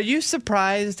funny. Are you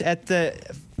surprised at the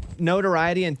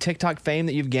notoriety and TikTok fame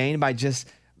that you've gained by just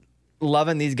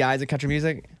loving these guys at country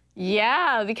music?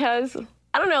 Yeah, because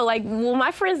I don't know, like, well,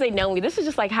 my friends, they know me. This is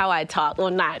just like how I talk.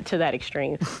 Well, not to that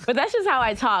extreme, but that's just how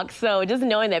I talk. So just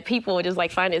knowing that people just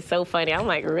like find it so funny, I'm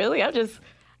like, really?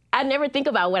 I never think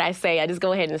about what I say. I just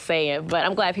go ahead and say it. But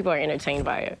I'm glad people are entertained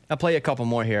by it. I'll play you a couple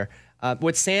more here.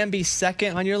 Would Sam be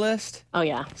second on your list? Oh,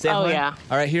 yeah. Sam Hunt? Yeah.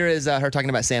 All right, here is her talking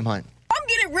about Sam Hunt. I'm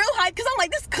getting real hyped because I'm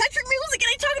like, this country music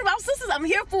and they talking about sisters. I'm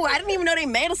here for it. I didn't even know they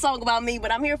made a song about me,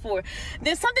 but I'm here for it.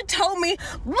 Then something told me,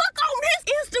 look on his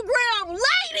Instagram,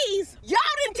 ladies. Y'all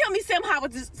didn't tell me Sam Hunt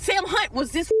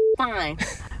was this fine.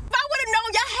 If I would have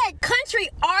known y'all had country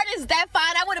artists that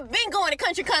fine, I would have been going to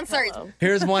country concerts.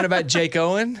 Here's one about Jake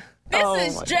Owen.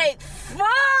 This is Jake fun.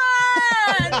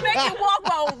 Make him walk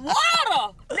on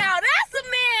water. Now that's a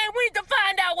man. We need to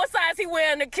find out what size he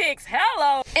wearing the kicks.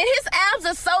 Hello. And his abs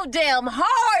are so damn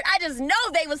hard. I just know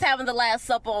they was having the last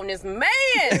supper on this man.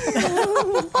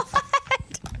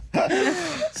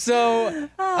 So,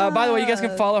 by the way, you guys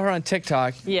can follow her on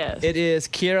TikTok. Yes. It is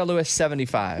Kiera Lewis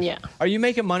 75. Yeah. Are you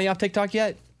making money off TikTok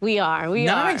yet? We are.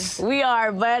 Nice. We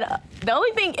are. But the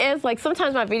only thing is, like,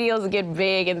 sometimes my videos get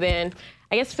big, and then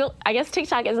I guess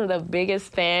TikTok isn't the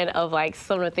biggest fan of like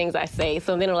some of the things I say,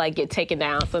 so then it'll like get taken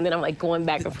down. So then I'm like going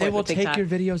back and forth. They will with TikTok. take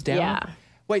your videos down? Yeah.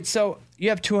 Wait, so you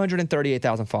have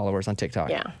 238,000 followers on TikTok?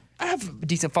 Yeah. I have a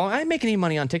decent following. I ain't making any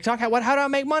money on TikTok. How do I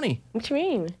make money? What you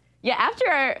mean? Yeah,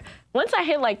 once I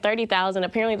hit like 30,000,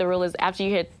 apparently the rule is after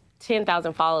you hit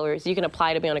 10,000 followers, you can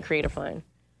apply to be on a creator fund.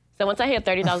 So once I hit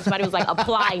 30,000, somebody was like,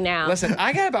 apply now. Listen,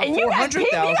 I got about 400,000.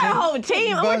 You got a whole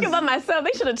team. I'm working by myself.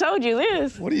 They should have told you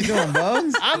this. What are you doing,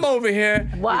 Bones? I'm over here.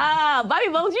 Wow. Bobby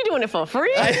Bones, you doing it for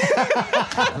free?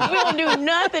 We don't do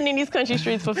nothing in these country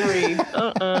streets for free.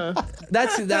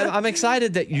 I'm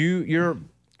excited that your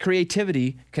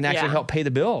creativity can actually help pay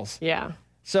the bills. Yeah.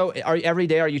 So every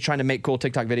day, are you trying to make cool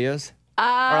TikTok videos? Or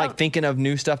like thinking of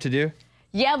new stuff to do?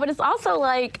 Yeah, but it's also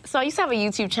like, so I used to have a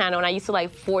YouTube channel and I used to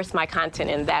like force my content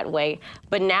in that way.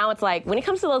 But now it's like, when it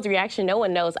comes to those reactions, no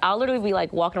one knows. I'll literally be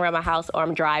like walking around my house or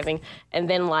I'm driving and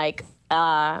then like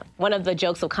one of the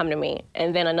jokes will come to me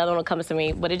and then another one will come to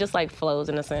me, but it just like flows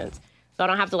in a sense. So I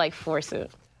don't have to like force it.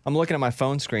 I'm looking at my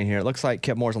phone screen here. It looks like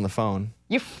Kip Moore's on the phone.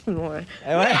 You're I'm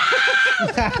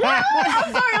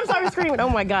sorry screaming. Oh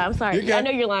my God, I'm sorry. I know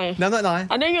you're lying. No, I'm not lying.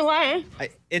 I know you're lying.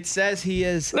 It says he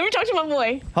is. Let me talk to my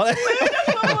boy. Hold on. Let me talk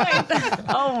to my boy.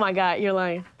 Oh my God, you're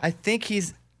lying. I think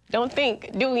he's. Don't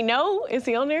think. Do we know? Is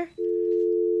he on there?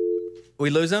 We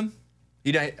lose him?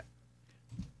 I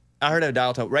heard a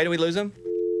dial tone. Ray, do we lose him?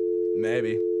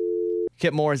 Maybe.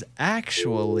 Kip Moore is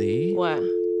actually. What?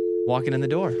 Walking in the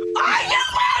door.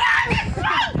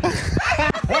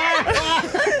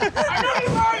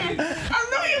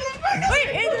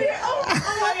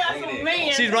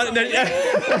 She's running.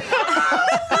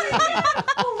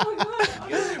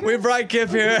 We brought Kip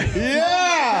here.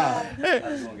 Yeah.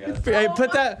 Hey,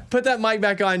 put that mic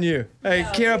back on you. Hey,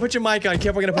 Kira, put your mic on.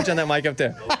 Kip, we're gonna put you on that mic up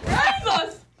there.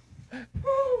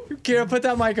 Kira, put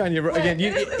that mic on you again.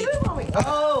 It's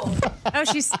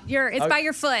by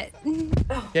your foot.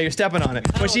 Yeah, you're stepping on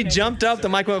it. When she jumped up, the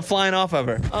mic went flying off of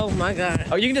her. Oh my God.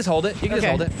 Oh, you can just hold it. You can just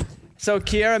hold it. So,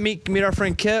 Kiara, meet our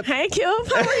friend Kip. Hey, Kip.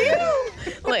 How are you?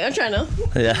 Like, I'm trying to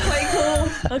play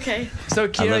cool. Okay. So,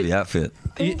 Kiara, I love the outfit.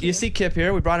 You see Kip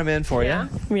here. We brought him in for you.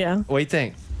 Yeah. What do you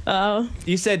think?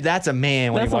 You said that's a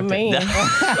man when That's you a walked in. man.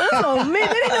 That's a man.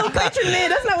 That ain't no country man.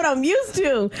 That's not what I'm used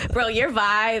to. Bro, your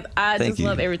vibe, I Thank just you.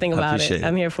 love everything I about appreciate it.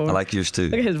 I'm here for it. I like yours too.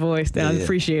 Look at his voice. I Yeah.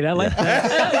 appreciate it. I like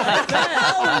that.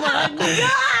 Oh my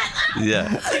God.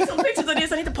 Yeah. Take some pictures of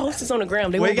this. I need to post this on the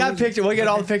gram. They We won't got believe it. pictures. We'll get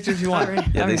all the pictures you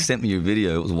want. Yeah, they sent me your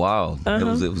video. It was wild. It Uh-huh.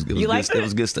 was You good. liked It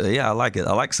was good stuff. Yeah, I like it.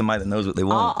 I like somebody that knows what they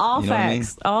want. All you know facts.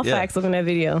 What I mean? All Yeah. facts. Look in that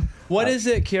video. What is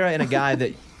it, Kira, in a guy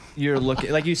that you're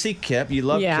looking like? You see Kip, you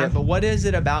love Yeah. Kip, but what is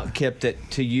it about Kip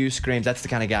that to you screams that's the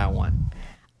kind of guy I want?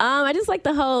 I just like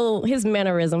his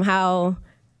mannerism, how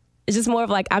it's just more of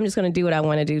like, I'm just going to do what I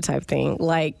want to do type thing.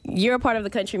 Like, you're a part of the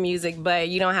country music, but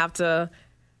you don't have to.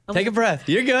 Take a breath.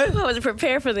 You're good. I wasn't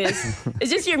prepared for this. It's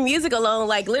just your music alone.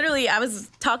 Like, literally, I was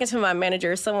talking to my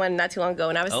manager, someone not too long ago,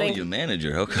 and I was Oh, saying. your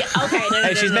manager. Okay. Yeah, okay. No,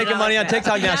 Hey, she's making money on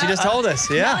TikTok now. She just told us.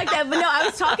 Yeah. Not like that, but no, I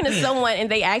was talking to someone, and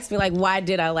they asked me, like, why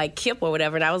did I like Kip or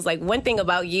whatever, and I was like, one thing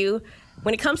about you,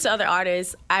 when it comes to other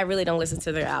artists, I really don't listen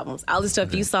to their albums. I'll listen to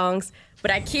a few songs,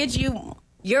 but I kid you,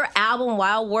 your album,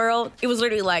 Wild World, it was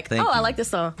literally like, Thank I you. like this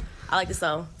song. I like this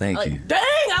song. Thank like, you. Dang,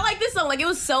 I like this song. Like, it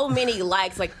was so many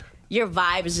likes. Like, your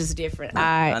vibe is just different.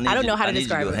 I don't know how to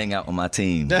describe I need you to go it. hang out with my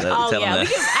team. Oh, Tell yeah, them we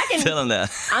that. can- I can- Tell them that.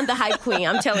 I'm the hype queen.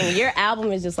 I'm telling you, your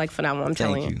album is just like phenomenal. I'm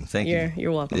telling you. Thank you.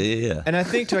 You're welcome. Yeah. And I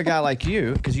think to a guy like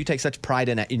you, because you take such pride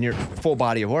in your full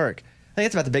body of work, I think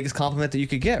it's about the biggest compliment that you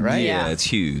could get, right? Yeah, it's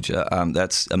huge. Yeah, I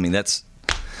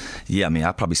mean,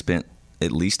 I probably spent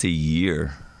at least a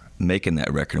year making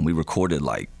that record, and we recorded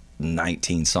like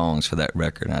 19 songs for that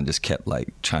record, and I just kept like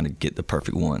trying to get the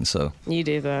perfect one. So You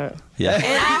did that. yeah.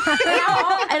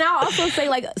 And I'll also say,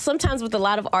 like, sometimes with a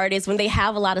lot of artists, when they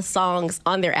have a lot of songs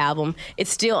on their album,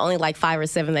 it's still only like 5 or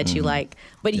 7 that you like.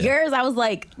 But yours, I was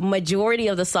like, majority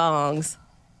of the songs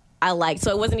I liked.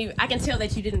 So it wasn't even, I can tell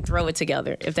that you didn't throw it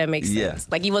together, if that makes sense.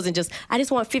 Like, you wasn't just, I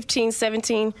just want 15,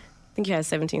 17. I think you had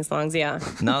 17 songs, yeah.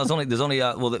 No, there's only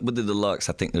well, with the deluxe,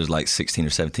 I think there's like 16 or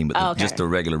 17, but Oh, okay. just the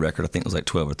regular record, I think it was like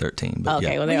 12 or 13. But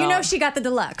Okay, yeah. well, Well, you all- know she got the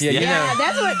deluxe. Yeah, you know.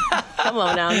 that's what. Come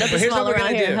on now, nothing But here's small what we're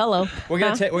around gonna here. do. Hello. We're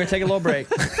gonna take a little break.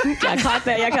 I caught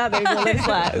that. We're gonna let it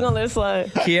slide. We're gonna let it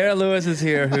slide. Kiera Lewis is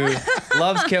here, who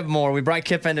loves Kip Moore. We brought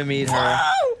Kip in to meet her.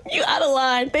 Oh, you out of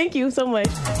line. Thank you so much.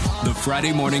 The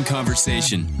Friday Morning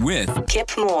Conversation with Kip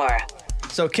Moore.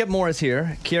 So Kip Moore is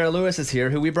here. Kiera Lewis is here,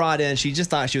 who we brought in. She just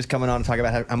thought she was coming on to talk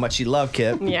about how much she loved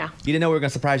Kip. Yeah. You didn't know we were gonna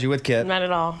surprise you with Kip. Not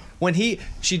at all. When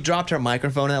she dropped her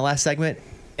microphone in that last segment,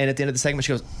 and at the end of the segment,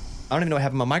 she goes, I don't even know what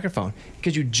happened to my microphone,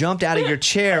 because you jumped out of your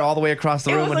chair all the way across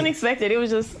the It room. was unexpected. It was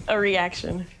just a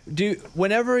reaction.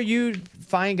 Whenever you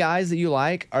find guys that you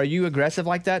like, are you aggressive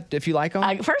like that if you like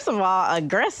them? First of all,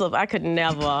 aggressive, I could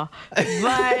never.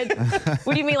 But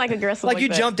what do you mean, like aggressive? Like you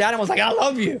that? jumped out and was like, I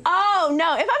love you. Oh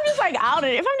no! If I'm just like out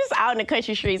in the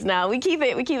country streets now, we keep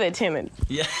it timid.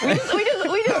 Yeah. We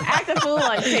just act a fool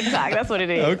on TikTok. That's what it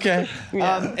is. Okay.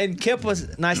 Yeah. And Kip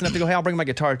was nice enough to go, hey, I'll bring my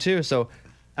guitar too. So,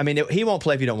 I mean, he won't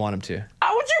play if you don't want him to.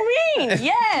 Oh, what you mean?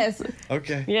 Yes.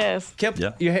 Okay. Yes. Kip,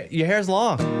 your hair's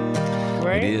long.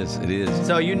 Right? It is.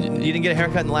 So you didn't get a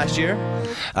haircut in the last year?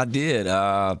 I did.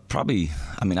 Probably,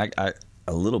 I mean, I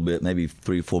a little bit, maybe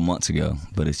 3 or 4 months ago,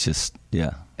 but it's just,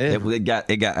 yeah. It got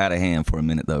out of hand for a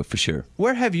minute, though, for sure.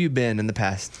 Where have you been in the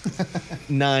past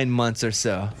 9 months or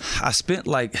so? I spent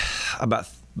like about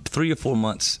 3 or 4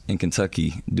 months in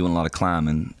Kentucky doing a lot of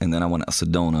climbing, and then I went out to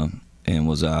Sedona and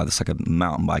was it's like a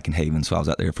mountain biking haven, so I was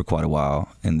out there for quite a while.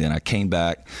 And then I came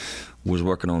back, was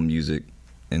working on music,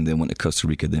 and then went to Costa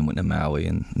Rica, then went to Maui,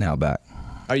 and now back.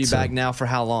 Are you back now for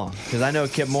how long? Because I know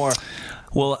Kip Moore.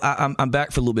 Well, I'm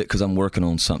back for a little bit because I'm working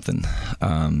on something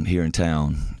here in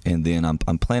town, and then I'm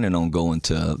planning on going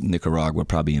to Nicaragua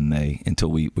probably in May until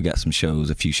we got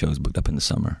a few shows booked up in the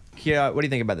summer. Yeah, what do you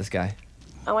think about this guy?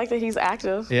 I like that he's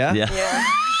active. Yeah? Yeah.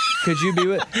 Could you be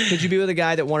with a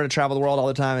guy that wanted to travel the world all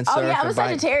the time and surf? Oh yeah, I'm a and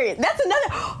bike? Sagittarius.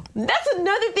 That's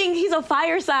another thing. He's a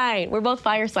fire sign. We're both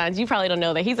fire signs. You probably don't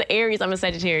know that. He's an Aries. I'm a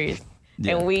Sagittarius.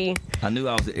 Yeah. And I knew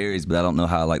I was the Aries, but I don't know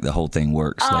how like the whole thing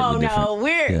works. Oh like, no,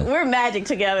 we're magic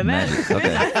together. Magic.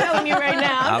 Okay. I'm telling you right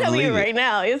now. I I'm telling you believe it. right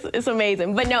now. It's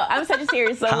amazing. But no, I'm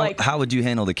Sagittarius. So how would you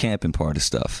handle the camping part of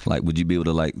stuff? Like, would you be able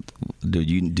to like, do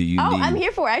you Oh, need? I'm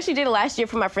here for it. I actually did it last year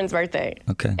for my friend's birthday.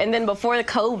 Okay. And then before the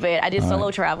COVID, I did All solo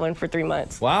right. traveling for 3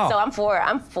 months. Wow. So I'm for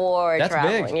That's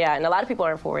traveling. big. Yeah, and a lot of people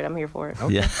aren't for it. I'm here for it.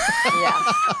 Yeah.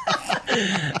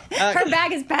 Yeah. Her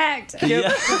bag is packed. Ready.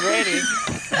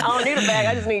 I don't need a bag.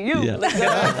 I just need you. Yeah. Let's go.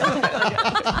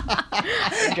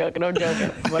 I'm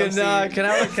joking. But I'm serious. Can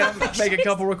I make a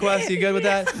couple requests? You good with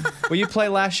that? Will you play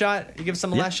Last Shot? You give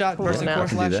some Last Shot, verse and on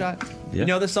chorus now. Last do Shot? that. You Yeah.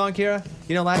 know this song, Kira?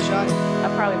 You know Last Shot?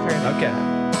 I've probably heard it. Okay.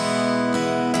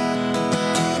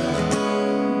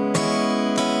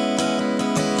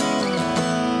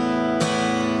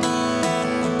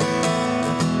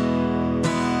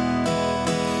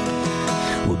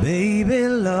 Maybe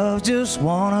love's just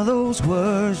one of those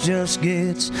words just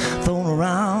gets thrown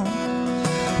around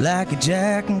like a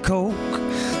Jack and Coke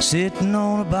sitting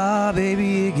on a bar,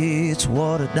 baby, it gets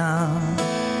watered down.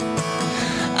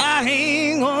 I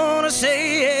ain't gonna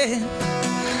say it,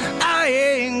 I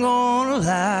ain't gonna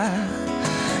lie.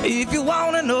 If you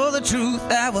wanna know the truth,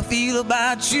 how I feel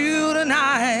about you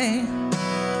tonight.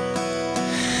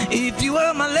 If you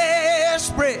were my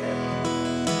last breath,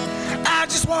 I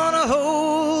just wanna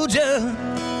hold you.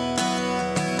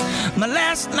 My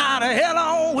last night of hell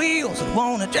on wheels, I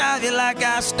wanna drive you like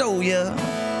I stole you.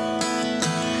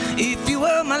 If you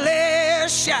were my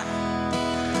last shot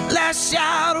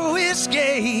of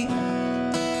whiskey,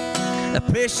 I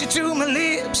press you to my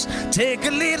lips, take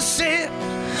a little sip,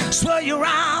 swirl you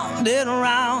round and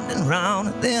round and round,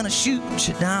 and then I shoot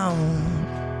you down.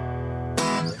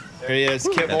 There he is,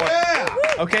 Kip Moore.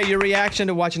 Okay, your reaction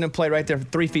to watching him play right there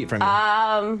 3 feet from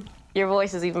you. Your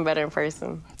voice is even better in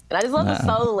person. And I just love the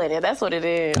soul in it. That's what it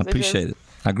is. I appreciate it.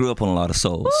 I grew up on a lot of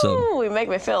soul. Ooh, it make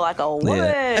me feel like a woman.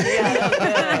 Yeah.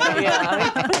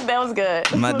 That was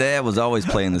good. My dad was always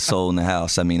playing the soul in the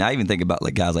house. I mean, I even think about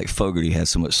like guys like Fogerty had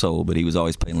so much soul, but he was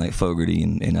always playing like Fogerty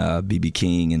and B.B.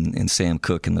 King and Sam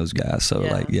Cooke and those guys. So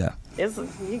you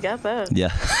got that. Yeah.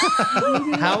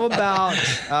 How about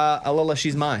a little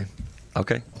She's Mine?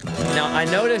 Okay. Now, I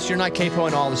noticed you're not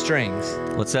capoing all the strings.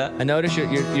 What's that? I noticed you're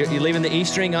leaving the E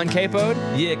string uncapoed.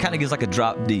 Yeah, it kind of gives like a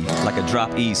drop D, like a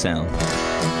drop E sound.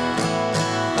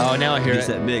 Oh, now I hear it's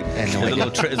that big. It's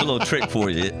a little trick for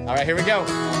you. All right, here we go.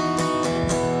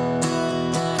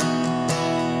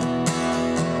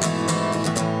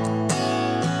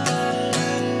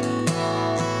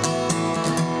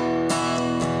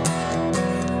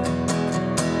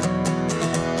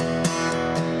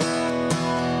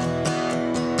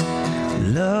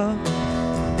 Love,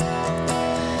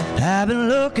 I've been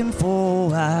looking for a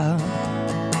while.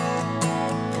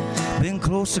 Been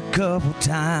close a couple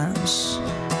times.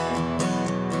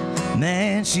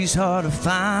 Man, she's hard to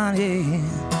find, yeah.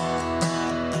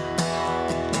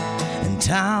 In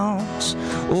towns,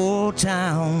 old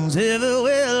towns,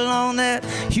 everywhere along that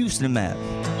Houston map.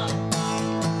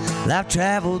 I've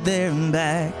traveled there and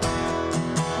back,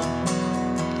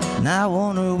 and I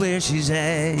wonder where she's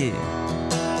at, yeah.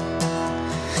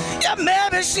 Yeah,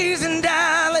 maybe she's in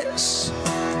Dallas,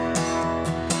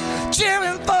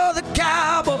 cheering for the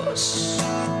Cowboys.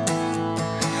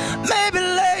 Maybe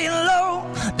laying low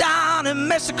down in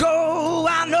Mexico.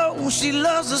 I know she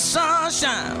loves the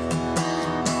sunshine.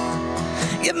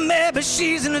 Yeah, maybe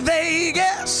she's in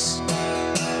Vegas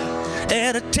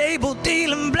at a table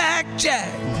dealing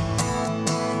blackjack.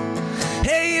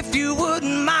 Hey, if you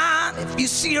wouldn't mind, if you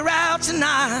see her out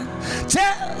tonight,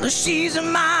 tell her she's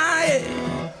in my head.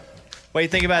 What do you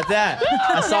think about that?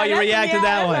 I saw you react to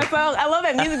that one. I love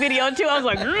that music video too. I was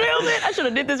like, really? I should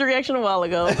have did this reaction a while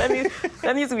ago. That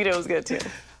music video was good too.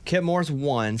 Kip Moore's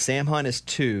 1, Sam Hunt is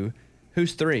 2.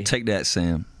 Who's 3? Take that,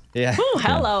 Sam. Yeah. Ooh,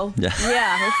 hello. Yeah.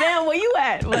 Yeah. Sam, where you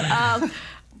at? But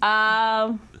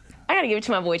I gotta give it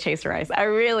to my boy Chase Rice. I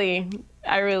really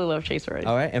love Chase Rice.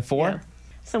 All right, and 4? Yeah.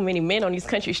 So many men on these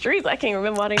country streets. I can't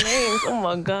remember all their names. Oh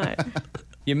my God.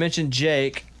 You mentioned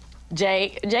Jake.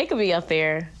 Jake could be up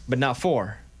there. But not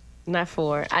 4. Not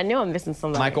 4. I knew I'm missing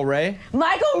somebody. Michael Ray?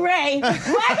 Michael Ray!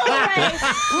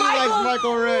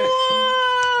 Michael Ray.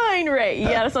 Ray.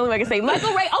 Yeah, that's the only way I can say.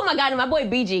 Michael Ray. Oh my God, and my boy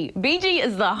BG. BG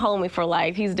is the homie for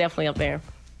life. He's definitely up there.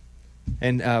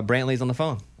 And Brantley's on the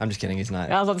phone. I'm just kidding. He's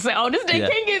not. I was about to say, this day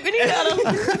can't get any better.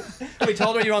 We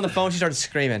told her you were on the phone. She started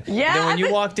screaming. Yeah. Then when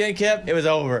you walked in, Kip, it was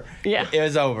over. Yeah. It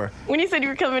was over. When you said you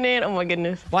were coming in, oh my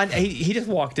goodness. Well, he just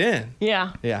walked in.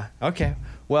 Yeah. Yeah. Okay.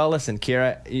 Well, listen,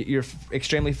 Kira, you're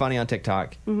extremely funny on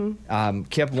TikTok. Mm-hmm.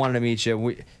 Kip wanted to meet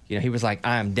you. He was like,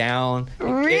 "I'm down."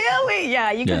 Really?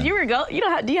 Yeah. Because you were do you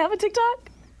have a TikTok?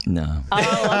 No.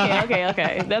 Oh,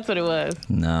 okay. That's what it was.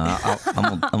 No,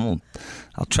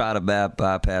 I'll try to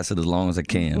bypass it as long as I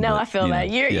can. No, but, I feel that.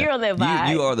 You're on that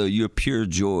vibe. You're pure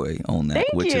joy on that.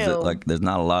 Thank which you. Is like there's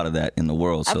not a lot of that in the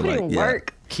world. I put in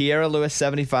work. Kiera Lewis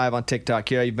 75 on TikTok.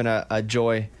 Kiera, you've been a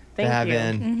joy to have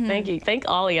in. Mm-hmm. Thank you. Thank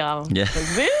all of y'all. Yeah.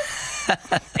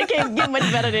 It can't get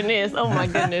much better than this. Oh my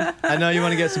goodness. I know you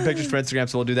want to get some pictures for Instagram,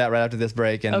 so we'll do that right after this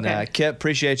break. And okay. Kip,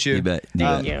 appreciate you. You bet.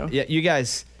 Thank you. Yeah, you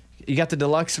guys You got the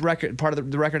deluxe record, part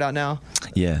of the record out now?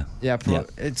 Yeah. Yeah.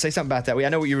 Say something about that. I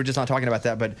know you were just not talking about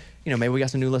that, but maybe we got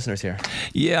some new listeners here.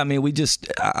 Yeah, I mean,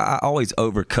 I always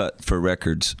overcut for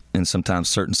records, and sometimes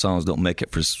certain songs don't make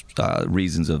it for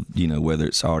reasons of, whether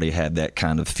it's already had that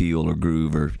kind of feel or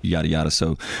groove or yada yada.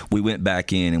 So we went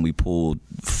back in and we pulled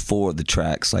 4 of the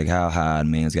tracks, like How High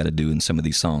and Man's Gotta Do, and some of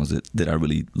these songs that I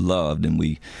really loved, and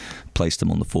we placed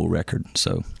them on the full record.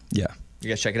 So, yeah. You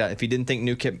guys check it out. If you didn't think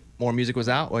New Kip More music was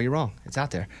out, well, you're wrong. It's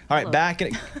out there. All right, back.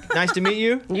 Nice to meet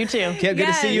you. You too. Kip, good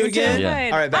to see you again.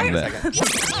 Yeah. All right, back in a second.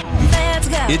 Let's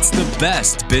go. It's the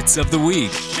best bits of the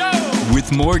week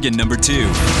with Morgan number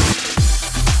 2.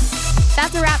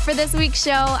 That's a wrap for this week's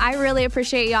show. I really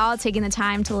appreciate y'all taking the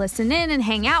time to listen in and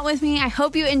hang out with me. I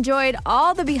hope you enjoyed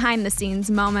all the behind the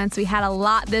scenes moments. We had a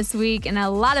lot this week and a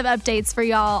lot of updates for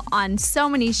y'all on so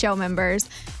many show members.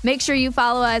 Make sure you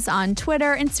follow us on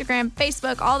Twitter, Instagram,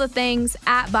 Facebook, all the things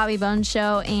at Bobby Bones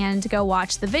Show, and go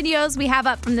watch the videos we have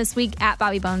up from this week at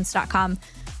bobbybones.com.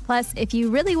 Plus, if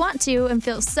you really want to and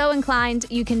feel so inclined,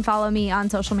 you can follow me on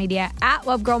social media at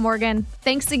WebGirlMorgan.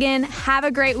 Thanks again. Have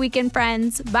a great weekend,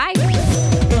 friends. Bye.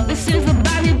 This is the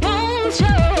Bobby Bones Show.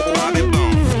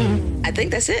 I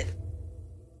think that's it.